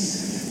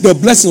peace, the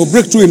blessings of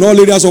breakthrough in all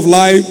areas of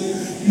life,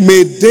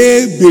 may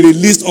they be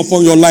released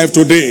upon your life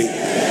today.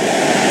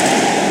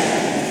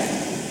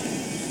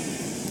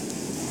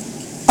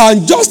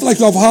 And just like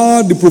you have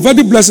heard the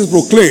prophetic blessings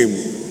proclaimed,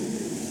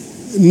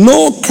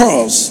 no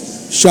curse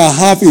shall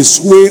have its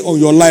way on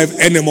your life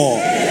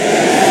anymore.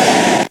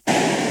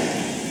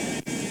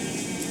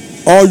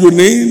 All you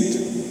need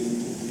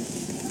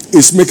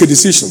is make a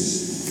decision.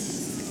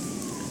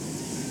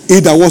 He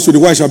that walks with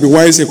the wise shall be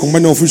wise, a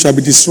companion of who shall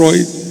be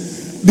destroyed.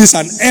 This is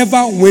an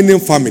ever-winning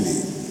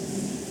family.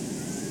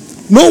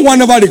 No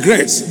one ever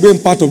regrets being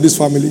part of this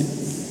family.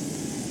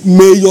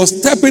 May your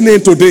stepping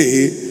in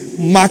today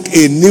mark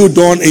a new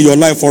dawn in your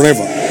life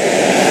forever.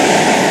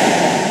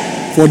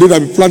 For they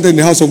that be planted in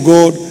the house of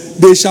God,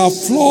 they shall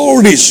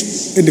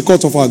flourish in the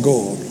court of our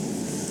God.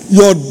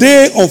 Your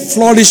day of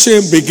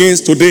flourishing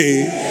begins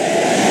today.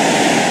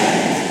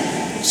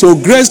 So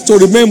grace to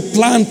remain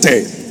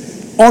planted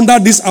under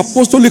this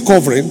apostolic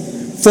covering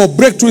for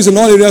breakthroughs in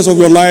all areas of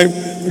your life,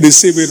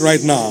 receive it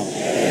right now.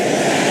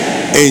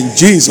 In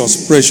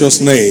Jesus' precious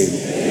name.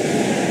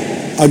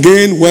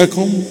 Again,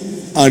 welcome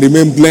and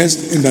remain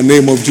blessed in the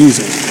name of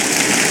Jesus.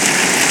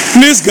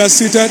 Please get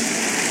seated.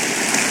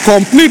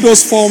 Complete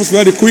those forms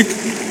very quick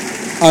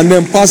and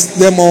then pass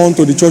them on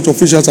to the church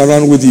officials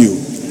around with you.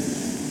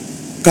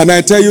 Can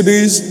I tell you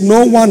this?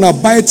 No one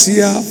abides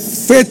here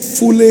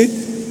faithfully,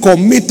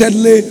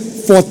 committedly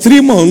for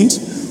 3 months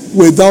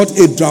without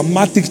a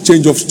dramatic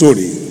change of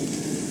story.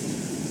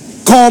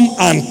 Come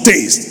and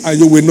taste, and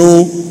you will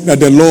know that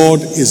the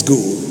Lord is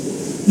good.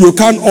 You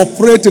can't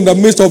operate in the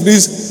midst of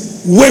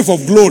this wave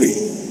of glory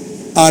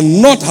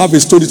and not have a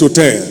story to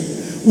tell.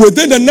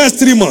 Within the next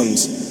 3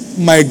 months,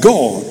 my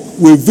God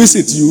will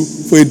visit you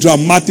for a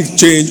dramatic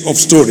change of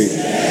story.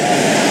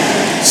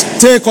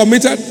 Stay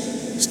committed,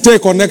 stay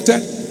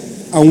connected,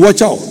 and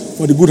watch out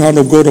for the good hand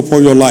of God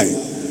upon your life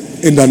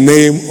in the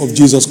name of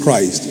Jesus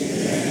Christ.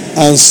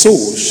 And so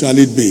shall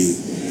it be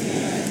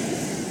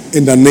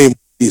in the name of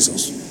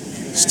Jesus.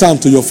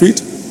 Stand to your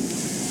feet.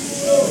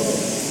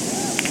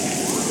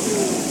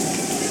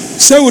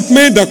 Say with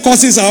me, the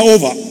curses are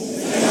over.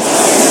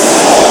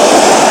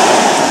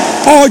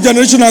 All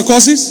generational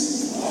curses,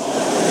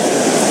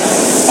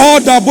 all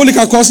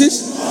diabolical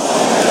curses,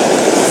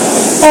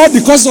 all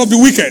the curses of the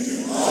wicked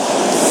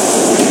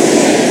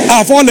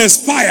have all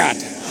expired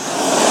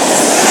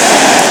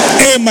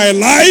in my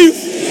life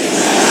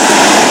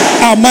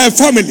and my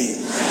family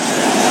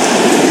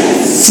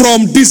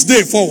from this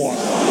day forward.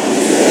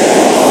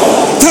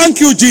 Thank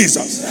you,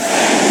 Jesus.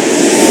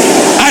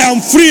 I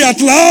am free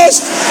at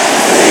last.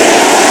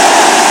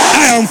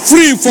 I am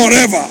free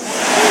forever.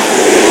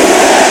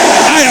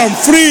 I am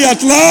free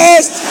at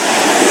last.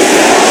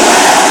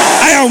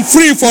 I am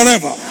free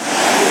forever.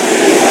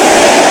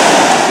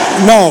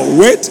 Now,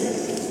 wait.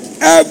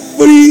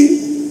 Every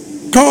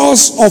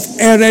cause of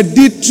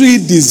hereditary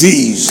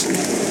disease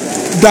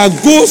that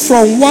goes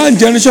from one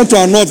generation to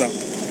another,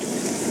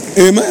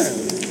 amen,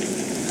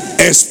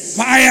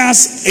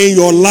 expires in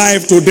your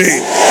life today.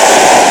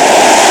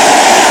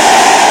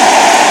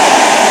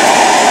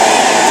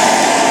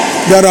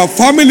 There are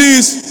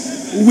families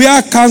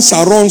where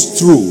cancer runs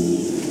through,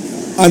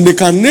 and they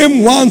can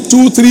name 1,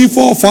 2, 3,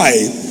 4,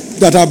 5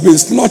 that have been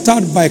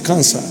slaughtered by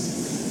cancer.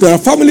 There are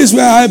families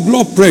where high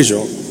blood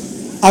pressure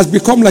has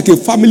become like a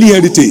family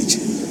heritage.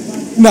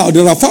 Now,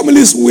 there are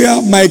families where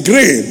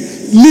migraine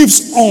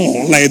lives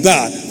on like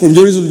that from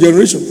generation to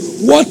generation.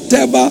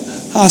 Whatever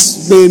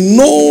has been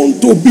known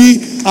to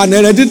be an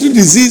hereditary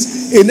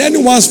disease in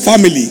anyone's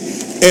family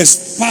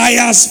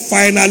expires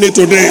finally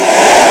today.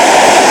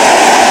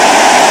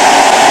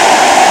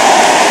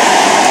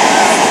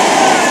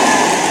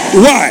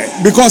 Why?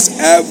 Because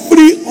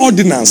every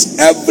ordinance,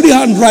 every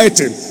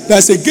handwriting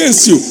that's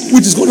against you,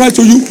 which is contrary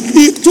to you,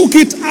 he took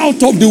it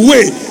out of the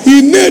way.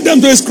 He nailed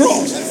them to his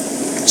cross.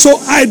 So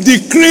I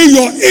decree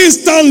your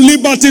instant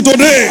liberty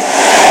today.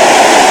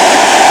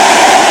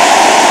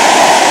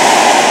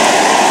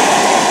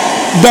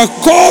 The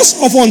cause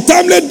of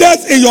untimely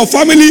death in your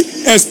family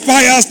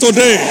expires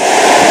today.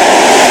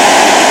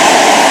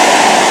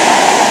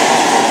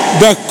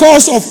 The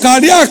cause of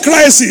career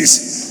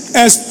crisis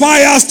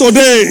expires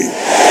today.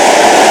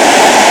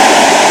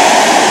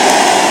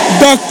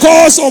 The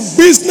cause of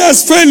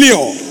business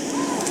failure,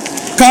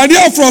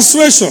 career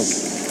frustration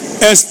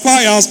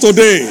expires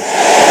today.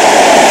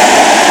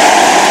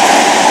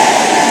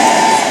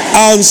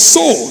 And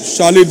so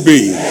shall it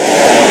be.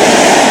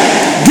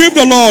 Give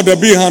the Lord a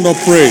big hand of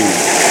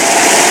praise.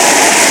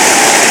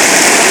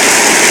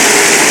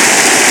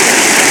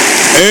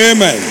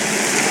 Amen.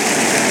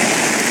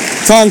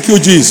 Thank you,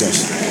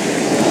 Jesus.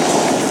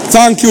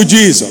 Thank you,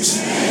 Jesus.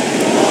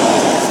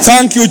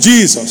 Thank you,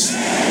 Jesus.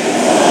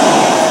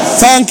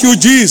 Thank you,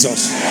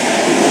 Jesus.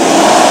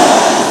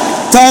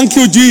 Thank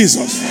you,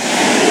 Jesus.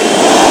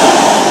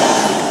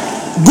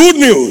 Good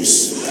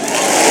news.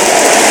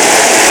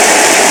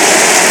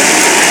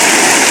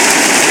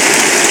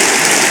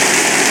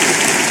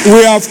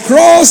 We have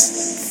crossed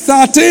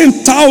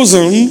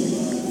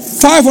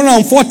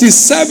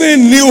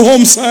 13,547 new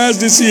home sales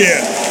this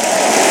year.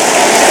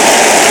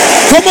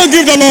 Come on,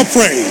 give the Lord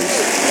praise.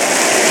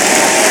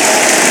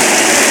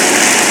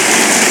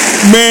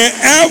 May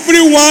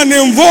everyone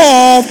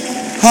involved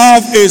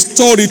have a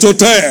story to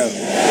tell.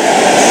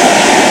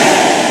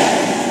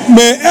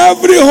 May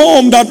every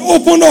home that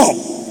opened up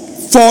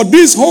for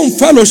these home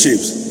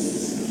fellowships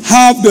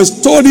have the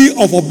story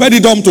of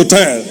Obededom to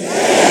tell.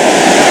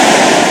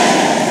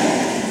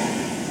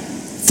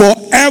 For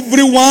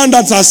everyone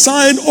that's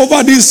assigned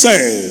over these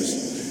cells,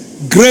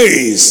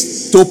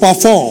 grace to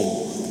perform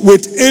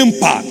with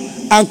impact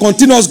and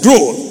continuous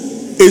growth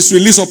is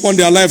released upon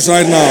their lives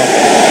right now.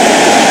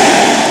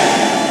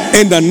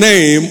 In the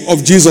name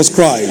of Jesus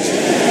Christ.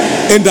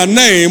 In the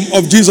name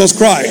of Jesus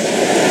Christ.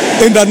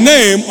 In the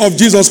name of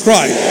Jesus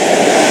Christ.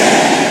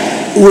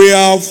 We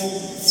have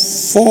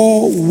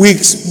 4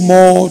 weeks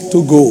more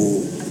to go.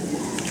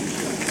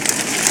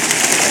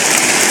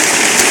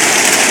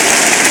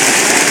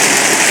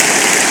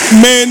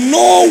 May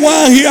no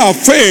one here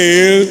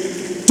fail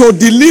to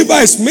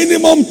deliver its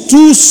minimum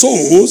 2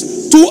 souls,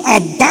 2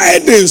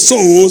 abiding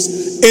souls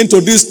into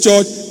this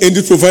church in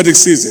this prophetic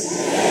season.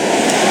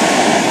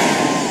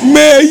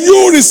 May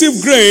you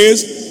receive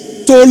grace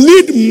to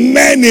lead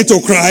many to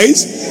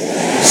Christ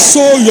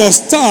so your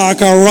star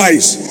can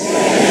rise.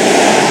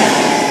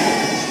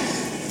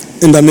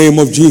 In the name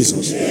of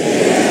Jesus.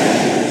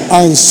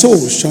 And so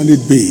shall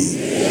it be.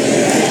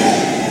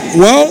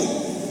 Well,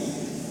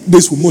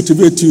 this will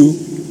motivate you.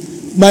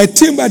 My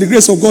team, by the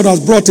grace of God, has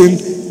brought in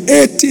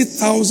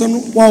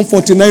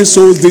 80,149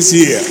 souls this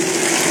year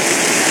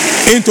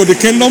into the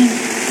kingdom.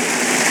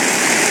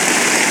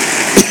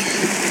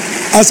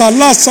 As of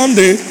last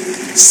Sunday,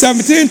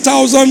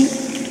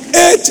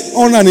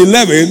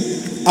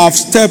 17,811 have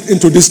stepped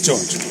into this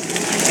church.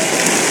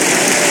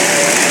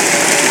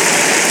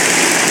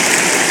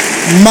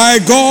 My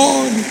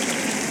God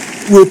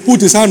will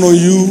put his hand on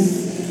you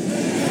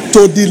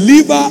to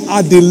deliver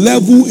at the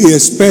level he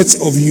expects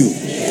of you.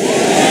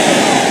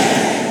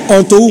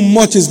 Unto whom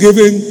much is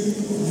given,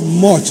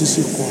 much is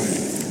required.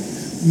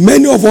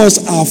 Many of us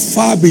are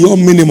far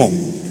beyond minimum.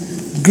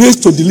 Grace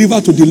to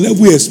deliver to the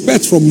level he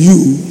expects from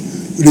you,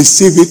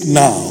 receive it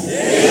now.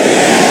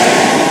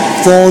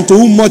 For unto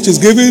whom much is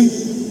given,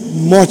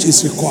 much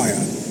is required.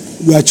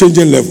 We are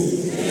changing level.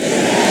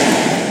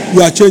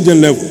 We are changing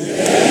level.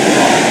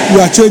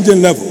 We are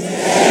changing level.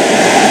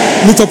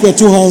 Lift up your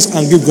two hands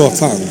and give God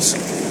thanks.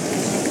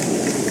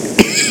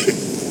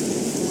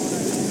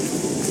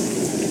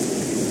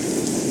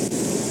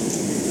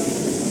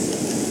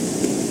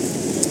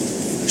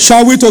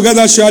 Shall we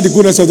together share the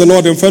goodness of the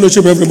Lord in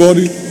fellowship,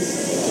 everybody?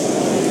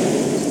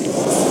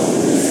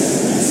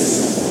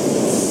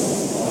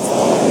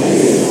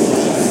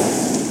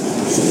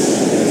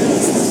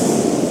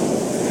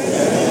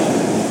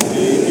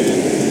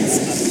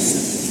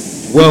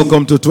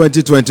 Welcome to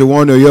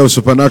 2021, a year of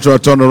supernatural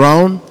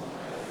turnaround.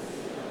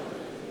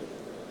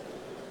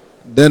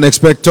 Then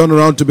expect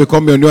turnaround to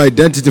become your new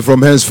identity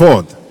from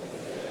henceforth.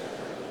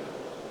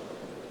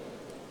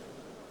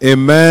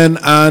 Amen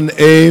and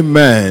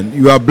amen.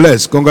 You are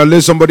blessed.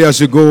 Congratulate somebody as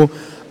you go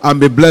and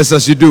be blessed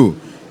as you do.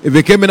 If you came in